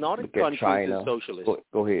of those Nordic countries China. Is socialist.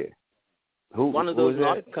 Go ahead. One of those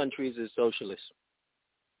Nordic countries is socialist.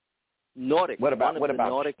 Nordic. What about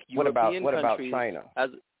Nordic what European about countries China?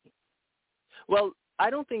 Well, I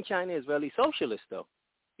don't think China is really socialist, though.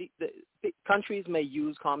 The countries may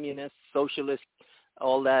use communist, socialist,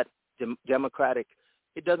 all that, democratic.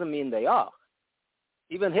 It doesn't mean they are.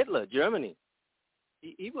 Even Hitler, Germany,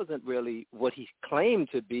 he wasn't really what he claimed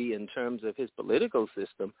to be in terms of his political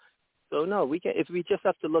system. So no, we just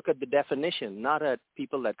have to look at the definition, not at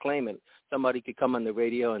people that claim it. Somebody could come on the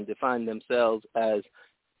radio and define themselves as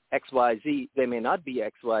XYZ. They may not be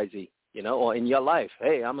XYZ, or in your life,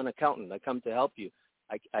 hey, I'm an accountant. I come to help you.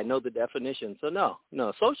 I know the definition. So no,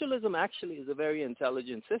 socialism actually is a very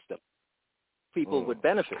intelligent system. People would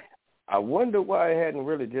benefit. I wonder why it hadn't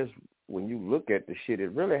really just, when you look at the shit,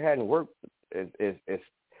 it really hadn't worked as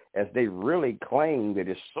they really claim that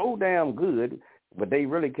it's so damn good, but they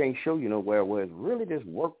really can't show you nowhere where it's really just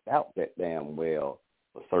worked out that damn well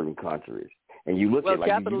for certain countries. And you look at like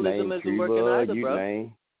capitalism isn't Cuba, working either,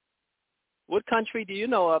 bro. What country do you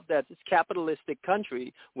know of that's a capitalistic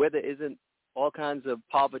country where there isn't all kinds of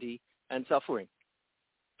poverty and suffering?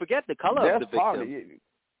 Forget the color of the victim.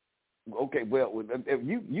 Okay, well, if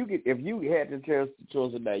you had the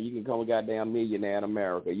choice today, you can become a goddamn millionaire in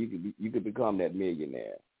America. You could become that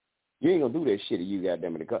millionaire. You ain't gonna do that shit if you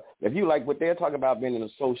goddamn it. If you like what they're talking about being a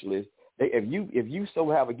socialist, if you so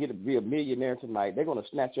have to be a millionaire tonight, they're gonna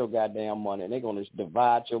snatch your goddamn money and they're gonna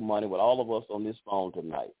divide your money with all of us on this phone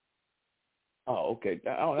tonight. Oh, okay.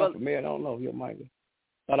 I don't know, Alphamere. I don't know if your mic.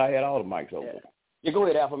 Thought I had all the mics open. Yeah, go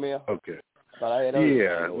ahead, Alphamere. Okay. Thought I had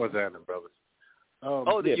what's happening, brothers? You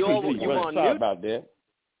on Sorry mute? about that.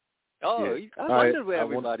 Oh, yeah. I wondered where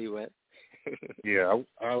everybody went. Yeah,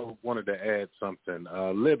 I wanted to add something.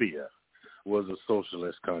 Libya was a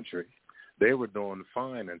socialist country. They were doing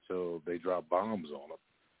fine until they dropped bombs on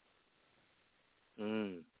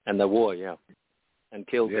them. And the war, and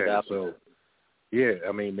killed Gaddafi. So,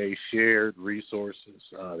 I mean, they shared resources.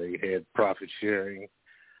 They had profit sharing.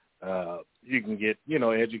 You can get,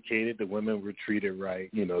 educated. The women were treated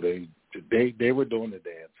right. They were doing the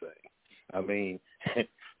damn thing. I mean,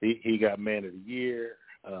 he got Man of the Year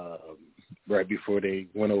right before they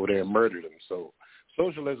went over there and murdered him. So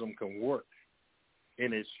socialism can work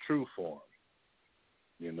in its true form.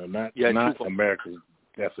 Not America's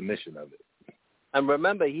definition of it. And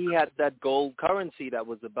remember, he had that gold currency that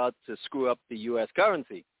was about to screw up the U.S.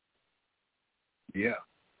 currency. Yeah.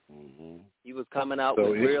 Mm-hmm. He was coming out with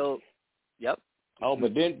real. Yep. Oh,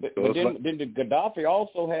 but then did Gaddafi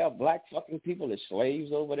also have black fucking people as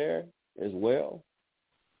slaves over there as well?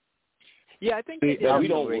 Yeah, I think they did. We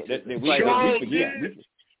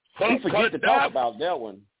forget to talk about that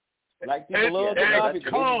one. Like people love Gaddafi, but they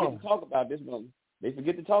forget to talk about this one. They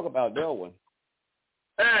forget to talk about that one.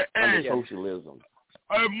 Hey, socialism.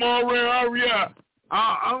 Hey, Maureen,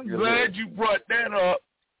 I'm glad you brought that up.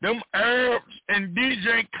 Them Arabs and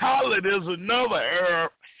DJ Khaled is another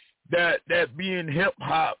Arab that be in hip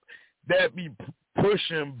hop that be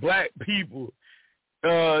pushing black people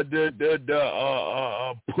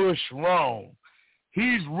push wrong.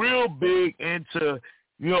 He's real big into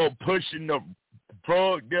pushing the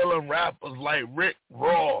drug dealing rappers like Rick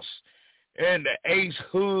Ross and the Ace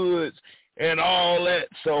Hoods and all that.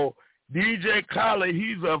 So DJ Khaled,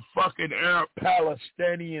 he's a fucking Arab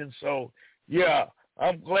Palestinian. So yeah,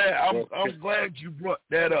 I'm glad you brought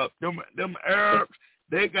that up. Them Arabs,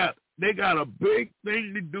 they got a big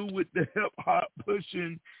thing to do with the hip hop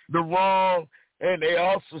pushing the wrong, and they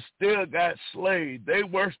also still got slaves. They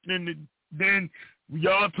worse than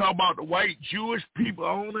y'all talk about the white Jewish people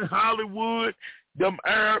owning Hollywood. Them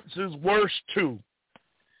Arabs is worse too.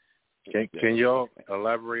 Can y'all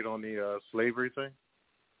elaborate on the slavery thing?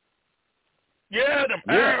 Yeah, them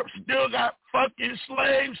Arabs still got fucking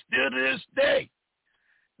slaves still to this day.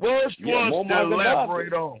 What's one to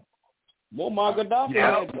elaborate on? Muammar Gaddafi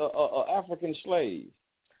had African slaves.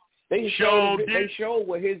 They showed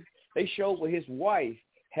where his wife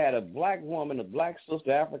had a black woman, a black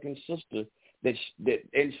sister, African sister that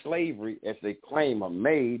in slavery, as they claim, a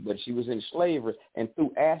maid, but she was in slavery and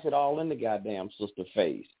threw acid all in the goddamn sister's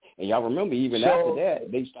face. And y'all remember, even after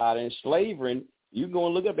that, they started enslaving. You go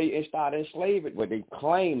and look up, they started enslaving. Well, they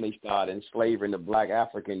claim they started enslaving the black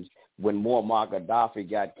Africans when Muammar Gaddafi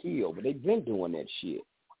got killed, but they've been doing that shit.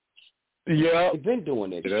 Yeah, they've been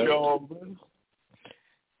doing that shit.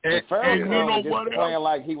 And Farrakhan was just playing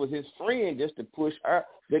like he was his friend just to push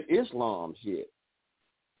the Islam shit.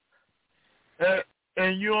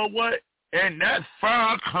 And you know what? And that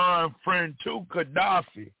Farrakhan friend too,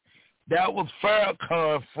 Gaddafi. That was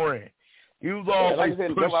Farrakhan's friend. He was always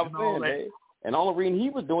pushing all that. And the only reason he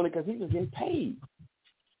was doing it because he was getting paid.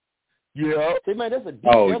 Yeah. See, man, that's a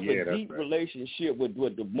deep relationship with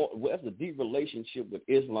that's a deep relationship with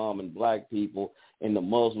Islam and black people and the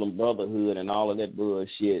Muslim Brotherhood and all of that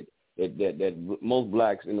bullshit that most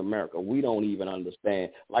blacks in America, we don't even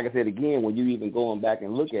understand. Like I said again, when you even going back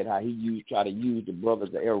and look at how he try to use the brothers,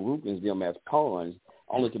 the Air Rupins, them as pawns,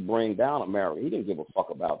 only to bring down America. He didn't give a fuck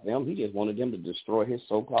about them. He just wanted them to destroy his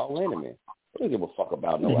so-called enemy. He didn't give a fuck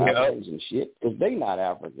about no Africans and shit, because they not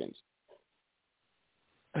Africans.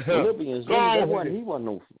 The Libyans, he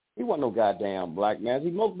wasn't no goddamn black man. See,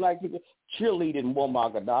 most black people cheerleaded Muammar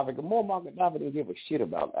Gaddafi, because Muammar Gaddafi didn't give a shit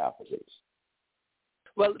about Africans.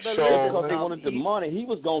 Well, because they wanted the money, he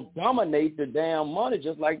was going to dominate the damn money,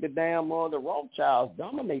 just like the damn the Rothschilds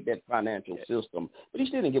dominate that financial system. But he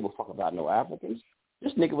still didn't give a fuck about no Africans.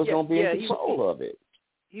 This nigga was going to be in control of it.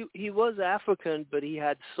 He was African, but he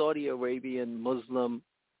had Saudi Arabian Muslim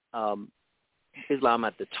Islam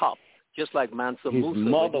at the top. Just like Mansa Musa, his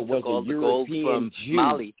mother took all the gold from Jew.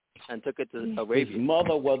 Mali and took it to Arabia. His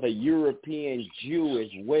mother was a European Jew as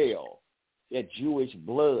well. That Jewish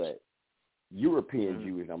blood. European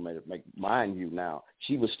Jewish, I'm going to mind you now.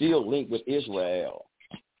 She was still linked with Israel.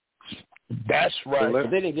 That's right.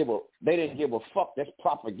 But they didn't give a fuck. That's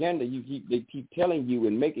propaganda. They keep telling you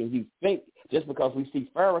and making you think just because we see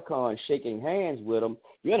Farrakhan shaking hands with them.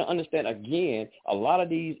 You got to understand again, a lot of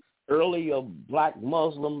these earlier black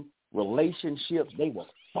Muslim relationships, they were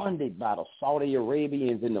funded by the Saudi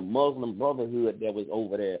Arabians and the Muslim Brotherhood that was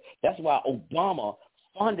over there. That's why Obama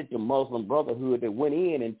funded the Muslim Brotherhood that went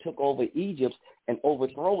in and took over Egypt and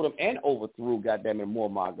overthrew them and overthrew, goddamn it,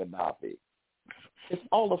 Muammar Gaddafi. It's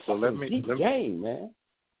all a fucking deep game, man.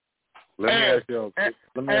 Let me ask you a question.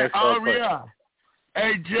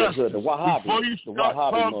 Hey, Justice, before you start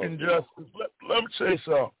talking, Justice, let me say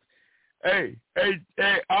something. Hey,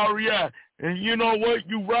 Aria, and you know what?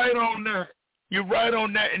 You're right on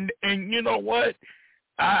that. And you know what?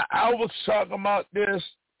 I was talking about this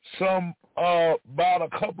about a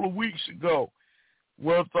couple of weeks ago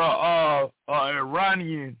with an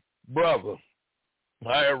Iranian brother,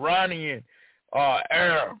 an Iranian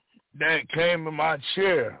Arab that came in my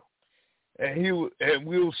chair, and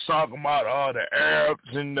we was talking about the Arabs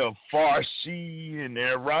and the Farsi and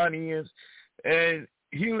the Iranians, and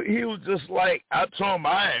he was just like, I told him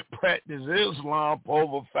I ain't practiced Islam for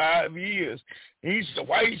over 5 years. And he said,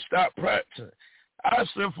 why you stop practicing? I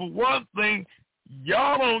said, for one thing,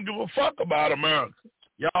 y'all don't give a fuck about America.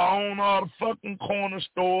 Y'all own all the fucking corner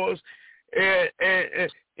stores. And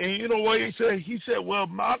you know what he said? He said, well,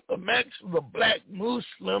 Malcolm X was a black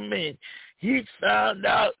Muslim, and he found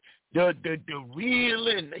out the real,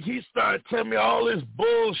 and he started telling me all this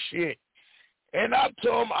bullshit. And I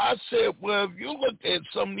told him, I said, well, if you look at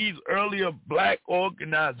some of these earlier black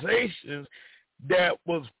organizations that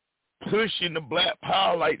was pushing the black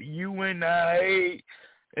power, like the UNIA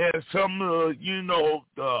and some of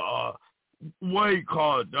the, what do you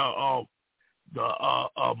call it, the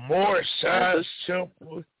Moorish Science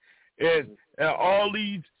Temple and all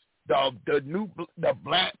these, the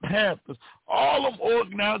Black Panthers, all of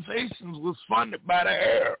organizations was funded by the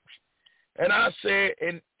Arabs. And I said,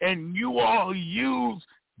 and you all use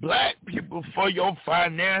black people for your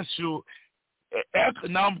financial,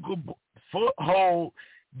 economical foothold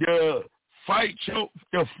to fight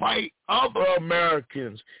other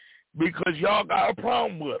Americans because y'all got a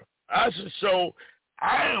problem with them. I said, so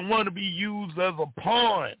I didn't want to be used as a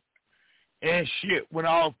pawn and shit when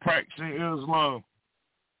I was practicing Islam.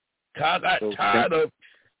 I got tired of.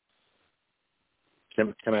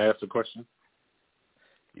 Can I ask a question?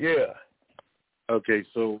 Yeah. Okay,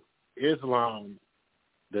 so Islam,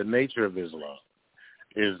 the nature of Islam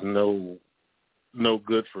is no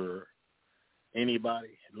good for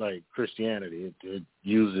anybody. Like Christianity, it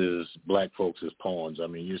uses black folks as pawns. I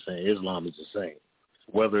mean, you're saying Islam is the same,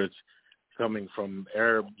 whether it's coming from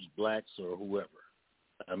Arabs, blacks, or whoever.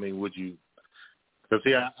 I mean, would you? Because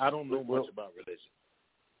see, I don't know much about religion.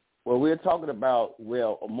 Well, we're talking about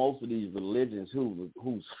most of these religions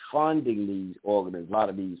who's funding these a lot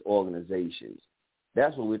of these organizations.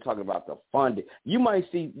 That's what we're talking about, the funding. You might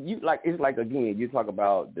see it's like again, you talk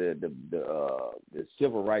about the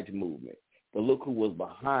civil rights movement. But look who was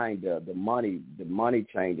behind the money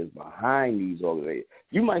changers behind these organizations.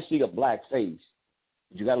 You might see a black face.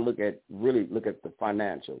 But you got to look at the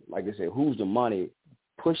financial. Like I said, who's the money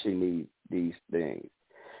pushing these things?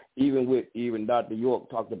 Even Dr. York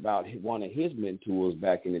talked about one of his mentors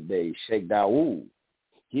back in the day, Sheikh Dawood.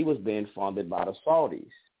 He was being funded by the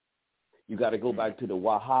Saudis. You got to go back to the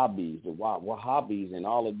Wahhabis, Wahhabis, and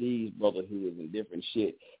all of these brotherhoods and different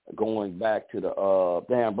shit. Going back to the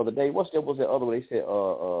damn brother Dave. Was the other one? They said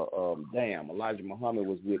damn Elijah Muhammad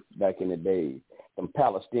was with back in the day. Some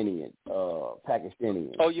Palestinian,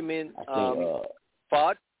 Pakistanians. Oh, you mean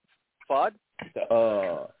Fard? Fard?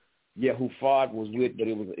 Yeah, who Fard was with, but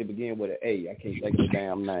it began with an A. I can't think of the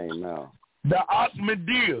damn name now. The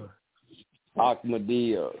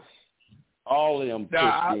Ahmadiyya. All of them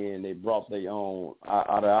pushed in. They brought their own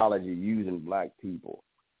ideology using black people.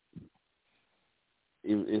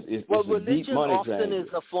 It's religion often triangle. is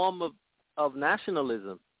a form of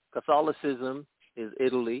nationalism. Catholicism is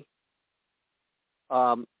Italy.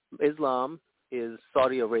 Islam is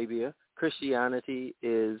Saudi Arabia. Christianity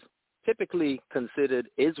is typically considered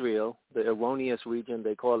Israel, the erroneous region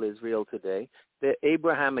they call Israel today. The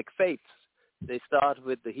Abrahamic faiths. They start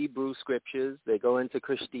with the Hebrew scriptures. They go into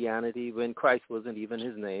Christianity when Christ wasn't even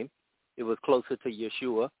his name. It was closer to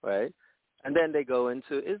Yeshua, right? And then they go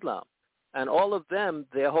into Islam. And all of them,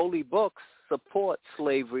 their holy books support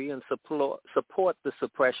slavery and support the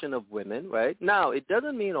suppression of women, right? Now, it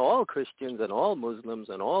doesn't mean all Christians and all Muslims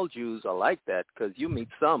and all Jews are like that, because you meet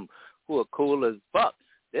some who are cool as fuck.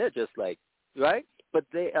 They're just like, right? But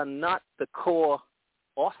they are not the core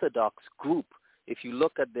Orthodox group. If you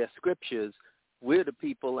look at their scriptures, we're the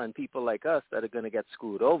people and people like us that are going to get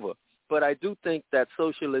screwed over. But I do think that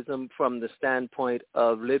socialism from the standpoint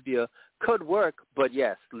of Libya could work. But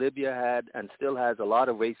yes, Libya had and still has a lot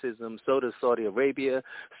of racism. So does Saudi Arabia.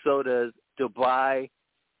 So does Dubai.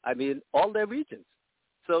 I mean, all their regions.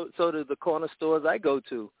 So do the corner stores I go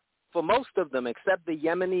to. For most of them, except the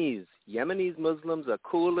Yemenis. Yemenis Muslims are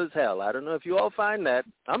cool as hell. I don't know if you all find that.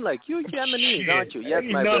 I'm like, you Yemenis, aren't you? Yes,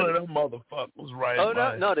 my brother. None of them motherfuckers right. Oh,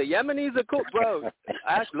 no, the Yemenis are cool, bro.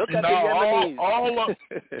 Look at the Yemenis. All of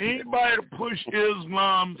anybody that push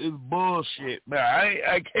Islam is bullshit, man.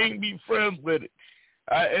 I can't be friends with it.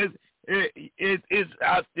 I'm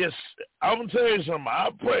gonna tell you something. I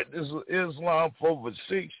practiced Islam for over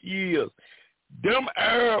 6 years. Them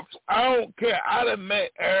Arabs, I don't care. I done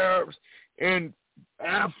met Arabs and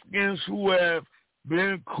Africans who have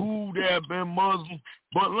been cool, they have been Muslim.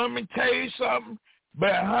 But let me tell you something.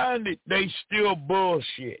 Behind it, they still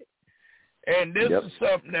bullshit. And this is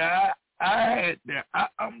something that I had to,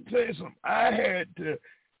 I'm tell you something. I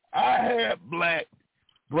had black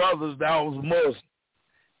brothers that was Muslim.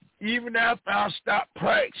 Even after I stopped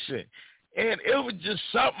practicing. And it was just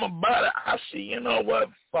something about it. I see, you know what?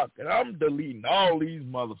 Fuck it. I'm deleting all these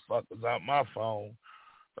motherfuckers out my phone.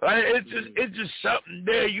 It's just something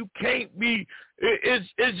there. You can't be.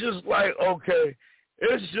 It's just like, okay.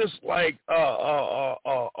 It's just like a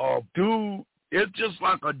dude. It's just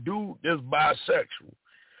like a dude that's bisexual.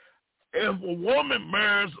 If a woman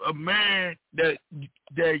marries a man that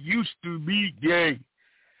used to be gay,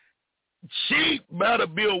 she better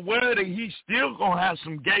be aware that he's still going to have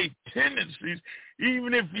some gay tendencies,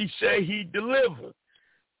 even if he say he delivered.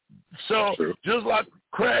 So just like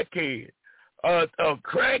a crackhead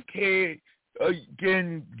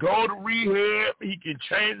can go to rehab, he can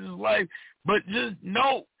change his life, but just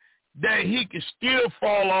know that he can still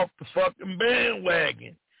fall off the fucking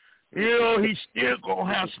bandwagon. You know, he's still going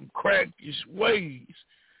to have some crackish ways.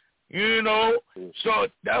 You know, so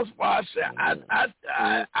that's why I said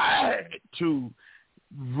I had to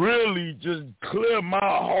really just clear my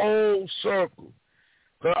whole circle.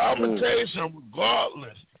 Because I'm going to tell you something,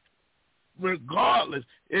 regardless,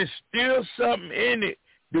 it's still something in it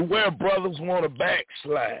to where brothers want to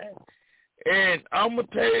backslide. And I'm going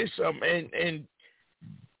to tell you something, and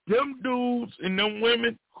them dudes and them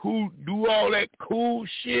women who do all that cool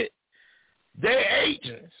shit, they're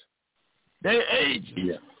agents.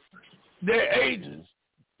 Yeah. They're agents.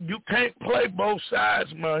 You can't play both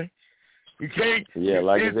sides, man. You can't. Yeah,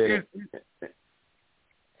 like I said.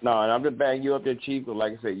 No, and I'm just backing you up there, Chief. But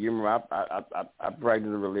like I said, you remember I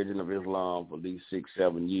practiced the religion of Islam for at least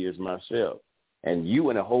 6-7 years myself, and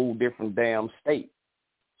you in a whole different damn state.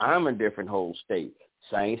 I'm in a different whole state.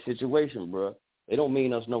 Same situation, bro. It don't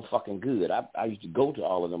mean us no fucking good. I used to go to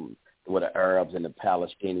all of them, where the Arabs and the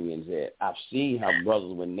Palestinians at. I've seen how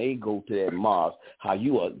brothers, when they go to that mosque, how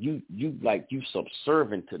you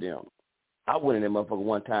subservient to them. I went in that motherfucker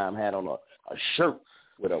one time, had on a shirt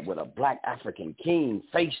with a black African king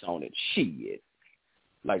face on it. Shit.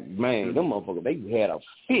 Like, man, them motherfuckers, they had a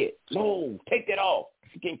fit. No, take that off.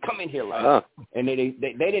 You can't come in here like that. And they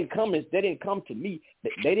didn't come to me.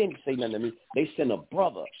 They didn't say nothing to me. They sent a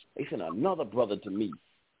brother. They sent another brother to me.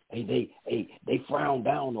 They frowned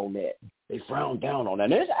down on that. They frowned down on that.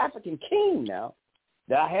 And there's an African king now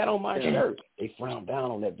that I had on my shirt. They frowned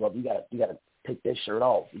down on that, brother. You gotta take that shirt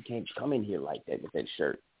off. You can't come in here like that with that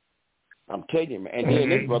shirt. I'm telling you, man. And then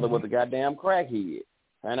this brother was a goddamn crackhead.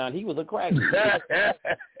 Found out he was a crackhead.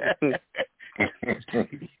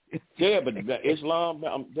 Yeah, but Islam,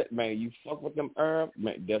 man, you fuck with them Arabs,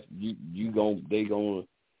 man. That's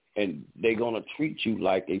they gonna treat you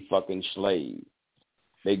like a fucking slave.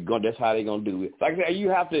 That's how they gonna do it. Like I said, you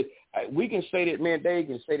have to. We can say that, man. They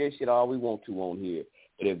can say that shit all we want to on here,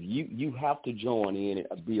 but if you have to join in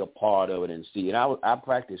and be a part of it and see it. I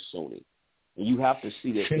practice Sunni, and you have to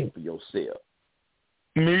see that thing for yourself.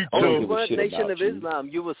 Me too. You weren't Nation of Islam.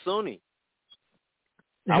 You were Sunni.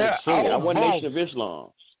 I was Sunni. I wasn't Nation of Islam.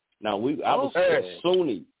 Now I was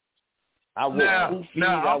Sunni. I wore Kufi,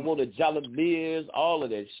 I wore the Jalabias, all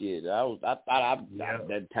of that shit.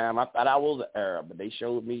 That time I thought I was an Arab, but they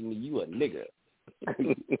showed me you a nigga.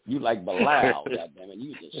 You like Bilal, goddammit.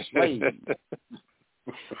 You was a slave.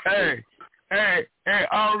 Hey,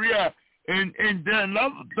 yeah. And then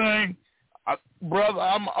another thing, brother,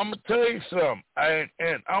 I'm gonna tell you something.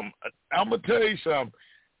 And I'm gonna tell you something.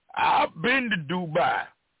 I've been to Dubai,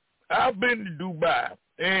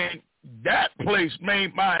 and that place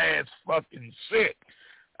made my ass fucking sick.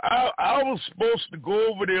 I was supposed to go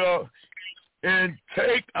over there and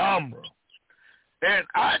take Umrah. And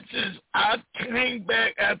I came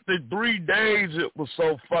back after 3 days. It was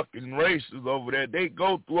so fucking racist over there. They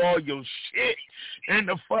go through all your shit in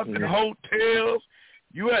the fucking hotels.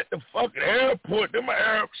 You at the fucking airport. Them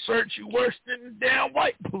Arabs search you worse than the damn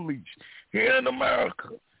white police here in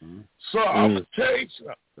America. So I'm going to tell you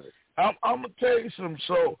something. I'm going to tell you something.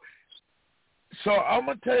 So I'm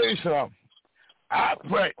going to tell you something. I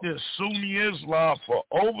practiced Sunni Islam for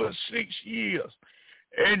over 6 years.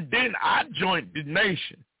 And then I joined the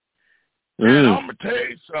nation. And I'm going to tell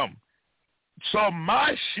you something. So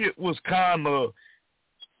my shit was kind of,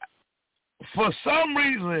 for some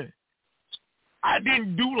reason, I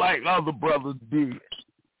didn't do like other brothers did.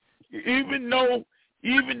 Even though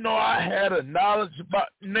I had a knowledge about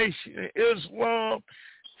the Nation of Islam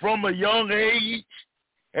from a young age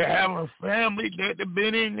and having a family that had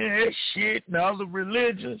been in that shit and other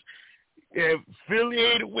religions,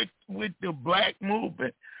 affiliated with the black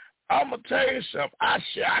movement, I'm gonna tell you something. I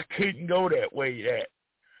couldn't go that way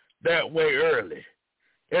early,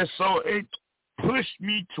 and so it pushed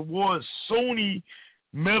me towards Sunni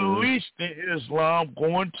Middle Eastern Islam,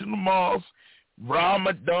 going to the mosque,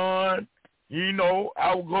 Ramadan. You know,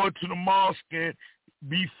 I would go to the mosque and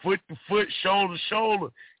be foot to foot, shoulder to shoulder.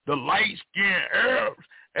 The light skinned Arabs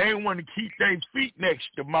ain't want to keep their feet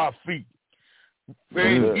next to my feet.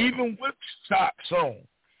 And even with socks on,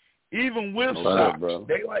 socks, bro.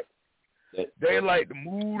 they like to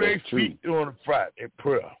move their feet during the Friday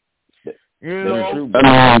prayer. You know, true,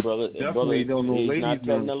 brother. Definitely don't know ladies not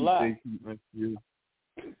telling a lie.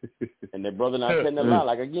 And that brother not telling a lie.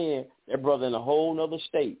 Like again, that brother in a whole nother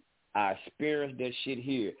state. I experienced that shit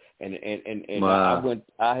here, and wow.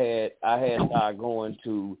 I had started going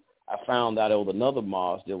to. I found out there was another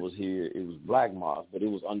mosque that was here. It was black mosque, but it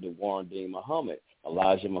was under Warren Dean Muhammad,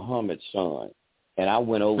 Elijah Muhammad's son. And I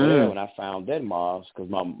went over there and I found that mosque because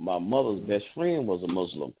my mother's best friend was a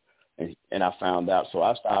Muslim. And I found out. So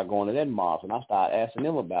I started going to that mosque and I started asking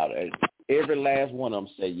them about it. Every last one of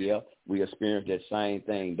them say, yeah, we experienced that same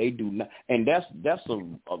thing. They do not. And that's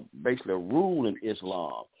basically a rule in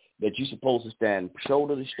Islam that you're supposed to stand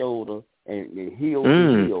shoulder to shoulder and heel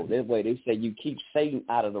to heel. That way they say you keep Satan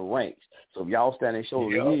out of the ranks. So if y'all standing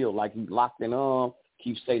shoulder to heel like you locked in arm,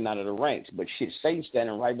 keep Satan out of the ranks. But shit, Satan's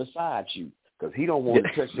standing right beside you because he don't want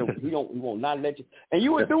to touch your. He won't not let you. And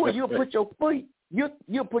you would do it. You'll put your foot.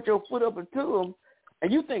 You'll put your foot up into him,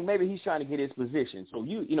 and you think maybe he's trying to get his position. So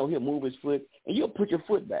he'll move his foot, and you'll put your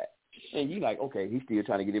foot back. And you like, okay, he's still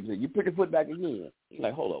trying to get his position. You put your foot back again. You're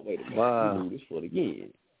like, hold on, wait a minute. Wow. You move his foot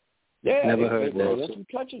again. Yeah, never heard that. That's you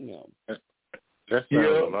touching them. That sounds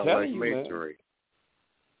a lot like masonry.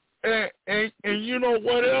 And you know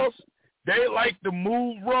what else? They like to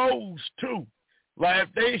move rows too. Like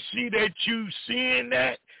if they see that you seeing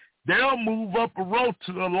that, they'll move up a row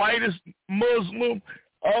to the lightest Muslim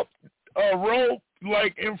up a row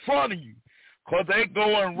like in front of you, cause they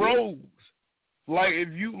go in rows. Like if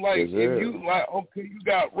you okay, you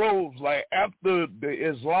got rows. Like after the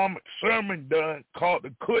Islamic sermon done called the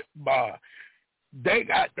khutbah, they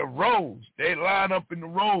got the rows. They line up in the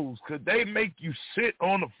rows because they make you sit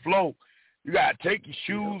on the floor. You got to take your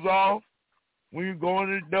shoes off when you go in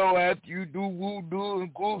the door after you do wudu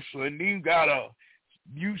and ghusl, and then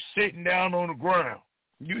you sitting down on the ground.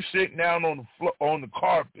 You sitting down on the floor, on the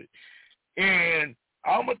carpet. And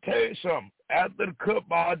I'm going to tell you something. After the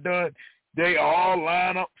khutbah done, they all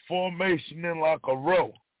line up formation in like a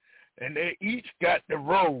row. and they each got the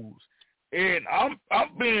roles. And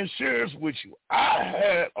I'm being serious with you. I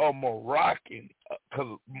had a Moroccan,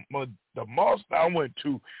 because the mosque I went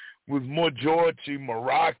to was majority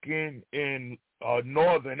Moroccan and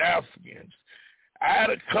Northern Africans. I had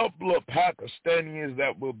a couple of Pakistanis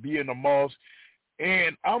that would be in the mosque,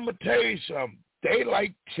 and I'm going to tell you something. They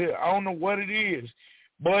like to, I don't know what it is,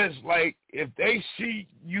 but it's like if they see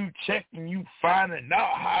you checking, you finding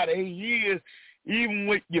out how they is, even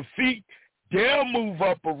with your feet, they'll move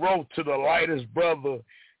up a row to the lightest brother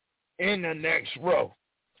in the next row.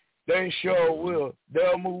 They sure will.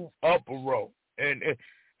 They'll move up a row. And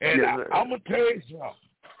I'm going to tell you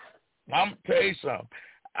something.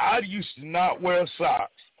 I used to not wear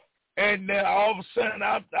socks. And then all of a sudden,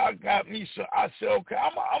 I got me some. I said, okay,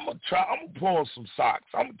 I'm gonna try. I'm gonna put on some socks.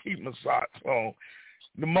 I'm gonna keep my socks on.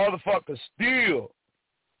 The motherfuckers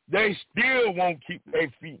they still won't keep their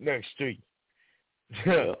feet next to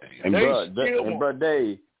you. and bro,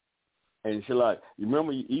 Dave, and so like, you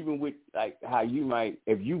remember, even with like how you might,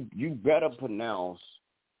 if you better pronounce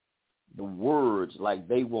the words like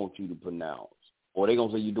they want you to pronounce, or they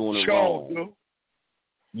gonna say you're doing it wrong. Bro.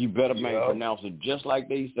 You better pronounce it just like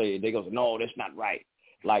they say. They go, no, that's not right.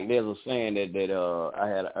 Like there's a saying that I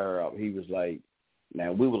had. He was like,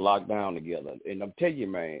 man, we were locked down together, and I'm telling you,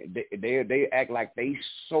 man, they act like they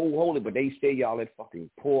so holy, but they say y'all that fucking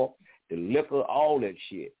pork, the liquor, all that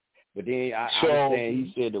shit. But then I understand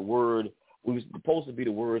he said the word. We was supposed to be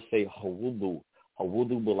the word say hawudu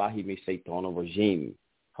billahi min shaitanir rajim.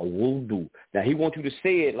 Hawudu. Now he wants you to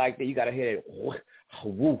say it like that. You gotta hear that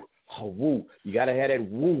hawu. Hawu. You got to have that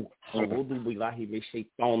woo. Hawudu billahi min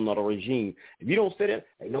shaitanir rajim. If you don't say that,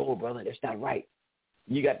 hey, no, brother, that's not right.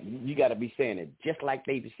 You got to be saying it just like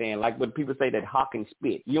they be saying, like when people say that hawk and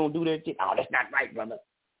spit. You don't do that shit. Oh, that's not right, brother.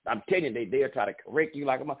 I'm telling you, they'll try to correct you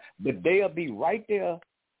like a mother, but they'll be right there.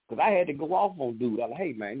 Because I had to go off on dude. I'm like,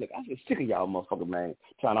 hey, man, look, I'm just sick of y'all motherfucker, man,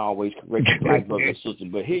 trying to always correct you black brothers and sisters.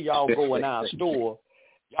 But here y'all go in our store.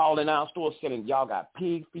 Y'all in our store selling, y'all got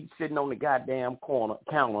pig feet sitting on the goddamn counter.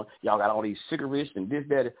 Y'all got all these cigarettes and this,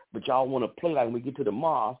 that, but y'all want to play like when we get to the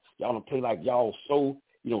mosque, y'all want to play like y'all so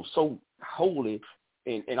holy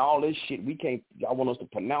and all this shit. We can't, y'all want us to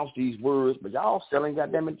pronounce these words, but y'all selling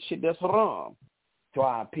goddamn shit that's haram to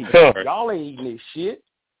our people. Y'all ain't eating this shit.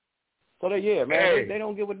 So, man, they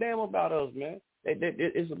don't give a damn about us, man.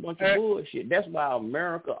 It's a bunch of bullshit. That's why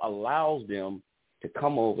America allows them to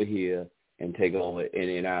come over here and take over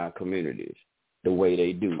in our communities the way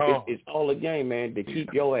they do. It's all a game, man, to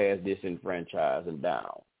keep your ass disenfranchised and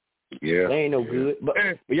down. Yeah. They ain't no good. But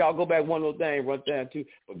y'all go back one little thing, run down too.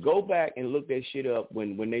 But go back and look that shit up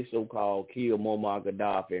when they so-called killed Muammar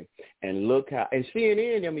Gaddafi, and look how, and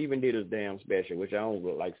CNN them even did a damn special, which I don't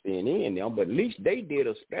look like CNN them, but at least they did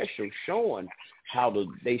a special showing how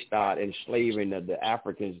they started enslaving the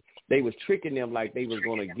Africans. They was tricking them like they was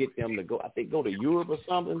going to get them to go, I think, go to Europe or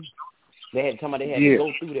something. They had somebody to go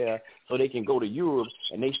through there so they can go to Europe,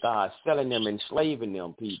 and they started selling them, enslaving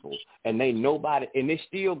them people. And it's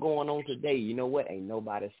still going on today. You know what? Ain't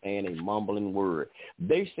nobody saying a mumbling word.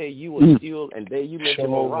 They say you are still, and you mentioned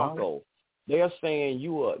Morocco. They're saying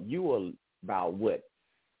you are about what,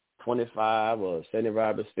 25 or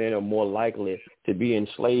 75% or more likely to be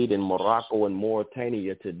enslaved in Morocco and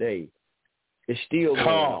Mauritania today. It's still going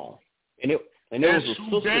on. And there was a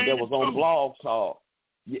sister that was on Blog Talk.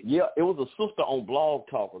 Yeah, it was a sister on Blog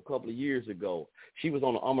Talk a couple of years ago. She was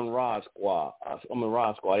on the Amin Rod Squad.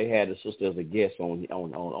 They had the sister as a guest on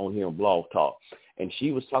here on Blog Talk, and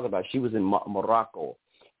she was talking about she was in Morocco,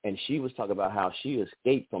 and she was talking about how she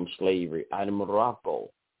escaped from slavery out in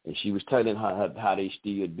Morocco, and she was telling her how they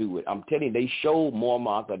still do it. I'm telling you, they showed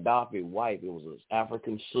Muammar Gaddafi's wife. It was an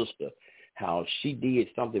African sister. How she did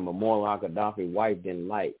something Muammar Gaddafi's wife didn't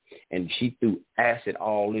like, and she threw acid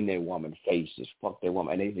all in that woman's faces. Fuck that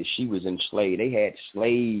woman. And they said she was enslaved. They had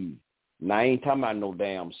slaves. Now, I ain't talking about no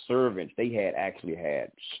damn servants. They actually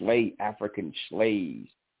had African slaves.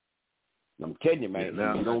 I'm telling you, man,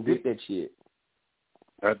 you don't get that shit.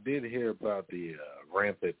 I did hear about the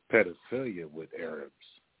rampant pedophilia with Arabs.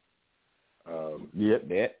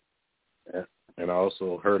 That. And I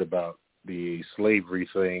also heard about the slavery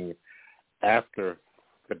thing after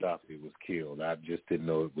Gaddafi was killed. I just didn't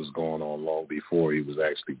know it was going on long before he was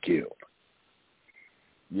actually killed.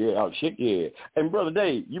 Yeah, oh shit, yeah. And Brother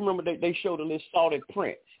Dave, you remember they showed the little salted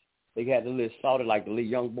prince. They had the little salted, like the little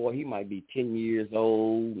young boy, he might be 10 years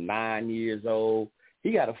old, 9 years old.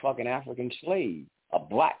 He got a fucking African slave, a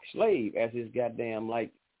black slave, as his goddamn,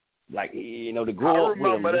 like to grow up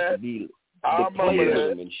with him, just to be the play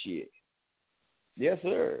with him and shit. Yes,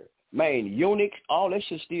 sir. Man, eunuchs, all that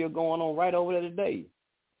shit still going on right over there today.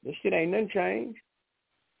 This shit ain't nothing changed.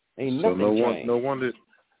 Ain't So nothing changed. No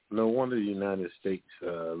wonder the United States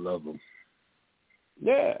love them.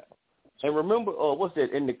 Yeah. And remember, what's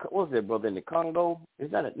that, brother, in the Congo?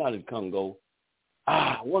 It's not in Congo.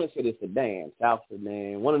 I want to say the Sudan, South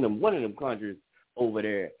Sudan, one of them countries over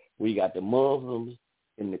there where you got the Muslims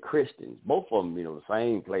and the Christians. Both of them, the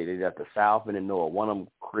same place. They got the South and the North. One of them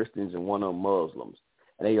Christians and one of them Muslims.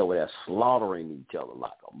 And they over there slaughtering each other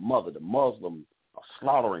like a mother. The Muslims are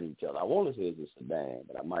slaughtering each other. I want to say it's the Sudan,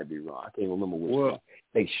 but I might be wrong. I can't remember which one.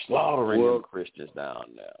 They slaughtering them Christians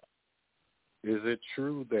down there. Is it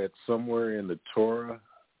true that somewhere in the Torah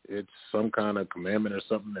it's some kind of commandment or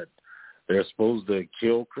something that they're supposed to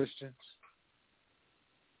kill Christians?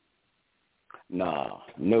 Nah,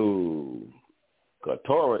 no. Because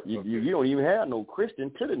Torah, you don't even have no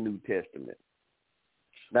Christian to the New Testament.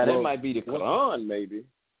 Now, that might be the Quran, maybe.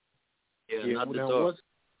 Yeah, not the Torah.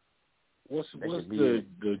 What's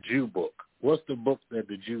the Jew book? What's the book that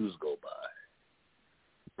the Jews go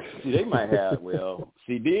by? See, they might have,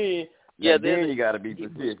 then you got to be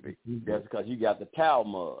specific. That's because you got the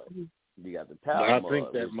Talmud. You got the Talmud.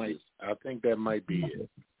 I think that might be it.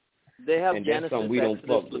 They have Genesis,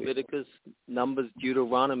 Exodus, Leviticus, Numbers,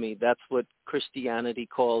 Deuteronomy. That's what Christianity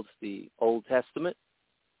calls the Old Testament.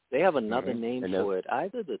 They have another name for it,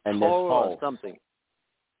 either the Torah or something.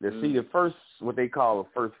 See, what they call the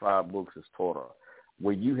first 5 books is Torah,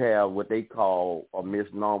 where you have what they call a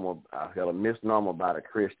misnomer by the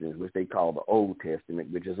Christians, which they call the Old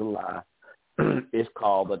Testament, which is a lie. It's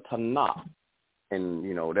called the Tanakh, and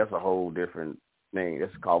that's a whole different thing.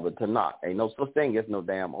 It's called the Tanakh. Ain't no such thing as no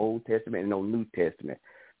damn Old Testament and no New Testament.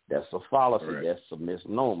 That's a fallacy. Right. That's a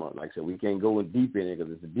misnomer. Like I said, we can't go in deep in it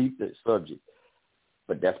because it's a deep subject.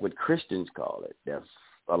 But that's what Christians call it. That's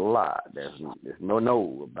a lie. There's no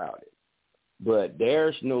about it. But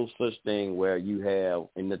there's no such thing where you have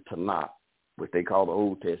in the Tanakh, which they call the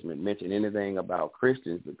Old Testament, mention anything about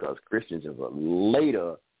Christians, because Christians is a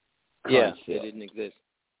later concept. Yeah, they didn't exist.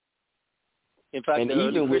 In fact, the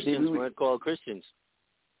early Christians weren't called Christians.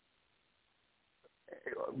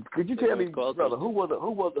 Could you tell me, brother, who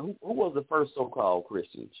was the first so-called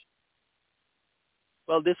Christians?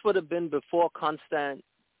 Well, this would have been before Constantine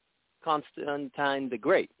the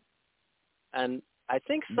Great, and I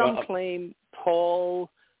think some claim Paul,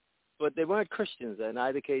 but they weren't Christians in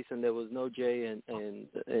either case, and there was no J in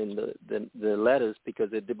the letters because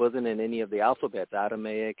it wasn't in any of the alphabets: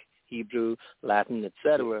 Aramaic, Hebrew, Latin,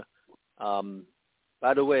 etc.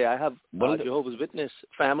 By the way, I have Jehovah's Witness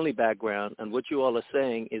family background, and what you all are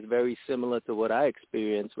saying is very similar to what I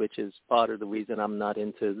experienced, which is part of the reason I'm not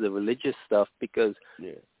into the religious stuff, because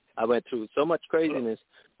I went through so much craziness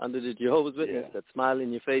under the Jehovah's Witness that smile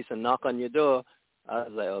in your face and knock on your door. I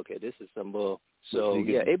was like, okay, this is some bull. So,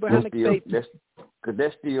 Abrahamic faith. Because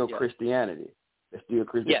that's still Christianity. That's still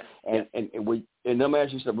Christianity. Yes. And let me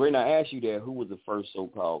ask you something. When I asked you that, who was the first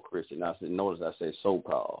so-called Christian? I said, notice I said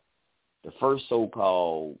so-called. The first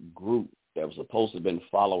so-called group that was supposed to have been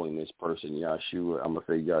following this person, Yahshua, I'm going to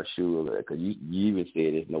say Yahshua, because you even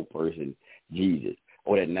said there's no person, Jesus,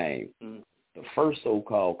 or that name. The first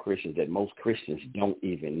so-called Christians that most Christians don't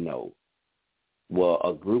even know were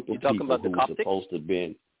a group of people who were supposed to have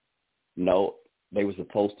been, they were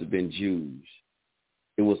supposed to have been Jews.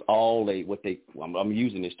 It was all I'm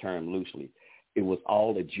using this term loosely, it was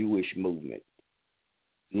all a Jewish movement.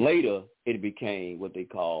 Later, it became what they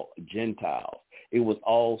call Gentiles. It was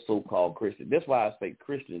all so-called Christians. That's why I say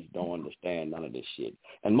Christians don't understand none of this shit,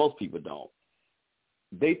 and most people don't.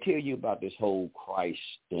 They tell you about this whole Christ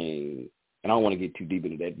thing, and I don't want to get too deep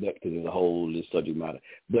into that because there's a whole subject matter.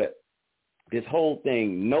 But this whole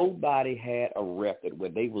thing, nobody had a record where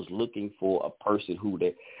they was looking for a person who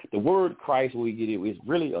the word Christ, when we get it, is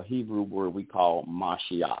really a Hebrew word we call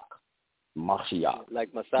Mashiach. Mashiach.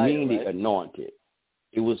 Like Messiah, meaning right? Anointed.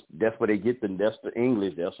 That's where they get that's the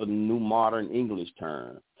English. That's a new modern English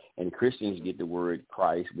term. And Christians get the word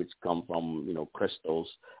Christ, which come from, Christos,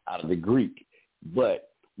 out of the Greek. But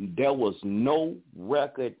there was no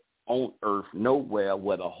record on earth nowhere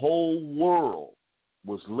where the whole world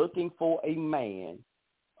was looking for a man,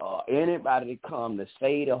 anybody to come to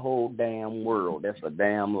save the whole damn world. That's a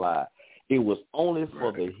damn lie. It was only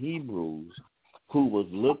for the Hebrews who was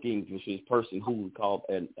looking for this person who was called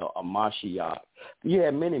a Mashiach. You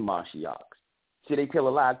had many Mashiachs. See, they tell a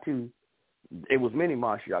lie too. It was many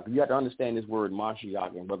Mashiach. You have to understand this word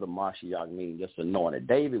Mashiach and what the Mashiach means. Just anointed.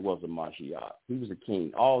 David was a Mashiach. He was a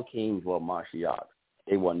king. All kings were Mashiach.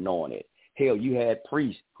 They were anointed. Hell, you had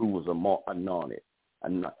priests who was anointed.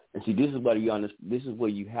 And see, this is where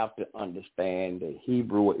you have to understand the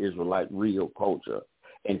Hebrew or Israelite real culture.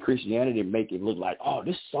 and Christianity make it look like, oh,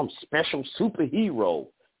 this is some special superhero.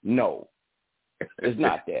 No, it's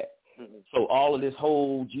not that. So all of this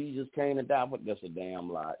whole Jesus came to die, but that's a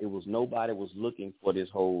damn lie. It was nobody was looking for this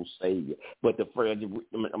whole Savior. But I'm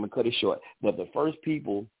going to cut it short. But the first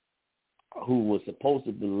people who were supposed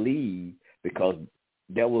to believe, because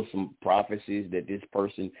there was some prophecies that this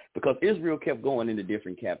person, because Israel kept going into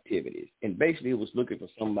different captivities, and basically it was looking for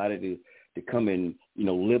somebody to come and,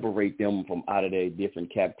 liberate them from out of their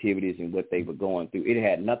different captivities and what they were going through. It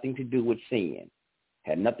had nothing to do with sin.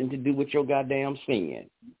 Had nothing to do with your goddamn sin.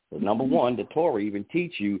 So number one, the Torah even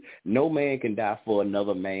teach you no man can die for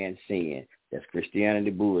another man's sin. That's Christianity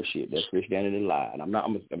bullshit. That's Christianity lie. And I'm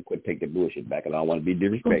going to take the bullshit back, and I don't want to be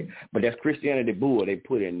disrespectful. But that's Christianity bull they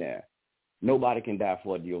put in there. Nobody can die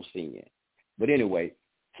for your sin. But anyway,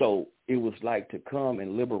 so it was like to come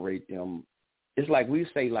and liberate them. It's like we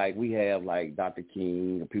say, like we have like Dr.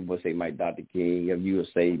 King, or people would say Mike Dr. King, or you would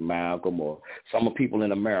say Malcolm, or some of people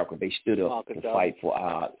in America, they stood up to fight for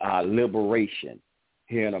our liberation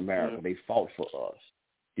here in America. Mm-hmm. They fought for us,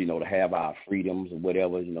 to have our freedoms or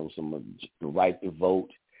whatever, the right to vote.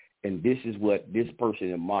 And this is what this person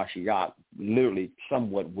in Mashiach literally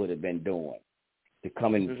somewhat would have been doing, to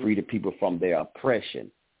come and free the people from their oppression.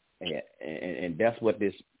 And that's what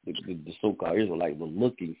the so-called Israelites were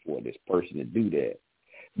looking for, this person to do that.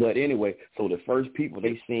 But anyway, so the first people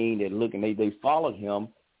they seen that looking, they followed him,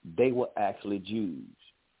 they were actually Jews.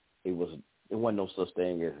 It wasn't no such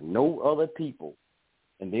thing as no other people.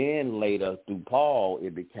 And then later, through Paul,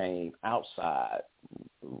 it became outside.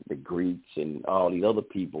 The Greeks and all the other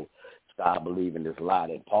people started believing this lie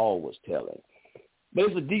that Paul was telling. But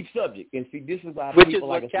it's a deep subject. And see, this is why Which people, is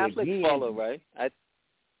what like Catholics said, follow, right?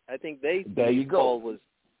 I think they there you go. Paul was,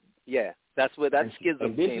 that's where that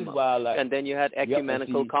schism came up. And then you had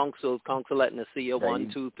ecumenical councils, Council at Nicaea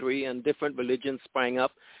 1, 2, 3, and different religions sprang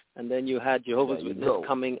up. And then you had Jehovah's Witnesses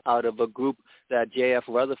coming out of a group that J.F.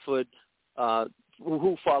 Rutherford,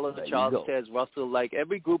 who followed Charles Taze Russell. Like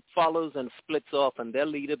every group follows and splits off, and their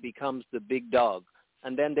leader becomes the big dog.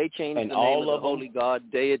 And then they change the name of the holy God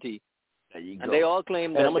deity. There you go. And they all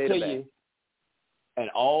claim that I'm going to tell you, you, and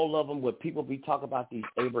all of them, when people be talking about these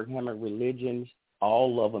Abrahamic religions,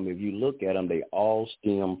 all of them, if you look at them, they all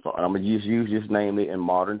stem from, I'm going to just use this name in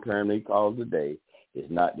modern term they call it today. It's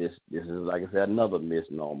not this is, like I said, another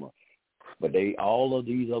misnomer. But all of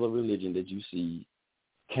these other religions that you see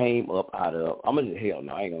came up out of, I ain't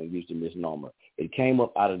going to use the misnomer. It came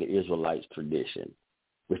up out of the Israelites tradition,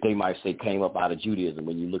 which they might say came up out of Judaism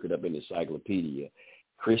when you look it up in the encyclopedia.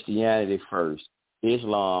 Christianity first.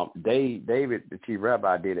 Islam, David, the chief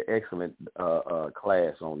rabbi, did an excellent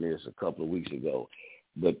class on this a couple of weeks ago.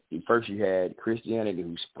 But first you had Christianity,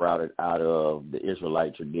 who sprouted out of the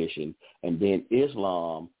Israelite tradition, and then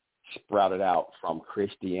Islam sprouted out from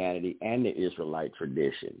Christianity and the Israelite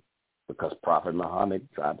tradition, because Prophet Muhammad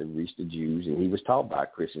tried to reach the Jews, and he was taught by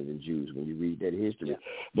Christians and Jews when you read that history. Yeah.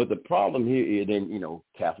 But the problem here is, then,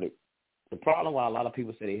 Catholic, the problem why a lot of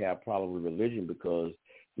people say they have a problem with religion, because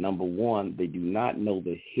number one, they do not know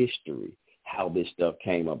the history, how this stuff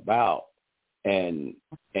came about. And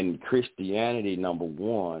Christianity, number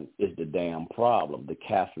one, is the damn problem, the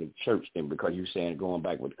Catholic Church thing, because you're saying going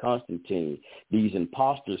back with Constantine, these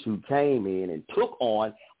imposters who came in and took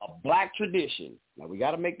on a black tradition. Now, we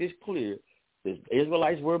got to make this clear. The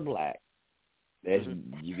Israelites were black. It's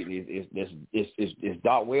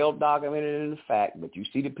well documented in the fact, but you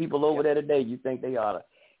see the people over there today, you think they ought to.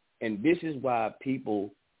 And this is why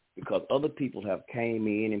people, because other people have came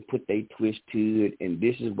in and put their twist to it, and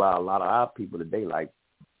this is why a lot of our people today like,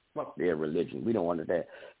 fuck their religion. We don't want that.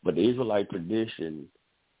 But the Israelite tradition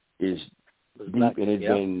is deep, and it's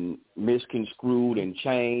been misconstrued and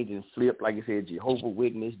changed and flipped, like I said, Jehovah's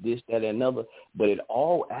Witness, this, that, and another. But it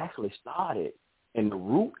all actually started, and the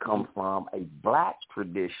root comes from a black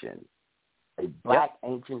tradition, a black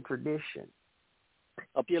ancient tradition.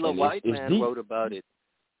 A Pure White man wrote about it.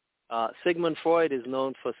 Sigmund Freud is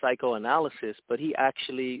known for psychoanalysis, but he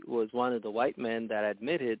actually was one of the white men that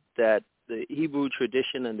admitted that the Hebrew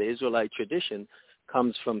tradition and the Israelite tradition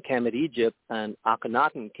comes from Kemet, Egypt, and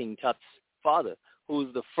Akhenaten, King Tut's father, who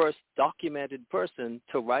is the first documented person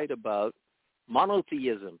to write about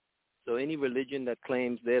monotheism. So any religion that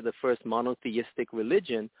claims they're the first monotheistic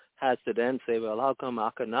religion has to then say, well, how come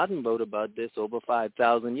Akhenaten wrote about this over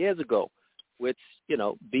 5,000 years ago, which,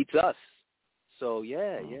 beats us. So,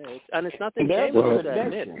 and it's nothing shameful to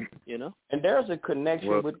admit, And there's a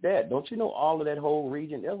connection with that. Don't you know all of that whole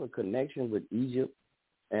region, there's a connection with Egypt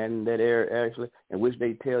and that area, actually, in which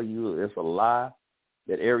they tell you it's a lie.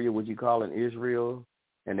 That area, what you call in Israel,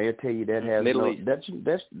 and they'll tell you that has Middle East.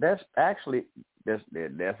 That's actually, There's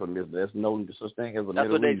no such thing as a Middle East. That's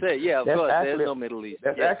what they say. Yeah, of course. There's no Middle East.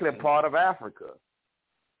 That's actually a part of Africa.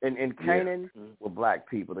 In Canaan were black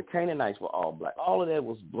people. The Canaanites were all black. All of that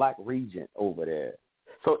was black region over there.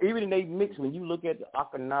 So even they mix, when you look at the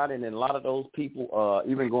Akhenaten and a lot of those people,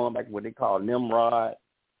 even going back to what they call Nimrod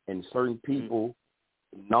and certain people,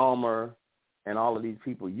 Narmer, and all of these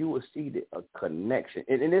people, you will see a connection.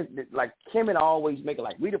 And it's like Kemet always make it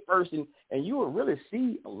like we the first, and you will really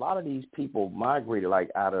see a lot of these people migrated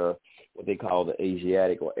like out of what they call the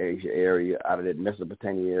Asiatic or Asia area, out of that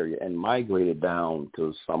Mesopotamia area, and migrated down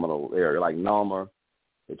to some of those areas, like Narmer,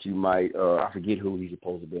 that you might, I forget who he's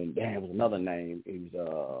supposed to be. Damn, it was another name. He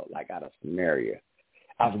was like out of Samaria.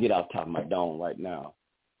 I forget off the top of my dome right now.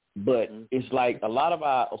 But it's like a lot of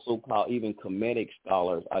our so-called even Kemetic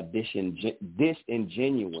scholars are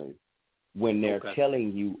disingenuous when they're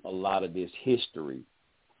telling you a lot of this history.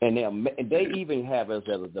 And they even have us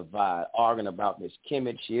as a divide, arguing about this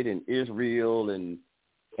Kemet shit in Israel, and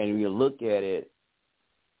you look at it,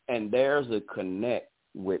 and there's a connect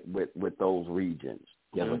with those regions.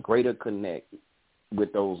 There's a greater connect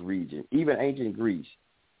with those regions. Even ancient Greece,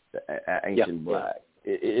 ancient black.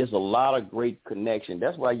 It's a lot of great connection.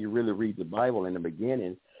 That's why you really read the Bible in the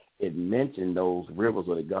beginning. It mentioned those rivers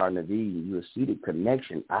of the Garden of Eden. You'll see the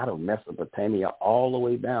connection out of Mesopotamia all the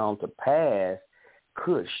way down to past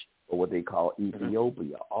Cush, or what they call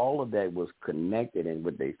Ethiopia. All of that was connected in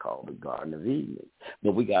what they call the Garden of Eden.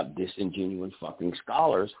 But we got disingenuous fucking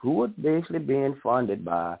scholars who are basically being funded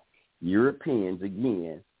by Europeans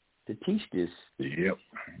again to teach this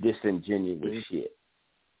disingenuous shit.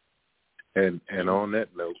 And on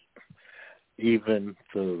that note, even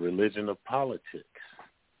the religion of politics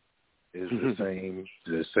is the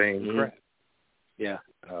same crap. Yeah.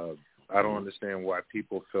 I don't understand why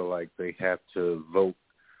people feel like they have to vote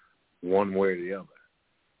one way or the other.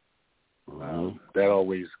 That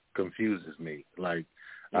always confuses me. Like,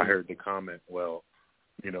 I heard the comment, well,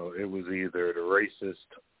 it was either the racist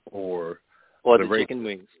or the chicken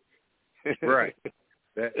wings. Right.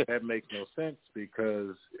 That makes no sense,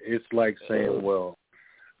 because it's like saying, well,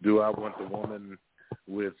 do I want the woman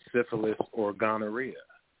with syphilis or gonorrhea?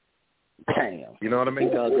 Damn. You know what I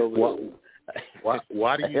mean? Why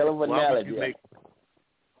do you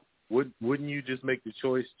wouldn't you just make the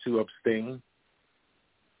choice to abstain?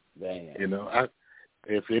 Damn.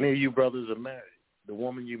 If any of you brothers are married, the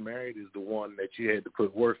woman you married is the one that you had to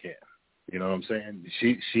put work in. You know what I'm saying?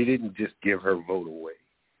 She didn't just give her vote away.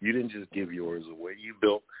 You didn't just give yours away. You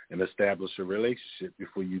built and established a relationship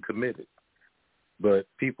before you committed. But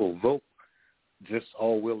people vote just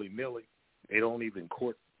all willy-nilly. They don't even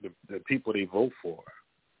court the people they vote for.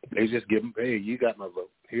 They just give them, hey, you got my vote.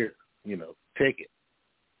 Here, take it.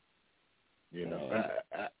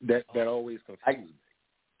 That always confuses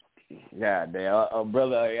me. Yeah, damn.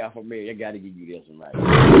 Brother, for me, I got to give you this one right.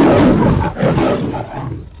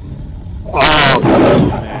 Oh,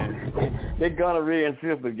 man. They're gonorrhea and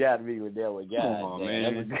syphilis got me with that one. God, man.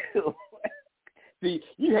 That was good. See,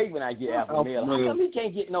 you hate when I get alpha male. How come he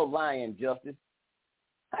can't get no lion, Justice?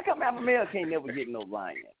 How come alpha male can't never get no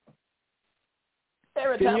lion?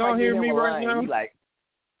 Every time y'all I hear give me him a right lion, now? He's like,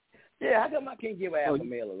 yeah, how come I can't give an alpha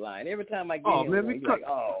male a lion? Every time I give him one, he's like,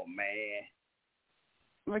 oh, man.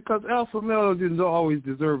 Because alpha male didn't always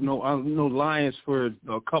deserve no lions for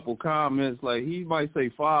a couple comments. Like, he might say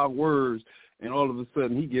 5 words, and all of a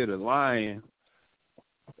sudden he get a lion.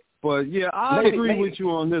 But yeah, I agree with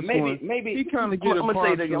you on this one. Maybe he kind of get a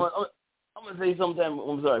partial. I'm gonna say something.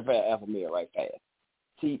 I'm sorry, alpha male, right fast.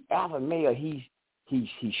 See, alpha male, he's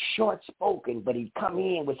short spoken, but he come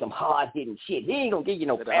in with some hard hitting shit. He ain't gonna give you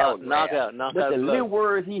no paragraph. Knock but out. the little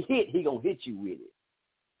words he gonna hit you with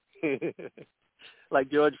it.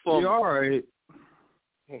 Like George Foreman. You're all right.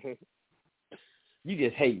 You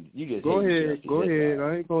just hate. Go ahead.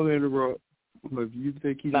 I ain't gonna interrupt. But if you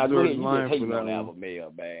think he deserves a lion for that one,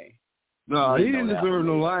 male, man. No, he didn't deserve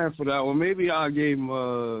no lion for that one. Maybe I gave him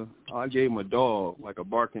a dog, like a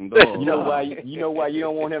barking dog. You know why you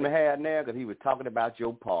don't want him to have now? Because he was talking about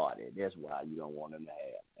your party. That's why you don't want him to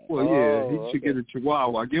have. Well, yeah, he should get a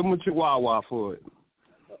chihuahua. Give him a chihuahua for it.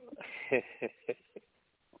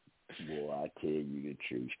 Boy, I tell you the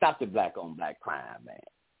truth. Stop the black on black crime, man.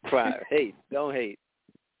 Crime, hate, don't hate.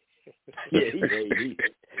 Yeah, he hate.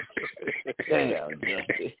 Damn,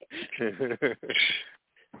 Justin.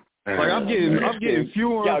 Like I'm getting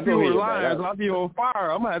fewer and fewer lines. I'll be on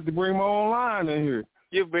fire. I'm gonna have to bring my own line in here.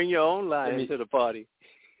 You bring your own line to the party.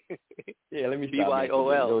 Yeah, let me BYOL.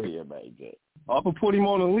 Go here, man. I'm gonna put him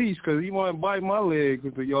on a leash because he might bite my legs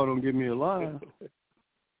if y'all don't give me a line.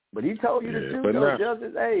 But he told you the truth, though,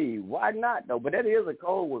 Justice. Hey, why not, though? But that is a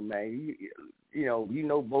cold one, man. you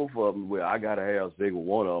know both of them. Well, I gotta have sex with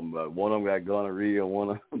one of them, but one of them got gonorrhea, one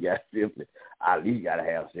of them got syphilis. I at least gotta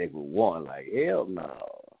have sex with one. Like, hell no,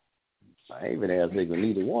 I ain't even have sex with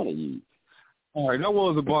neither one of you. All right, that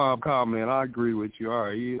was a bomb comment. I agree with you. All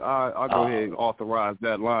right, I'll go ahead and authorize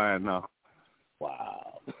that line now.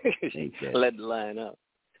 Wow, let the line up.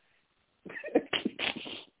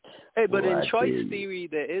 Hey, but in choice theory,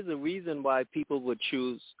 there is a reason why people would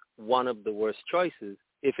choose one of the worst choices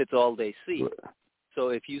if it's all they see. So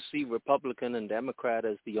if you see Republican and Democrat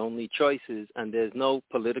as the only choices and there's no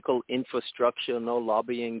political infrastructure, no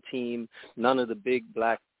lobbying team, none of the big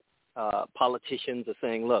black politicians are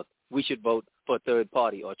saying, look, we should vote for a third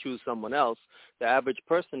party or choose someone else, the average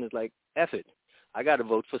person is like, F it. I got to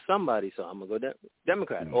vote for somebody, so I'm going to go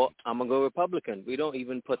Democrat or I'm going to go Republican. We don't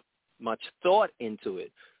even put much thought into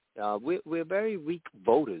it. We're very weak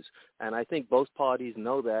voters, and I think both parties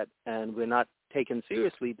know that, and we're not taken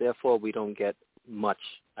seriously. Therefore, we don't get much,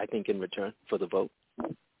 I think, in return for the vote.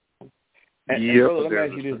 And brother, let me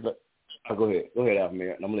ask you this. Go ahead,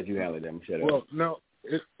 Alphamere. I'm going to let you handle it. Shut up. Well, no,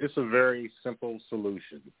 it's a very simple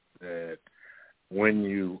solution that when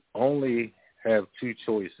you only have two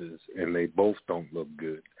choices and they both don't look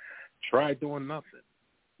good, try doing nothing.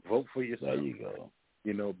 Vote for yourself. There you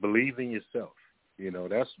go. Believe in yourself.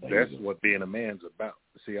 That's what being a man's about.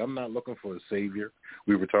 See, I'm not looking for a savior.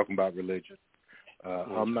 We were talking about religion.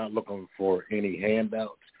 I'm not looking for any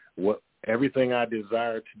handouts. Everything I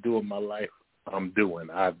desire to do in my life, I'm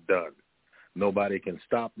doing. I've done. Nobody can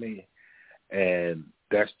stop me, and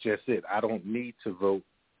that's just it. I don't need to vote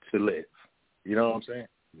to live. You know what I'm saying?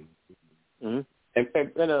 Mm-hmm. And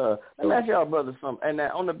let me ask y'all, brother, something. And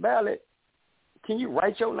on the ballot, can you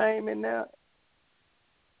write your name in there?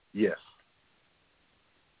 Yes.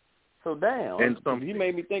 So damn, you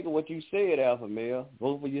made me think of what you said, Alphamere.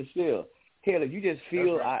 Vote for yourself. Hell, if you just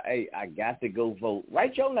feel I got to go vote,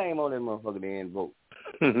 write your name on that motherfucker there and vote.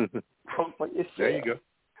 Vote for yourself. There you go.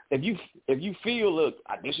 If you feel, look,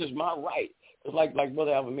 this is my right. It's like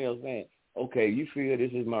Brother Alphamere was saying. Okay, you feel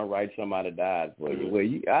this is my right. Somebody died for you. Well,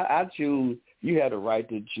 I choose. You have the right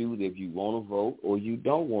to choose if you want to vote or you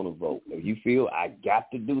don't want to vote. If you feel I got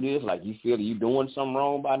to do this, like you feel you're doing something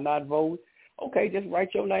wrong by not voting, okay, just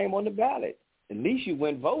write your name on the ballot. At least you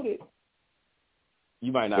went voted.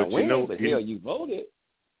 You might not win, but hell, you voted.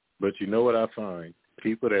 But you know what I find?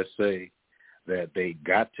 People that say that they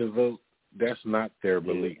got to vote, that's not their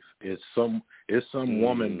belief. It's some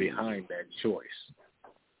woman behind that choice.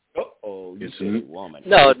 You said a woman.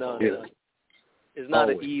 No. It's not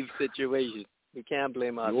an Eve situation. We can't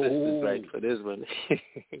blame our sisters right for this one.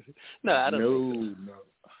 No, I don't. No.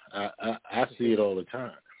 I see it all the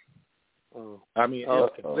time. Oh. I mean,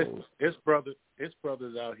 it's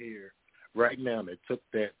brothers out here right now that took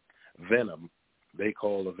that venom they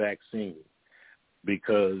call a vaccine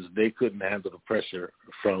because they couldn't handle the pressure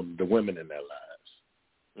from the women in their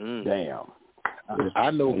lives. Damn.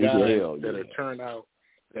 I know guys that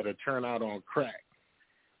are turned out on crack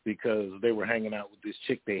because they were hanging out with this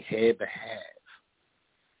chick they had to have.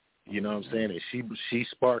 You know what I'm saying? And she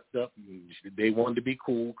sparked up, and they wanted to be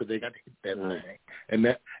cool because they got to hit that thing,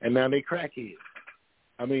 and now they crackheads.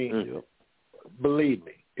 I mean, believe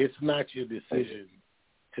me, it's not your decision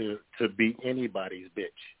to be anybody's bitch.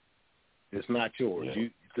 It's not yours. Yeah.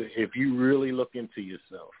 If you really look into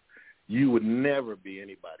yourself, you would never be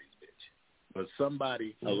anybody's bitch. But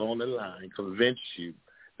somebody along the line convinced you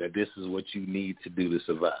that this is what you need to do to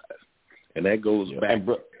survive, and that goes back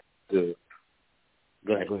to.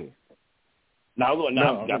 Go ahead. I'm going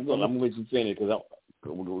to let you finish because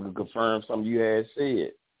we're going to confirm something you had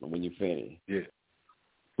said when you finish. Yeah.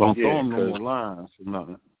 Don't throw them no more lines or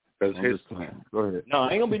nothing. Go ahead. No,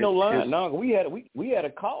 ain't gonna be no line. No, we had a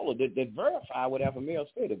caller that verified what Alphamere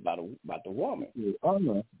said about the woman. Yeah, I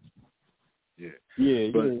know. Yeah.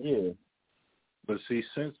 Yeah. But see,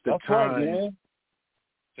 since the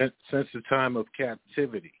time of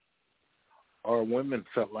captivity, our women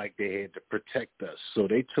felt like they had to protect us. So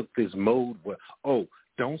they took this mode where,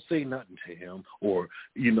 don't say nothing to him or,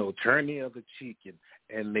 turn the other cheek.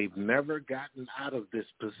 And they've never gotten out of this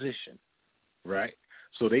position, right?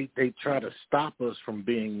 So they try to stop us from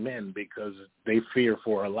being men because they fear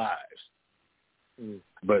for our lives.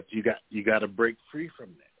 But you got to break free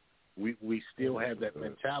from that. We still have that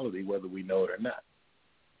mentality whether we know it or not.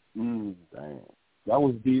 Damn. That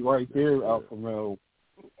was deep right there, Alphamere.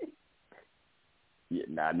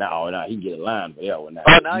 Yeah, no, he get a line for that one.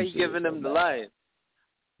 Now he's giving him the line.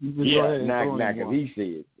 Now because he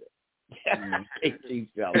said that.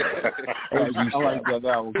 I like that.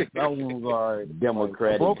 That one was all right.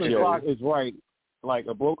 Democratic Broken clock is right. like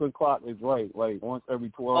a broken clock is right, like once every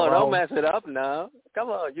 12 hours. Oh, don't mess it up now. Come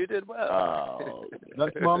on, you did well.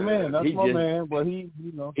 That's my man. That's my man. But he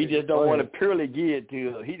just don't want to purely give it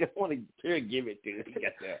to him. He just want to purely give it to him. He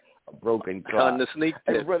got a broken clock. On the sneak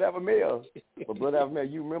tip. Hey, Brother Avamel. But Brother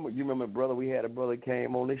Avamel, you remember, brother, we had a brother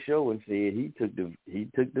came on the show and said he took the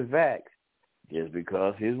vax just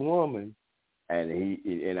because his woman.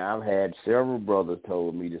 And I've had several brothers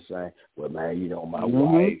told me the same. Well, man, my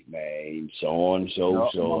wife, man, so and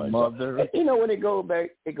so. Mother. When it goes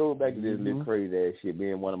back to this little crazy ass shit.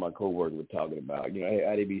 Me and one of my coworkers were talking about.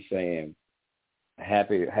 How they be saying,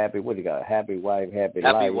 happy, what you got? Happy wife, happy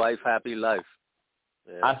life. Happy wife, happy life.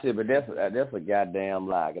 Yeah. I said, but that's a goddamn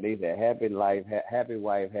lie. They said happy life, happy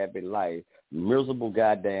wife, happy life, miserable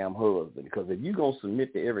goddamn husband. Because if you gonna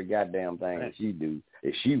submit to every goddamn thing that she do,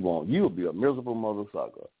 if she won't, you'll be a miserable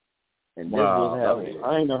motherfucker. And that's what's happening.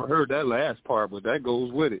 I ain't never heard that last part, but that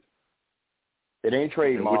goes with it. It ain't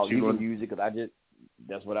trademark. You can use it because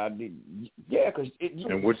that's what I did. Yeah, because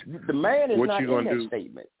the man is not in that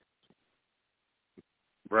statement.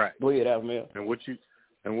 Right. Go ahead, Avamel.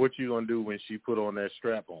 And what you gonna do when she put on that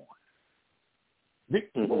strap on?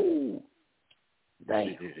 Ooh.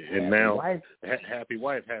 Damn. And now, happy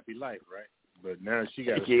wife, happy life, right? But now she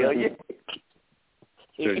got to you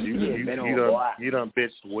done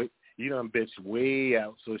bitched way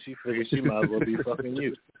out, so she figured she might as well be fucking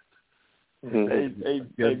you. Hey,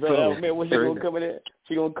 brother, man, what's she gonna come in there?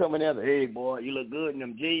 She gonna come in there. Hey, boy, you look good in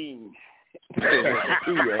them jeans.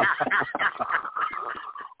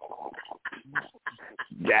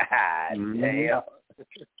 God damn.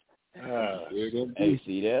 Hey,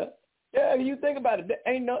 see that? Yeah, you think about it. There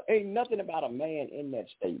ain't nothing about a man in that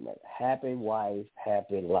statement. Happy wife,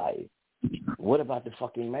 happy life. What about the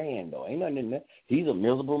fucking man though? Ain't nothing in there. He's a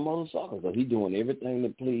miserable motherfucker because he's doing everything to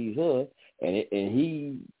please her, and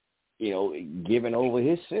he, giving over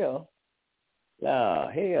himself. Nah,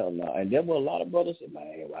 hell no. And there were a lot of brothers said,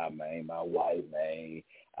 man, my wife, man,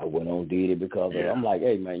 I went on did it because of it. I'm like,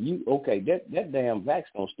 hey, man, that damn vax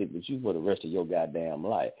gonna stick with you for the rest of your goddamn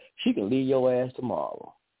life. She can leave your ass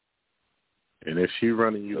tomorrow. And if she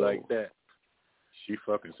running you like that, she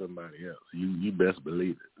fucking somebody else. You best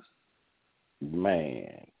believe it.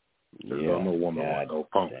 Man. There's no woman want no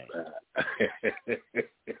punk.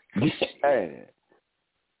 Hey.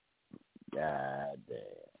 God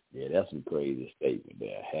damn. Yeah, that's some crazy statement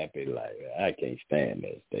there. Happy life. I can't stand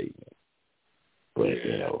that statement. But,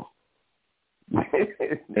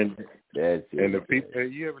 and that's it. And the people,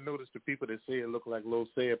 you ever notice the people that say it look like little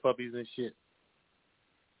sad puppies and shit?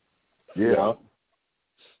 Yeah.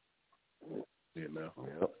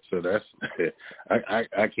 Yep. So that's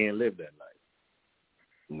I can't live that life.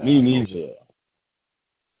 No, me neither.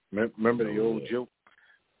 Remember the old joke?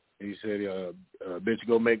 He said, bitch,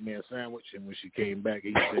 go make me a sandwich. And when she came back,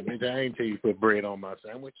 he said, bitch, I ain't tell you to put bread on my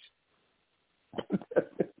sandwich.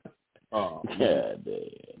 Oh, God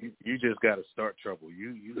damn. You just got to start trouble.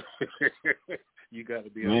 You got to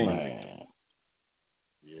be man.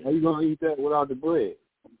 Yeah. How you going to eat that without the bread?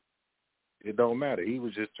 It don't matter. He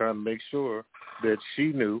was just trying to make sure that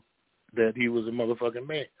she knew that he was a motherfucking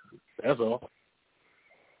man. That's all.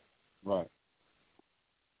 Right.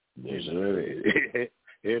 Yes,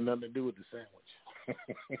 it had nothing to do with the sandwich.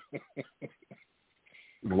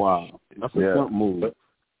 Wow. That's a front move.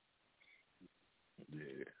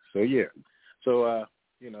 So, I'm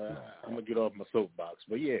going to get off my soapbox.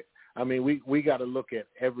 But, I mean, we got to look at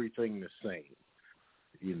everything the same.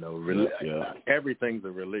 Everything's a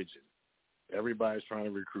religion. Everybody's trying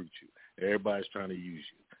to recruit you. Everybody's trying to use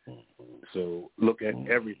you. So look at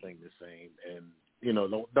everything the same, and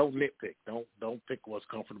don't nitpick. Don't pick what's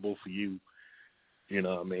comfortable for you. You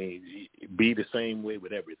know what I mean? Be the same way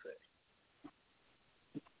with everything.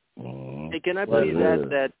 Hey, can I please add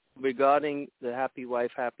that regarding the happy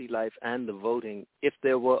wife, happy life, and the voting, if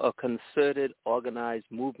there were a concerted,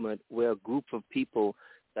 organized movement where a group of people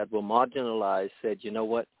that were marginalized said, you know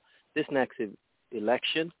what, this next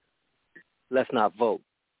election, let's not vote,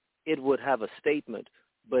 it would have a statement.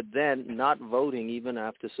 But then not voting, even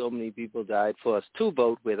after so many people died for us to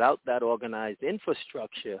vote without that organized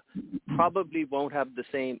infrastructure, probably won't have the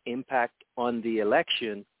same impact on the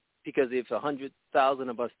election, because if 100,000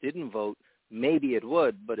 of us didn't vote, maybe it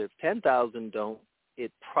would. But if 10,000 don't,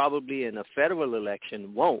 it probably in a federal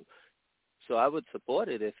election won't. So I would support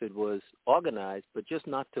it if it was organized, but just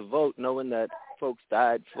not to vote, knowing that folks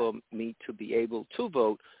died for me to be able to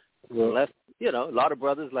vote. Unless, a lot of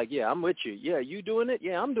brothers like, yeah, I'm with you. Yeah, you doing it?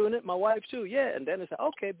 Yeah, I'm doing it. My wife too. Yeah. And then it's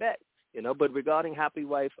okay, bet. But regarding happy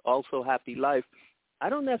wife, also happy life, I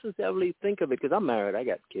don't necessarily think of it because I'm married. I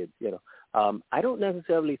got kids, I don't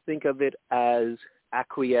necessarily think of it as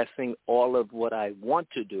acquiescing all of what I want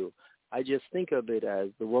to do. I just think of it as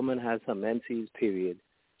the woman has her menses period.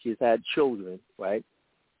 She's had children, right?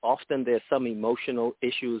 Often there's some emotional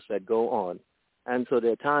issues that go on. And so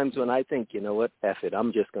there are times when I think, you know what, F it,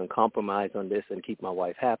 I'm just going to compromise on this and keep my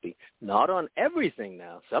wife happy. Not on everything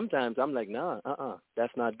now. Sometimes I'm like,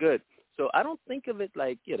 that's not good. So I don't think of it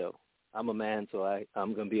like, I'm a man, so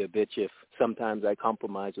I'm going to be a bitch if sometimes I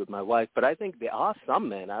compromise with my wife. But I think there are some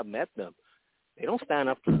men, I've met them, they don't stand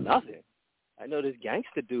up for nothing. I know this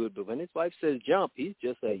gangster dude, but when his wife says jump, he's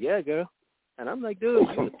just like, yeah, girl. And I'm like, dude,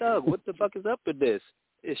 you a thug. What the fuck is up with this?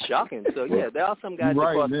 It's shocking. So, yeah, there are some guys that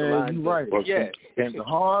cross the line. You're right, man. Yeah. The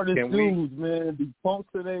hardest dudes, man, be punks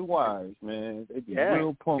to their wives, man. They be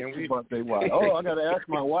real punks about their wives. Oh, I got to ask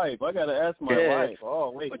my wife.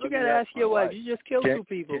 Oh, wait. But you got to ask your wife. You just killed 2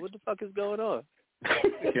 people. What the fuck is going on?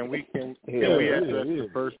 Can we address the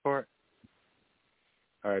first part?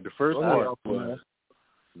 All right, the first part was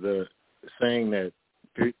the saying that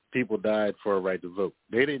people died for a right to vote.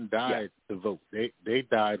 They didn't die to vote. They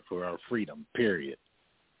died for our freedom, period.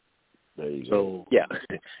 There you go.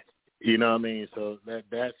 You know what I mean? So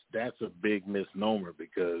that's a big misnomer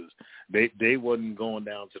because they wasn't going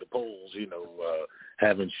down to the polls,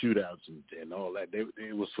 having shootouts and all that.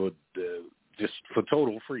 It was for just for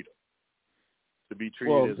total freedom to be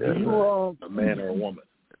treated as a man or a woman.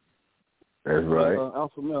 That's right.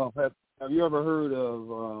 Alpha Mel, have you ever heard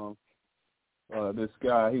of this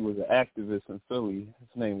guy? He was an activist in Philly.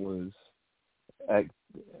 His name was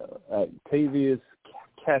Octavius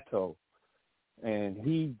Cato, and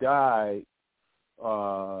he died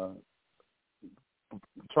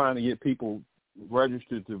trying to get people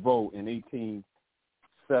registered to vote in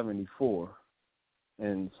 1874.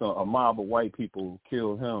 And so a mob of white people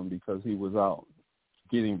killed him because he was out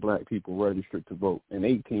getting black people registered to vote in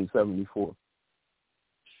 1874.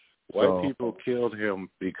 White people killed him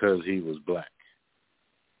because he was black.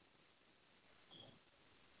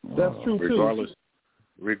 That's true regardless, too.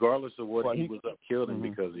 Regardless of what he was up, killed him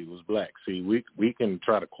because he was black. See, we can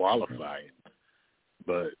try to qualify it,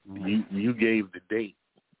 but you gave the date.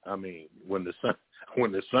 I mean, when the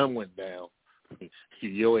sun went down,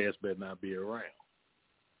 your ass better not be around.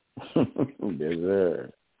 Yes,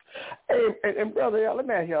 sir. Hey, and brother, let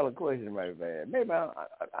me ask y'all a question, right, man. Maybe I'm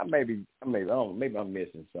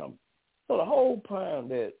missing something. So the whole time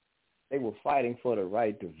that they were fighting for the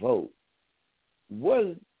right to vote,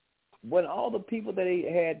 when all the people that they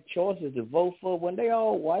had choices to vote for, when they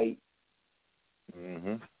all white?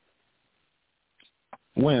 Mm-hmm.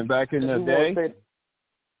 When back in the day?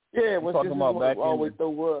 We're talking about back in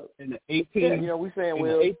the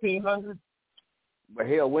 1800s. But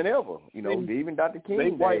hell, whenever, even Dr.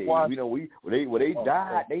 King days, they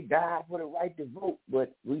died. They died for the right to vote,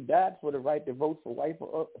 but we died for the right to vote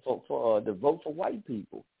for the vote for white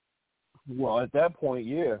people. Well, at that point,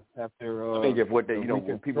 after I think if what they,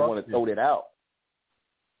 when people want to throw that out.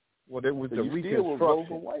 Well, there was so the Reconstruction. Vote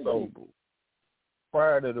for white people.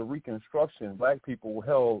 Prior to the Reconstruction, black people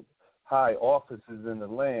held high offices in the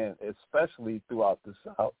land, especially throughout the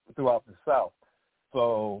South.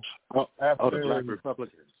 So after the Black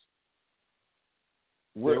Republicans,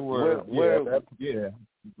 there were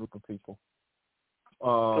group of people.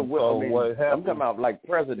 What happened? I'm talking about like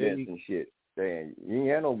presidents and shit. Saying you ain't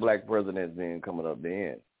had no black presidents then coming up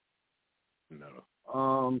then.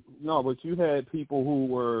 No, but you had people who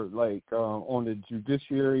were like on the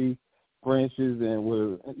judiciary branches and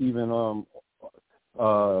were even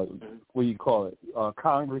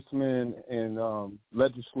congressmen and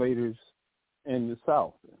legislators in the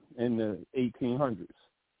South in the 1800s.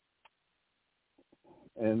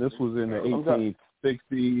 And this was in the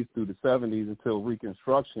 1860s through the 70s until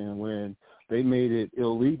Reconstruction, when they made it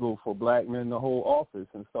illegal for black men to hold office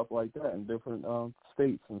and stuff like that in different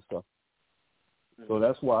states and stuff. So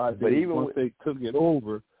that's why once they took it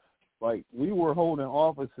over, like we were holding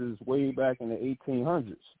offices way back in the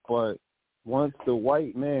 1800s, but once the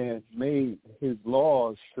white man made his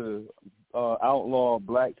laws to outlaw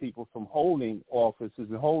black people from holding offices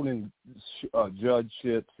and holding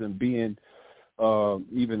judgeships and being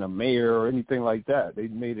even a mayor or anything like that, they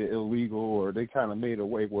made it illegal, or they kind of made a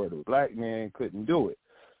way where the black man couldn't do it.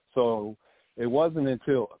 So it wasn't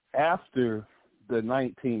until after the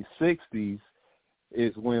 1960s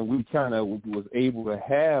is when we kind of was able to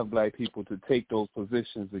have black people to take those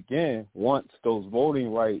positions again, once those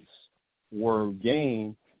voting rights were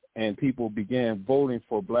gained and people began voting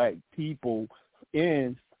for black people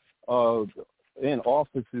in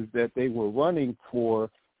offices that they were running for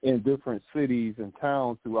in different cities and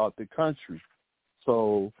towns throughout the country.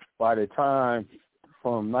 So by the time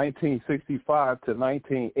from 1965 to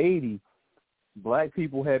 1980, black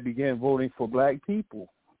people had began voting for black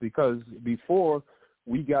people, because before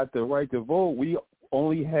we got the right to vote, we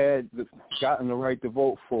only had gotten the right to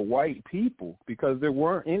vote for white people, because there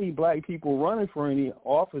weren't any black people running for any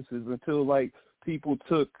offices until like people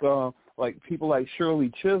took like people like Shirley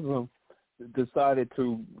Chisholm decided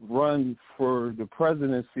to run for the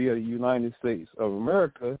presidency of the United States of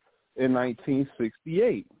America in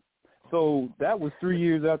 1968. So that was 3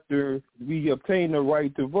 years after we obtained the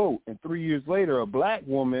right to vote. And 3 years later, a black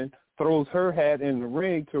woman throws her hat in the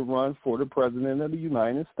ring to run for the president of the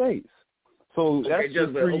United States. So that's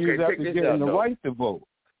just 3 years after getting the right to vote.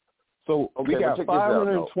 So we got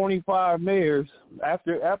 525 mayors.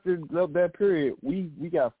 After that period, we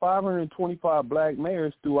got 525 black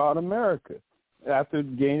mayors throughout America after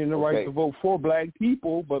gaining the right to vote for black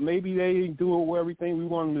people. But maybe they didn't do everything we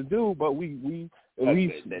wanted to do, but we at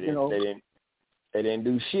least, they didn't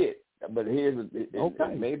do shit. But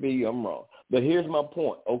maybe I'm wrong. But here's my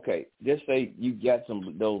point. Okay, just say you got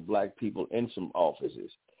those black people in some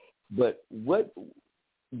offices. But what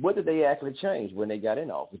did they actually change when they got in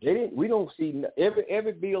office? They didn't. We don't see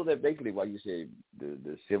every bill that basically, like you said,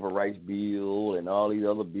 the civil rights bill and all these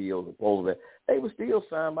other bills, they were still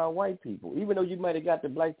signed by white people. Even though you might have got the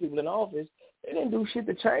black people in office, they didn't do shit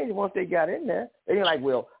to change once they got in there. They didn't like,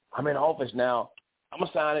 well, I'm in office now, I'm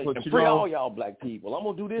gonna sign it and free all y'all black people. I'm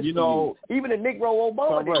gonna do this for you. Even the Negro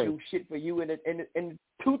Obama didn't do shit for you in the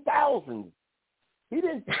 2000s. He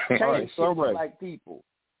didn't change shit for black people.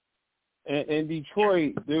 In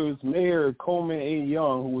Detroit, there was Mayor Coleman A.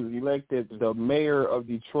 Young, who was elected the mayor of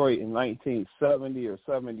Detroit in 1970 or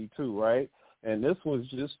 72, right? And this was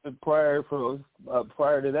just prior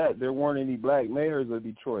to that, there weren't any black mayors of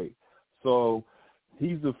Detroit. So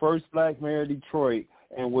he's the first black mayor of Detroit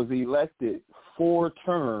and was elected 4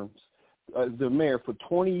 terms as the mayor for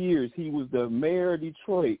 20 years. He was the mayor of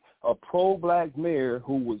Detroit, a pro-black mayor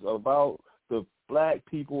who was about the black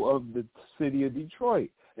people of the city of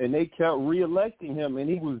Detroit. And they kept reelecting him, and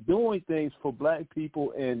he was doing things for black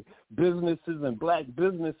people and businesses and black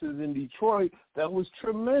businesses in Detroit that was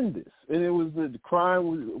tremendous. And it was the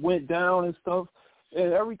crime went down and stuff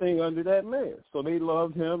and everything under that mayor. So they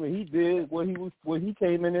loved him, and he did what he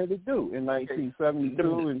came in there to do in 1972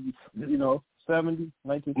 and 1970.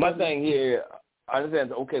 My thing here, I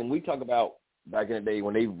understand. Okay, when we talk about back in the day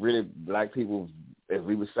when they really black people, as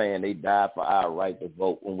we were saying, they died for our right to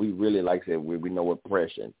vote. When we really, like I said, we know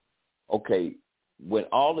oppression. Okay, when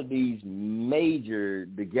all of these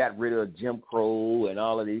they got rid of Jim Crow and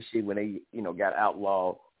all of these shit, when they, got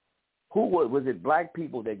outlawed, who was it? Black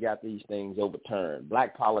people that got these things overturned?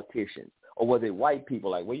 Black politicians, or was it white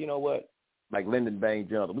people? Like, well, you know what? Like Lyndon Baines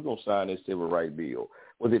Johnson, we're gonna sign this civil rights bill.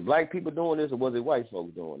 Was it black people doing this, or was it white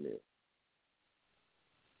folks doing this?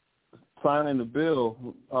 Signing the bill,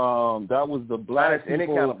 that was the black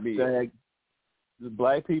people the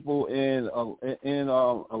black people in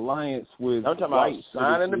alliance with. I'm talking about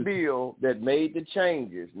signing the bill that made the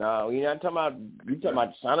changes. Now you're not talking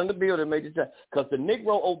about signing the bill that made the change. Because the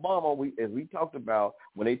Negro Obama, as we talked about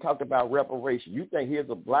when they talked about reparations, you think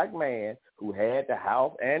here's a black man who had the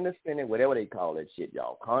House and the Senate, whatever they call that shit,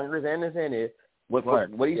 y'all, Congress and the Senate. What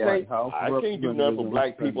do you say? I can't do nothing for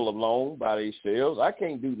black people alone by themselves. I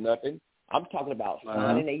can't do nothing. I'm talking about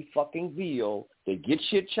signing a fucking bill to get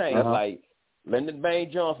shit changed, like Lyndon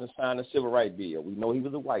Baines Johnson signed a civil rights bill. We know he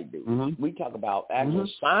was a white dude. We talk about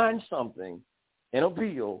actually sign something in a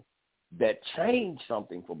bill that changed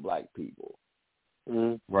something for black people.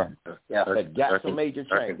 Right. Yeah, that got some major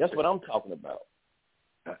change. That's what I'm talking about.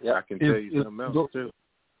 I can tell you something else, too.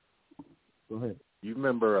 Go ahead. You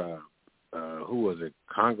remember, who was it,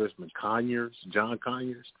 Congressman Conyers, John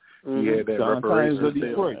Conyers? He had that reparations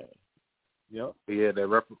bill. Yep. He had that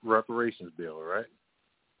reparations bill, right?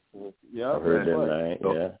 Yeah. I heard that,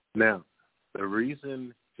 right? Now, the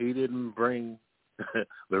reason he didn't bring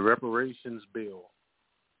the reparations bill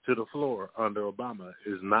to the floor under Obama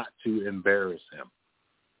is not to embarrass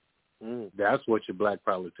him. That's what your black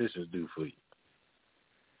politicians do for you.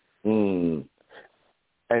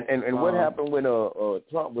 And what happened when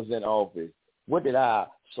Trump was in office? What did our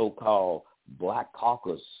so-called black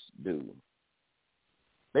caucus do?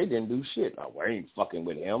 They didn't do shit. Like, we ain't fucking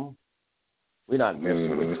with him. We're not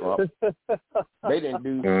messing with Trump. They didn't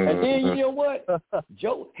do. And then you know what?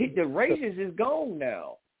 Joe, the racist is gone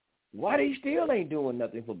now. Why they still ain't doing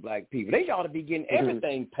nothing for black people? They ought to be getting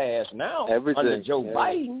everything passed now under Joe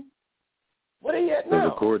Biden. What are they at now?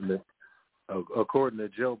 According to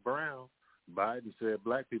Joe Brown, Biden said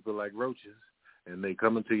black people like roaches, and they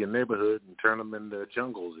come into your neighborhood and turn them into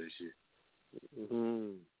jungles and shit.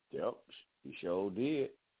 Yep. He sure did.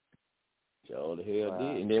 Sure the hell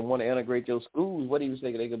did. And then want to integrate your schools. What do you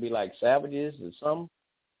think? They could be like savages or something?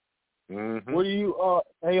 Mm-hmm. What do you,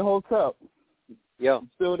 hey, Hotep? Yeah.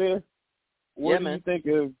 Still there? What do you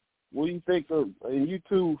think of, and you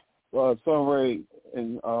too, Sunray,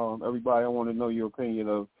 and everybody, I want to know your opinion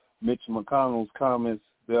of Mitch McConnell's comments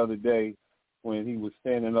the other day when he was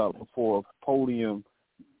standing up before a podium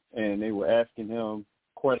and they were asking him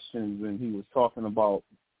questions and he was talking about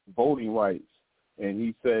voting rights. And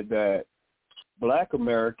he said that Black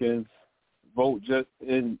Americans vote he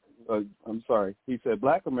said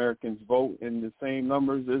Black Americans vote in the same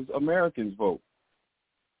numbers as Americans vote.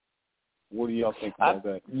 What do y'all think about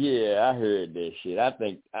that? Yeah, I heard that shit. I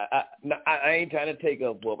think I ain't trying to take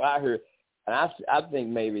up what I heard, and I think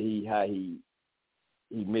maybe he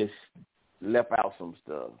left out some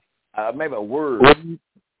stuff. Maybe a word.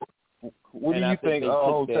 What do you think?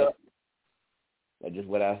 That's just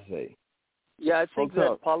what I say. Yeah, I think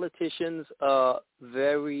that politicians are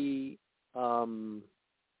very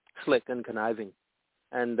slick and conniving,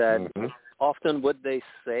 and that often what they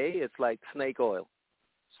say, it's like snake oil.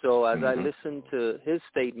 So as I listened to his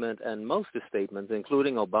statement and most of the statements,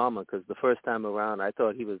 including Obama, because the first time around I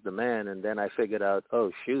thought he was the man, and then I figured out, oh,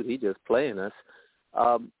 shoot, he just playing us.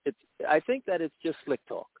 I think that it's just slick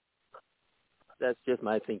talk. That's just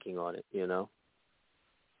my thinking on it, you know.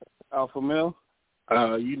 Alpha Male?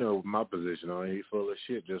 You know my position on it. He's full of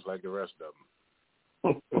shit just like the rest of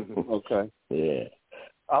them. Okay. Yeah.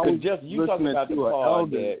 You talking about the part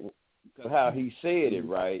that how he said it,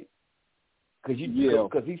 right? Because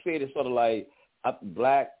he said it sort of like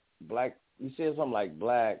black. He said something like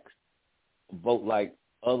blacks vote like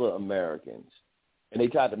other Americans, and they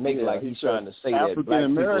tried to make it like he's trying to say that black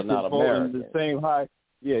people are not Americans. The same high.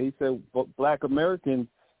 Yeah, he said Black Americans.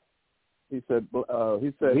 He said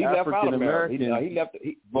African Americans. He left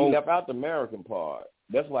out the American part.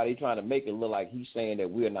 That's why they're trying to make it look like he's saying that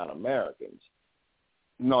we're not Americans.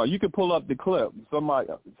 No, you can pull up the clip.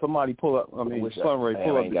 Somebody pull up. I mean, Sunray,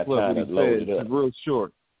 pull up the clip. What he said. It's real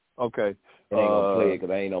short. Okay. I ain't gonna play it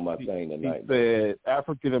because I ain't on my thing tonight. He said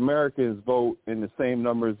African Americans vote in the same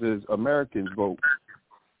numbers as Americans vote.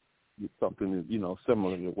 Something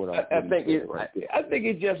similar to what I think. I think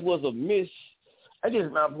it just was a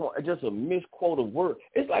just a misquote of word.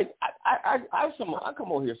 It's like I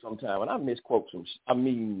come on here sometime and I misquote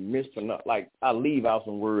mispronounce. Like I leave out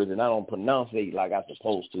some words and I don't pronounce it like I'm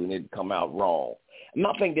supposed to, and it come out wrong. And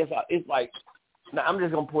I think it's like. Now I'm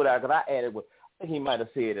just gonna put it out because I added. I think he might have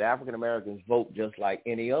said that African Americans vote just like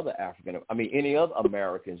any other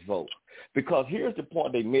Americans vote. Because here's the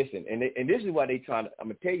point they're missing, and this is why they trying to. I'm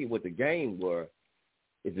gonna tell you what the game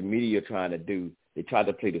is the media trying to do. They tried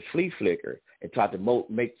to play the flea flicker and tried to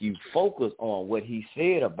make you focus on what he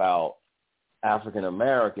said about African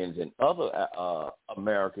Americans and other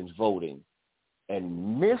Americans voting,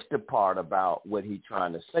 and missed the part about what he's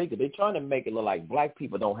trying to say. Because they're trying to make it look like black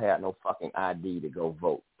people don't have no fucking ID to go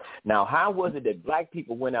vote. Now, how was it that black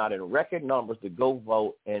people went out in record numbers to go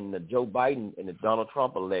vote in the Joe Biden and the Donald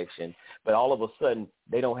Trump election, but all of a sudden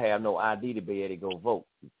they don't have no ID to be able to go vote?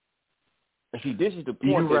 And see, this is the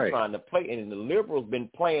point they're trying to play, and the liberals been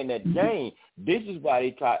playing that game. This is why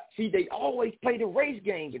they try. See, they always play the race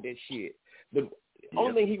game with this shit. The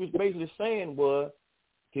only thing he was basically saying was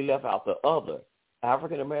he left out the other.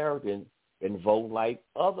 African Americans been voting like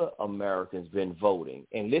other Americans been voting,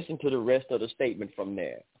 and listen to the rest of the statement from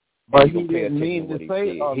there. But he didn't mean to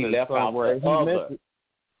say other. He left out the other.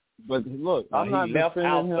 But look, I'm not left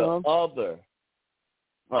out him. The other.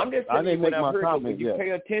 I'm just I didn't make my comment yet. You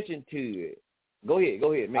pay attention to it. Go ahead.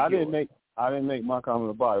 I didn't make my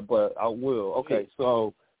comment about it, but I will. Okay,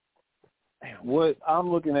 so what I'm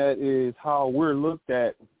looking at is how we're looked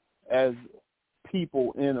at as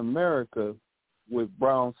people in America with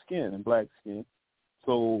brown skin and black skin.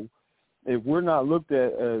 So if we're not looked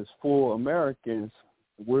at as full Americans,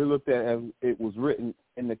 we're looked at as it was written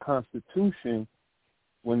in the Constitution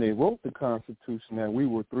when they wrote the Constitution that we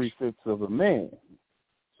were 3/5 of a man.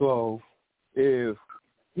 So if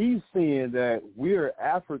he's seeing that we're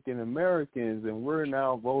African Americans and we're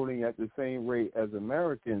now voting at the same rate as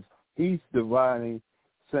Americans, he's dividing,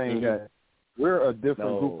 saying that we're a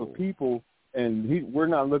different group of people, and we're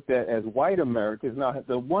not looked at as white Americans. Now,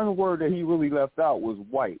 the one word that he really left out was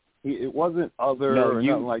white. It wasn't other or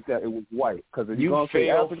nothing like that. It was white. Because if you're going to say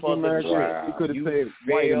African American, you could have said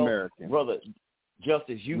white American. Brother,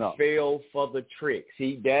 Justice, you failed for the trick.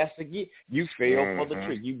 See, that's again. You failed for the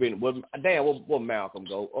trick. You've been where Malcolm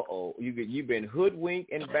go? You've been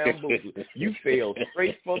hoodwinked and bamboozled. You failed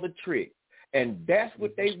straight for the trick. And that's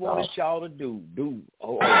what they wanted y'all to do.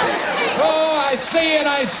 Oh, I say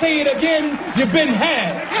it again. You've been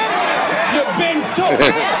had. You've been took.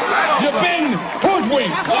 You've been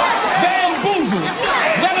hoodwinked, bamboozled,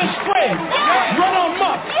 led astray, run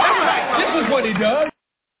amok. This is what he does.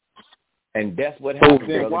 And that's what happened,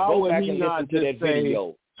 brother. Go back and listen to that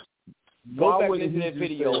video. Go back and listen to that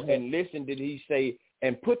video and listen to he say,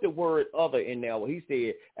 and put the word other in there where he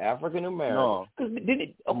said African American.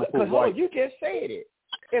 Because you just said it.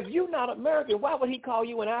 If you're not American, why would he call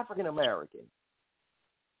you an African American?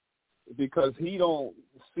 Because he don't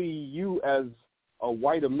see you as a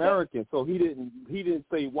white American, so he didn't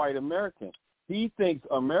say white American. He thinks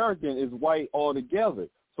American is white altogether.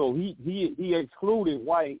 So he excluded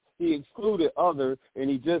white, he excluded other, and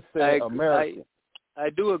he just said American. I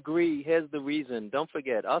do agree. Here's the reason. Don't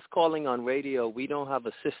forget, us calling on radio, we don't have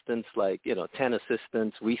assistants like, 10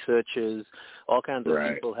 assistants, researchers, all kinds of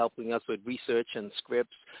people helping us with research and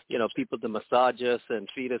scripts, people to massage us and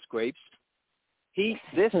feed us grapes.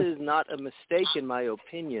 This is not a mistake, in my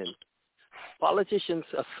opinion. Politicians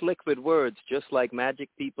are slick with words, just like magic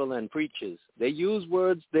people and preachers. They use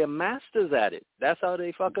words. They're masters at it. That's how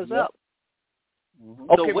they fuck us up. Mm-hmm.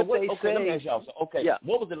 So let me ask y'all.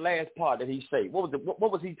 What was the last part that he said? What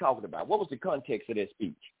was he talking about? What was the context of that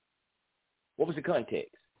speech? What was the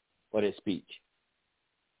context for that speech?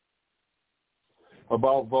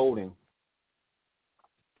 About voting.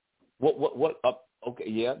 Okay,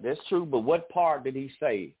 yeah, that's true. But what part did he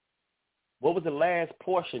say? What was the last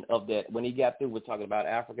portion of that when he got through with talking about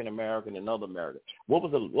African American and other American? What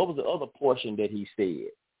was the other portion that he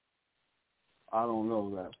said? I don't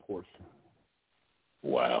know that portion.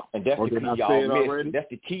 Wow. And that's the key y'all missing. That's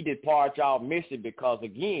the key part y'all missing because,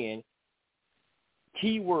 again,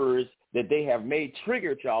 keywords that they have made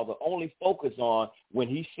triggered y'all to only focus on when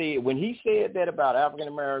he said that about African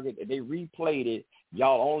American, they replayed it,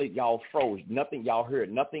 y'all froze. Nothing, y'all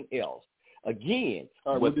heard nothing else. Again,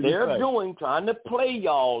 what they're doing, trying to play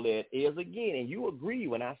y'all that is, again, and you agree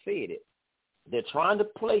when I said it, they're trying to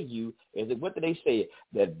play you. What did they say?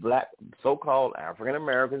 That black, so-called African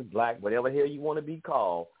Americans, black, whatever hell you want to be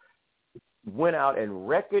called, went out in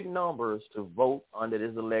record numbers to vote under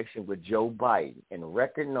this election with Joe Biden in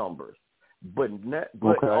record numbers. But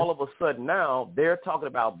all of a sudden now they're talking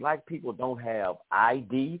about black people don't have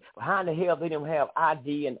ID. How in the hell they didn't have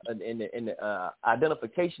ID and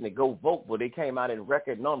identification to go vote, but they came out in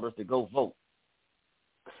record numbers to go vote?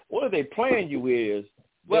 What are they playing you is?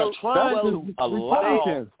 That's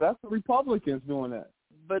the Republicans doing that.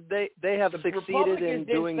 But they have succeeded in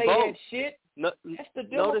doing both. Shit.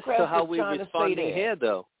 Notice how we're responding here,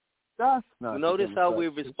 though. Notice how we're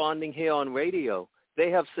responding here on radio. They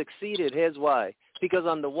have succeeded. Here's why. Because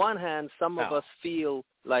on the one hand, some of us feel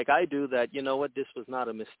like I do that, this was not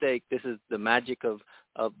a mistake. This is the magic of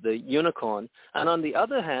the unicorn. And on the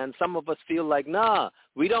other hand, some of us feel like,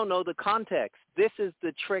 we don't know the context. This is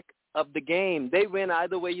the trick of the game. They win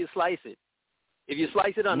either way you slice it. If you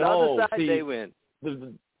slice it on the other side, they win.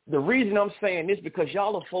 The reason I'm saying this because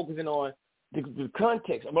y'all are focusing on the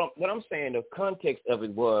context. What I'm saying, the context of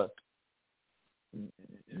it was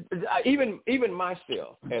even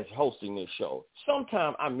myself as hosting this show,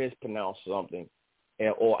 sometimes I mispronounce something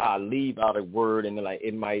or I leave out a word and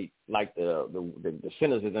it might the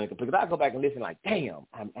sentences because I go back and listen like, damn,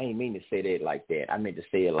 I ain't mean to say that like that. I meant to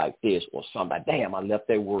say it like this or something. Damn, I left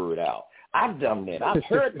that word out. I've done that. I've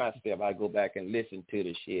heard myself. I go back and listen to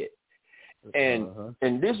the shit.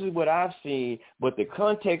 And this is what I've seen, but the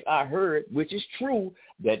context I heard, which is true,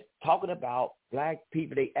 that talking about black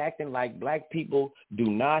people, they acting like black people do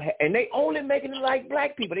not have, and they only making it like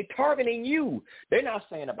black people. They targeting you. They're not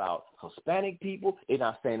saying about Hispanic people. They're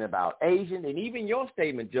not saying about Asian, and even your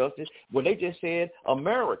statement, Justice, where they just said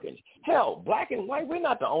Americans. Hell, black and white, we're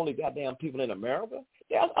not the only goddamn people in America.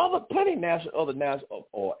 There's plenty other national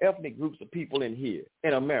or ethnic groups of people in here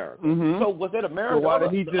in America. Mm-hmm. So was that America? So why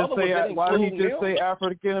did he just say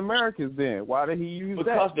African Americans then? Why did he use that?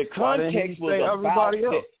 Because the context was about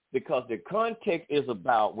else? Because the context is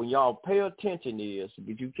about when y'all pay attention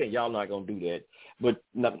but y'all not gonna do that. But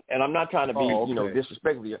and I'm not trying to be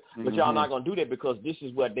disrespectful here, but y'all not gonna do that because this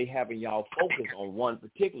is what they having y'all focus on one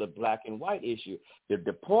particular black and white issue.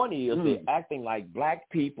 The point is they're acting like black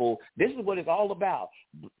people. This is what it's all about.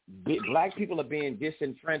 Black people are being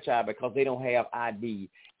disenfranchised because they don't have ID,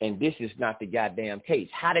 and this is not the goddamn case.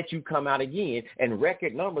 How did you come out again and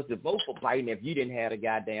record numbers to vote for Biden if you didn't have a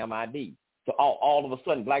goddamn ID? So all of a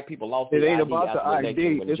sudden, black people lost their ID. It ain't about the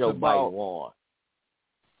ID. When Joe Biden won.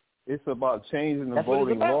 It's about changing the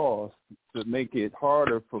voting laws to make it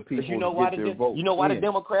harder for people to get their votes. You know why the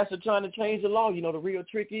Democrats are trying to change the law? You know the real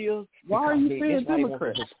trick is? Why are you saying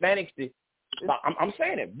Democrats? Hispanics. I'm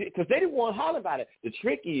saying it because they didn't want to holler about it. The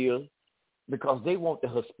trick is because they want the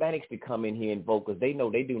Hispanics to come in here and vote because they know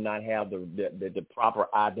they do not have the proper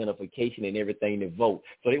identification and everything to vote.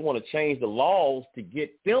 So they want to change the laws to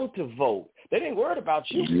get them to vote. They ain't worried about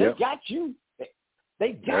you. Yep. They got you.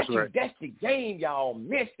 They got That's you. Right. That's the game y'all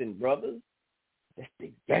missing, brothers. That's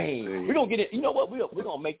the game. We're going to get it. You know what? We're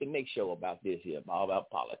going to make the next show about this here, about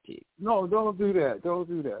politics. No, don't do that. Don't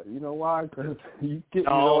do that. You know why? Because you get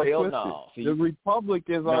hell no. See, the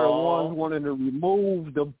Republicans are the ones wanting to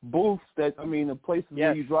remove the booths the places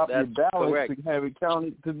where you drop your ballot to have it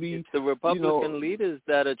counted to be. It's the Republican leaders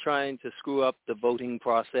that are trying to screw up the voting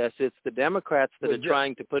process. It's the Democrats that are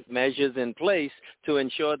trying to put measures in place to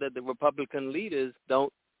ensure that the Republican leaders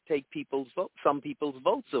don't take some people's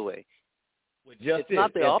votes away. It's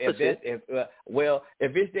not the opposite. If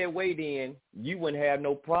it's that way, then you wouldn't have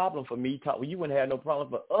no problem for me talking. You wouldn't have no problem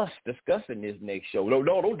for us discussing this next show. No,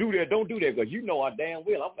 don't do that. Don't do that because you know I damn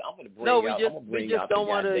well I'm going to bring out. No, we just don't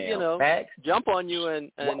want to, jump on you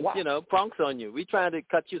and pronks on you. We trying to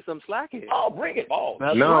cut you some slack here. Oh, bring it on.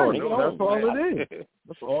 That's all it is.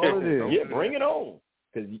 That's all it is. Yeah, bring it on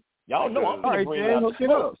because. Y'all know I'm going to bring it hook it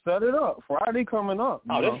up. Set it up. Friday coming up.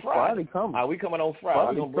 Oh, that's Friday coming. We coming on Friday.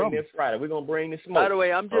 We're going to bring this Friday. We're going to bring the smoke. By the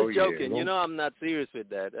way, I'm just joking. You know I'm not serious with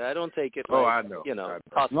that. I don't take it like, I know.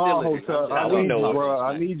 hostility. No, Hotel.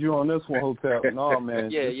 I need you on this one, Hotel. No, man.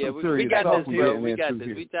 We got this, bro. We got this.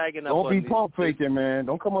 We tagging up Don't on be pump faking, man.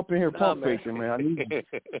 Don't come up in here pump faking, man. I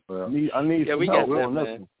need some help on this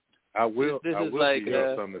one. I will give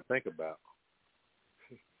you something to think about.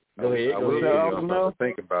 Go ahead. I will give you something to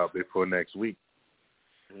think about before next week.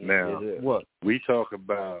 Now, what we talk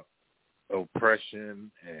about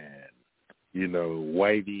oppression and,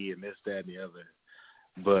 whitey and this, that, and the other.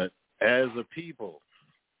 But as a people,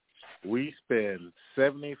 we spend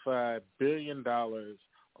 $75 billion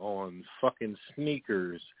on fucking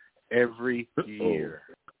sneakers every year.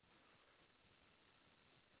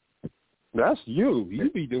 That's you.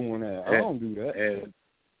 You be doing that. I don't do that. And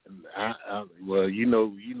well, you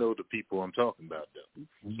know the people I'm talking about, though.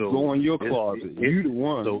 So go in your closet. You the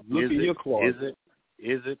one. So look in your closet.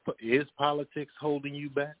 Is politics holding you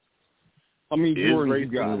back? I mean, is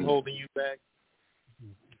racism holding you back?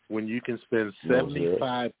 When you can spend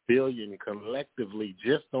 $75 billion collectively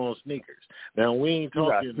just on sneakers. Now we ain't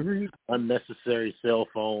talking unnecessary cell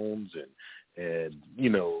phones and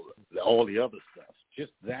all the other stuff.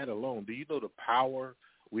 Just that alone. Do you know the power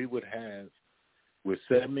we would have with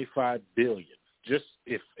 $75 billion? Just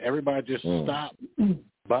if everybody just stopped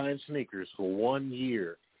buying sneakers for 1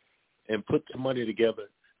 year and put the money together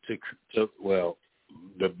to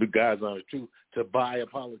the big guys on it too, to buy a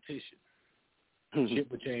politician, shit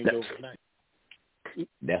would change overnight.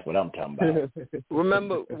 That's what I'm talking about.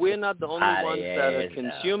 Remember, we're not the only ones that are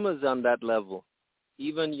consumers on that level.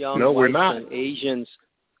 Even young whites and Asians,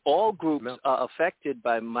 all groups are affected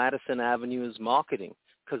by Madison Avenue's marketing.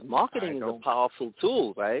 Because marketing is a powerful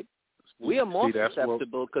tool, right? We are more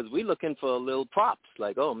susceptible because we're looking for little props.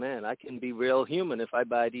 Like, oh, man, I can be real human if I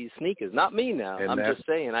buy these sneakers. Not me now. I'm just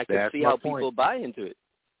saying I can see how people buy into it.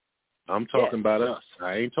 I'm talking about us.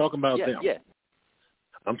 I ain't talking about them. Yeah.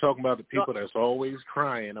 I'm talking about the people that's always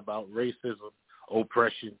crying about racism,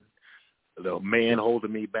 oppression, the man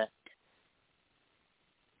holding me back.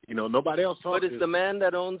 Nobody else talks. But it's the man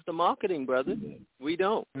that owns the marketing, brother. We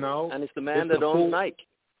don't. No. And it's the man that owns Nike.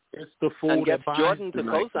 It's the fool and gets that buys Jordan to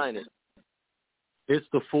co-sign it. It's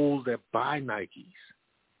the fools that buy Nikes.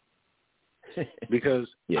 Because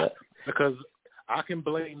I can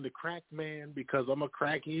blame the crack man because I'm a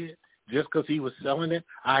crackhead. Just because he was selling it,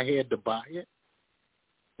 I had to buy it.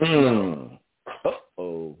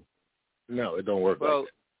 Uh-oh. No, it don't work like that.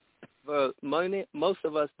 Well, most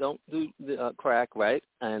of us don't do the crack, right?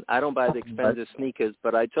 And I don't buy the expensive sneakers,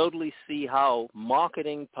 but I totally see how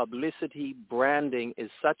marketing, publicity, branding is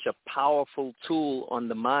such a powerful tool on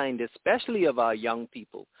the mind, especially of our young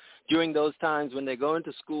people. During those times when they go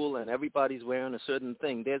into school and everybody's wearing a certain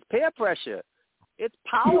thing, there's peer pressure. It's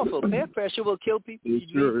powerful. Peer pressure will kill people.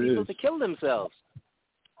 People to kill themselves.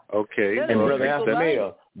 Okay. And Brother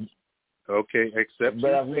Afmail. Okay, accept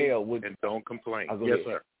and don't complain. Yes,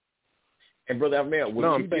 sir. And Brother Afmail,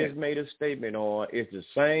 what you just made a statement on, it's the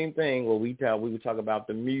same thing when we were talking about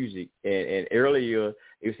the music. And earlier, you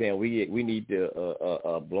were saying we need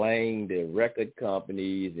to blame the record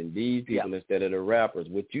companies and these people instead of the rappers.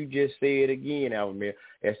 What you just said again, Afmail,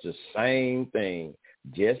 it's the same thing.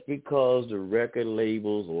 Just because the record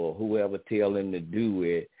labels or whoever tell them to do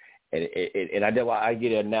it, And that's why I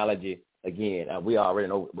get an analogy again. We already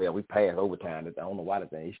know, we passed overtime. I don't know why the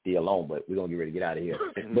thing is still on, but we're going to get ready to get out of here.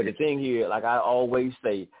 But the thing here, like I always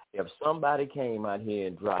say, if somebody came out here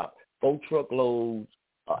and dropped 4 truckloads,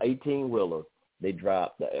 18-wheelers, they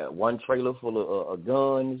dropped one trailer full of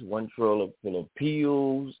guns, one trailer full of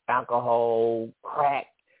pills, alcohol, crack,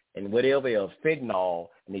 and whatever else, fentanyl,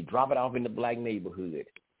 and they drop it off in the black neighborhood.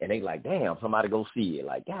 And they like, damn, somebody go see it.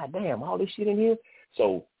 Like, God damn, all this shit in here?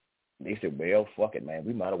 So they said, well, fuck it, man.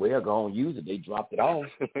 We might as well go and use it. They dropped it off.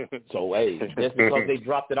 So, hey, just because they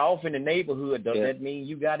dropped it off in the neighborhood, does that mean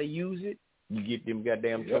you got to use it? You get them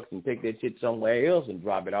goddamn trucks and take that shit somewhere else and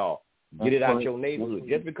drop it off. Get it out your neighborhood.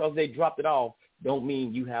 Just because they dropped it off don't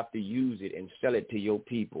mean you have to use it and sell it to your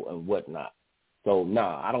people and whatnot. So,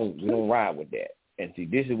 nah, we don't ride with that. And see,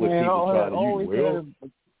 this is what people try to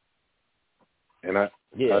use. And I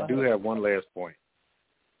do have one last point.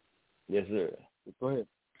 Yes, sir. Go ahead.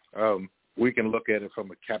 We can look at it from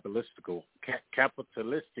a capitalistic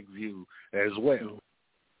view as well.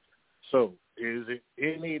 So is it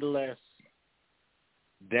any less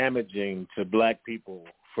damaging to black people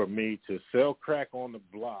for me to sell crack on the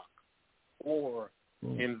block or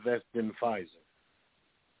invest in Pfizer?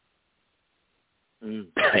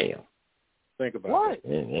 Damn. Think about it.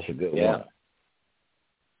 Yeah, that's a good one.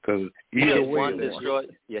 Because either way, one destroy.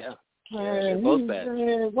 Yeah. Man, both bad.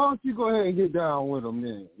 Man, why don't you go ahead and get down with them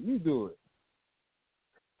then? You do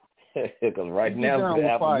it. Because right now,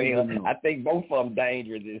 I think both of them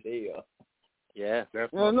dangerous as hell. Yeah.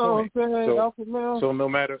 That's my point. So no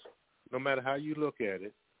matter how you look at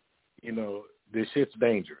it, this shit's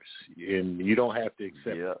dangerous, and you don't have to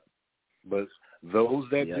accept it. But those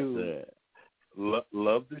that do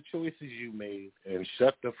love the choices you made and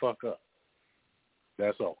shut the fuck up.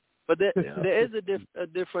 That's all. But there is a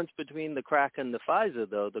difference between the crack and the Pfizer,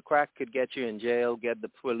 though. The crack could get you in jail, get the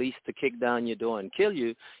police to kick down your door and kill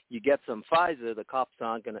you. You get some Pfizer, the cops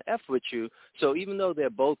aren't going to F with you. So even though they're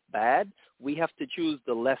both bad, we have to choose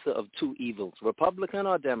the lesser of two evils, Republican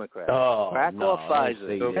or Democrat, crack or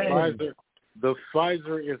Pfizer. The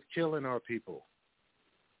Pfizer is killing our people.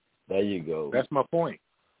 There you go. That's my point.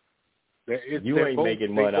 You ain't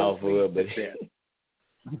making money off of it, but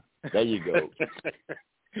there you go.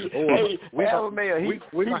 Hey, Alpha Male, he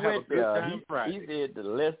went there. He did the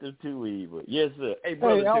less of two evil. Yes, sir. Hey,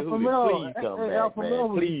 brother, please come back, man.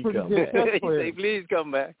 Please come back. He say, please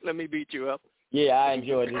come back. Let me beat you up. Yeah, I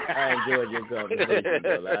enjoyed this. I enjoyed your conversation,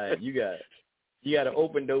 brother. You got an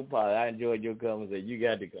open door policy. I enjoyed your conversation. You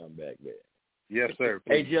got to come back, man. Yes, sir.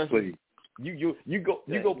 Please, hey, Justin, please. You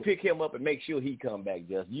go pick him up and make sure he come back,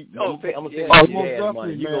 Justin. I'm gonna say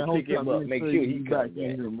money. You go pick him up, make sure he come back.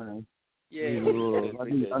 Man. Yeah,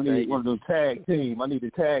 I need one of those tag team. I need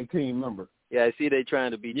a tag team member. Yeah, I see they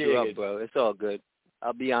trying to beat you up, bro. It's all good.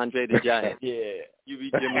 I'll be Andre the Giant. You be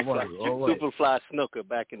Jimmy Superfly Snooker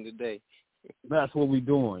back in the day. That's what we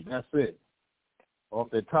doing. That's it. Off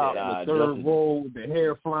the top, the third row, with the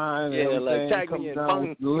hair flying, everything like tag comes me down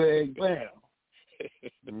with the leg, bam.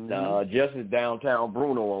 Nah, Justin's downtown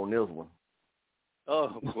Bruno on this one.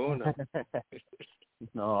 Oh, Bruno.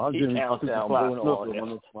 No, I'll give him downtown Bruno on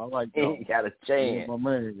this one. I like that. He got a chance. My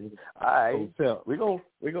man. All right, we're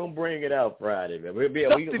gonna bring it out Friday, man. We're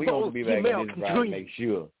gonna be back in this Friday, make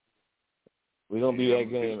sure. We're going to be at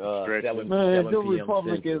game 7 Man, the PM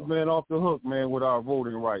Republicans, Central. man, off the hook, man, with our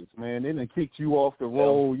voting rights, man. They done kicked you off the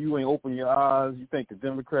roll. You ain't open your eyes. You think the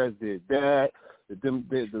Democrats did that.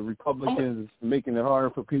 The Republicans is making it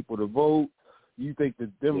harder for people to vote. You think the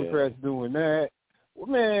Democrats doing that. Well,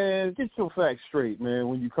 man, get your facts straight, man,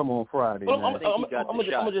 when you come on Friday, man. I'm going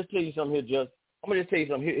to just tell you something here, Just. I'm going to just tell you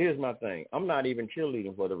something. Here's my thing. I'm not even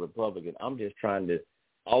cheerleading for the Republican. I'm just trying to,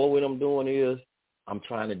 all of what I'm doing is,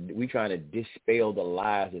 we trying to dispel the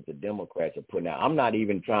lies that the Democrats are putting out. I'm not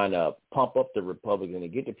even trying to pump up the Republican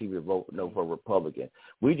and get the people to vote no for Republican.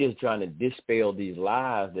 We're just trying to dispel these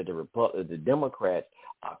lies that the Democrats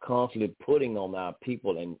are constantly putting on our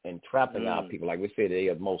people and trapping our people. Like we said, they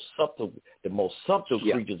are the most subtle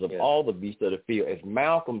creatures of all the beasts of the field. As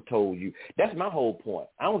Malcolm told you, that's my whole point.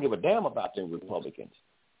 I don't give a damn about them Republicans.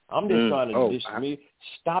 I'm just trying to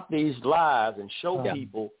stop these lies and show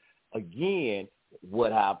people again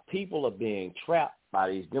what our people are being trapped by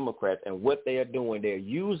these Democrats and what they are doing. They're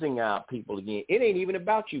using our people again. It ain't even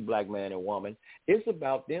about you, black man and woman. It's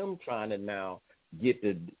about them trying to now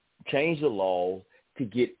change the laws to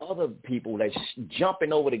get other people that's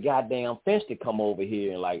jumping over the goddamn fence to come over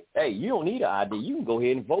here and like, hey, you don't need an ID. You can go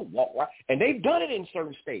ahead and vote. Walk right. And they've done it in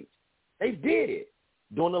certain states. They did it.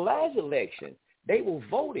 During the last election, they were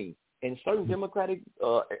voting in certain Democratic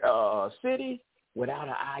cities without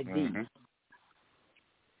an ID.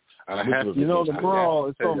 tomorrow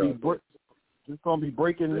it's going to be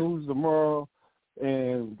breaking news tomorrow,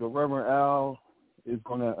 and the Reverend Al is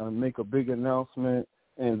going to make a big announcement,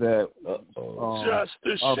 and that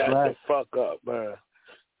Justice, shut the fuck up, man.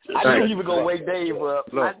 I knew you were gonna wake Dave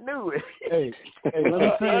up. I knew it. Hey, let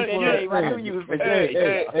me finish what I'm saying. I knew you was gonna let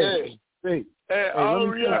me finish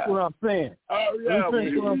what I'm saying. Let me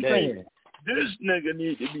finish what I'm saying. This nigga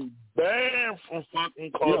need to be banned from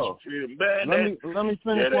fucking culture freedom. Let me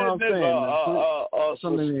finish what I'm saying.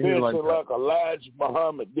 Something here like Elijah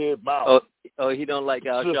Muhammad did Mao. Oh, he don't like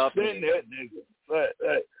Al Sharpton. Suspend that nigga.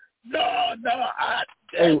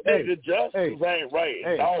 That nigga Justice ain't right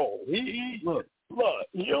at all. Look,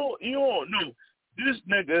 you don't know. This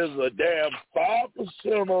nigga is a damn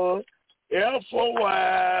 5%er,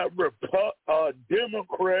 FOI,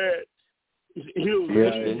 Democrat. He was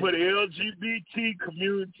looking for the LGBT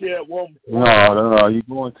community at one point. No, you're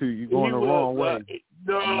going the wrong way.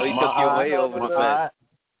 No, he took you way over the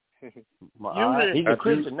fence. He's a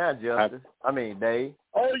Christian now, Justice. Dave.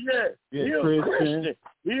 Oh, yeah. He's a Christian.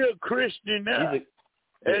 He's a Christian now.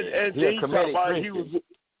 And then he talked about he was...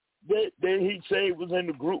 Then he said he was in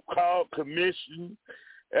the group called Commission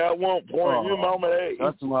at one point. You remember that?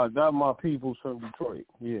 That's my peoples from Detroit.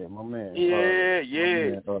 Yeah, my man. Yeah.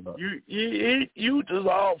 You just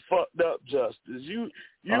all fucked up, Justice. You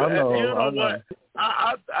know what?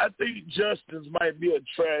 I think Justice might be a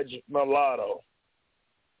tragic mulatto.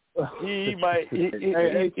 He might. Let me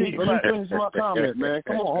finish my comment, man.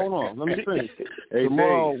 Come on, hold on. Let me finish.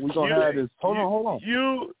 Tomorrow we're gonna have this. Hold on.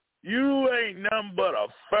 You ain't nothing but a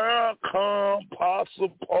Farrakhan,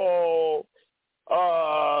 possible.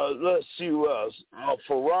 Let's see who else.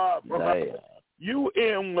 Farad. You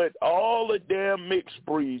in with all the damn mixed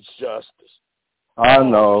breeds, Justice. I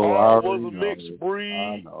know. Was a mixed breed.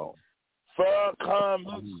 I know. Farrakhan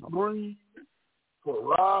mixed breed.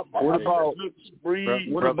 Farad, mixed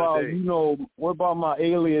breed. What about my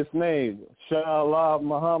alias name? Shah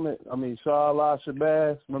Muhammad. Shah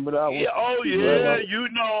Shabazz. Remember that one? Yeah, oh yeah, you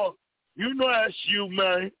know that's you,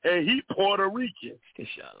 man. And he Puerto Rican.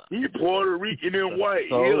 He Puerto Rican and white.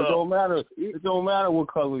 So it don't matter. It don't matter what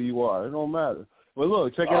color you are. It don't matter. But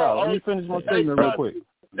look, check it out. Let me finish my statement real quick.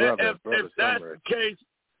 If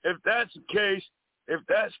that's the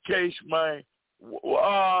case, man.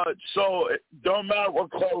 So it don't matter what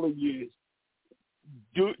color you is.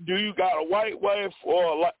 Do you got a white wife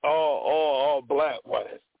or a black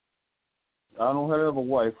wife? I don't have a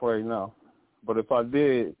wife right now, but if I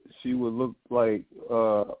did, she would look like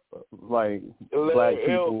black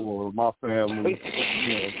people or my family,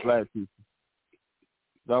 black people.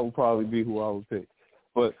 That would probably be who I would pick.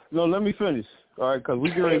 But no, let me finish. All right, because we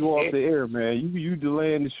get ready to go off the air, man. You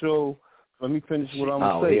delaying the show. Let me finish what I'm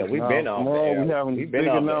going to say. Yeah, we've been off the air. We're having a big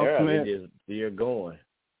announcement. You're going.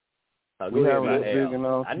 We're having a big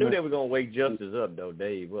announcement. I knew they were going to wake Justice up, though.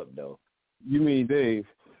 Dave up, though. You mean Dave?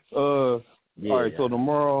 All right, so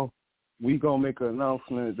tomorrow we're going to make an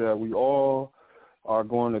announcement that we all are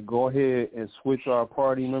going to go ahead and switch our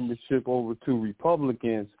party membership over to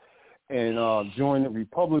Republicans and join the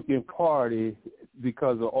Republican Party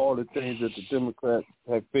because of all the things that the Democrats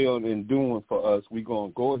have failed in doing for us. We're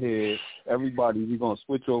going to go ahead, everybody, we're going to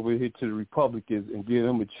switch over here to the Republicans and give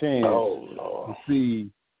them a chance to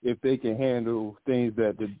see if they can handle things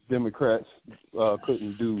that the Democrats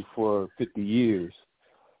couldn't do for 50 years.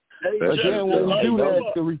 Again, when we do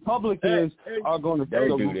that, the Republicans are going to,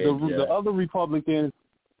 the other Republicans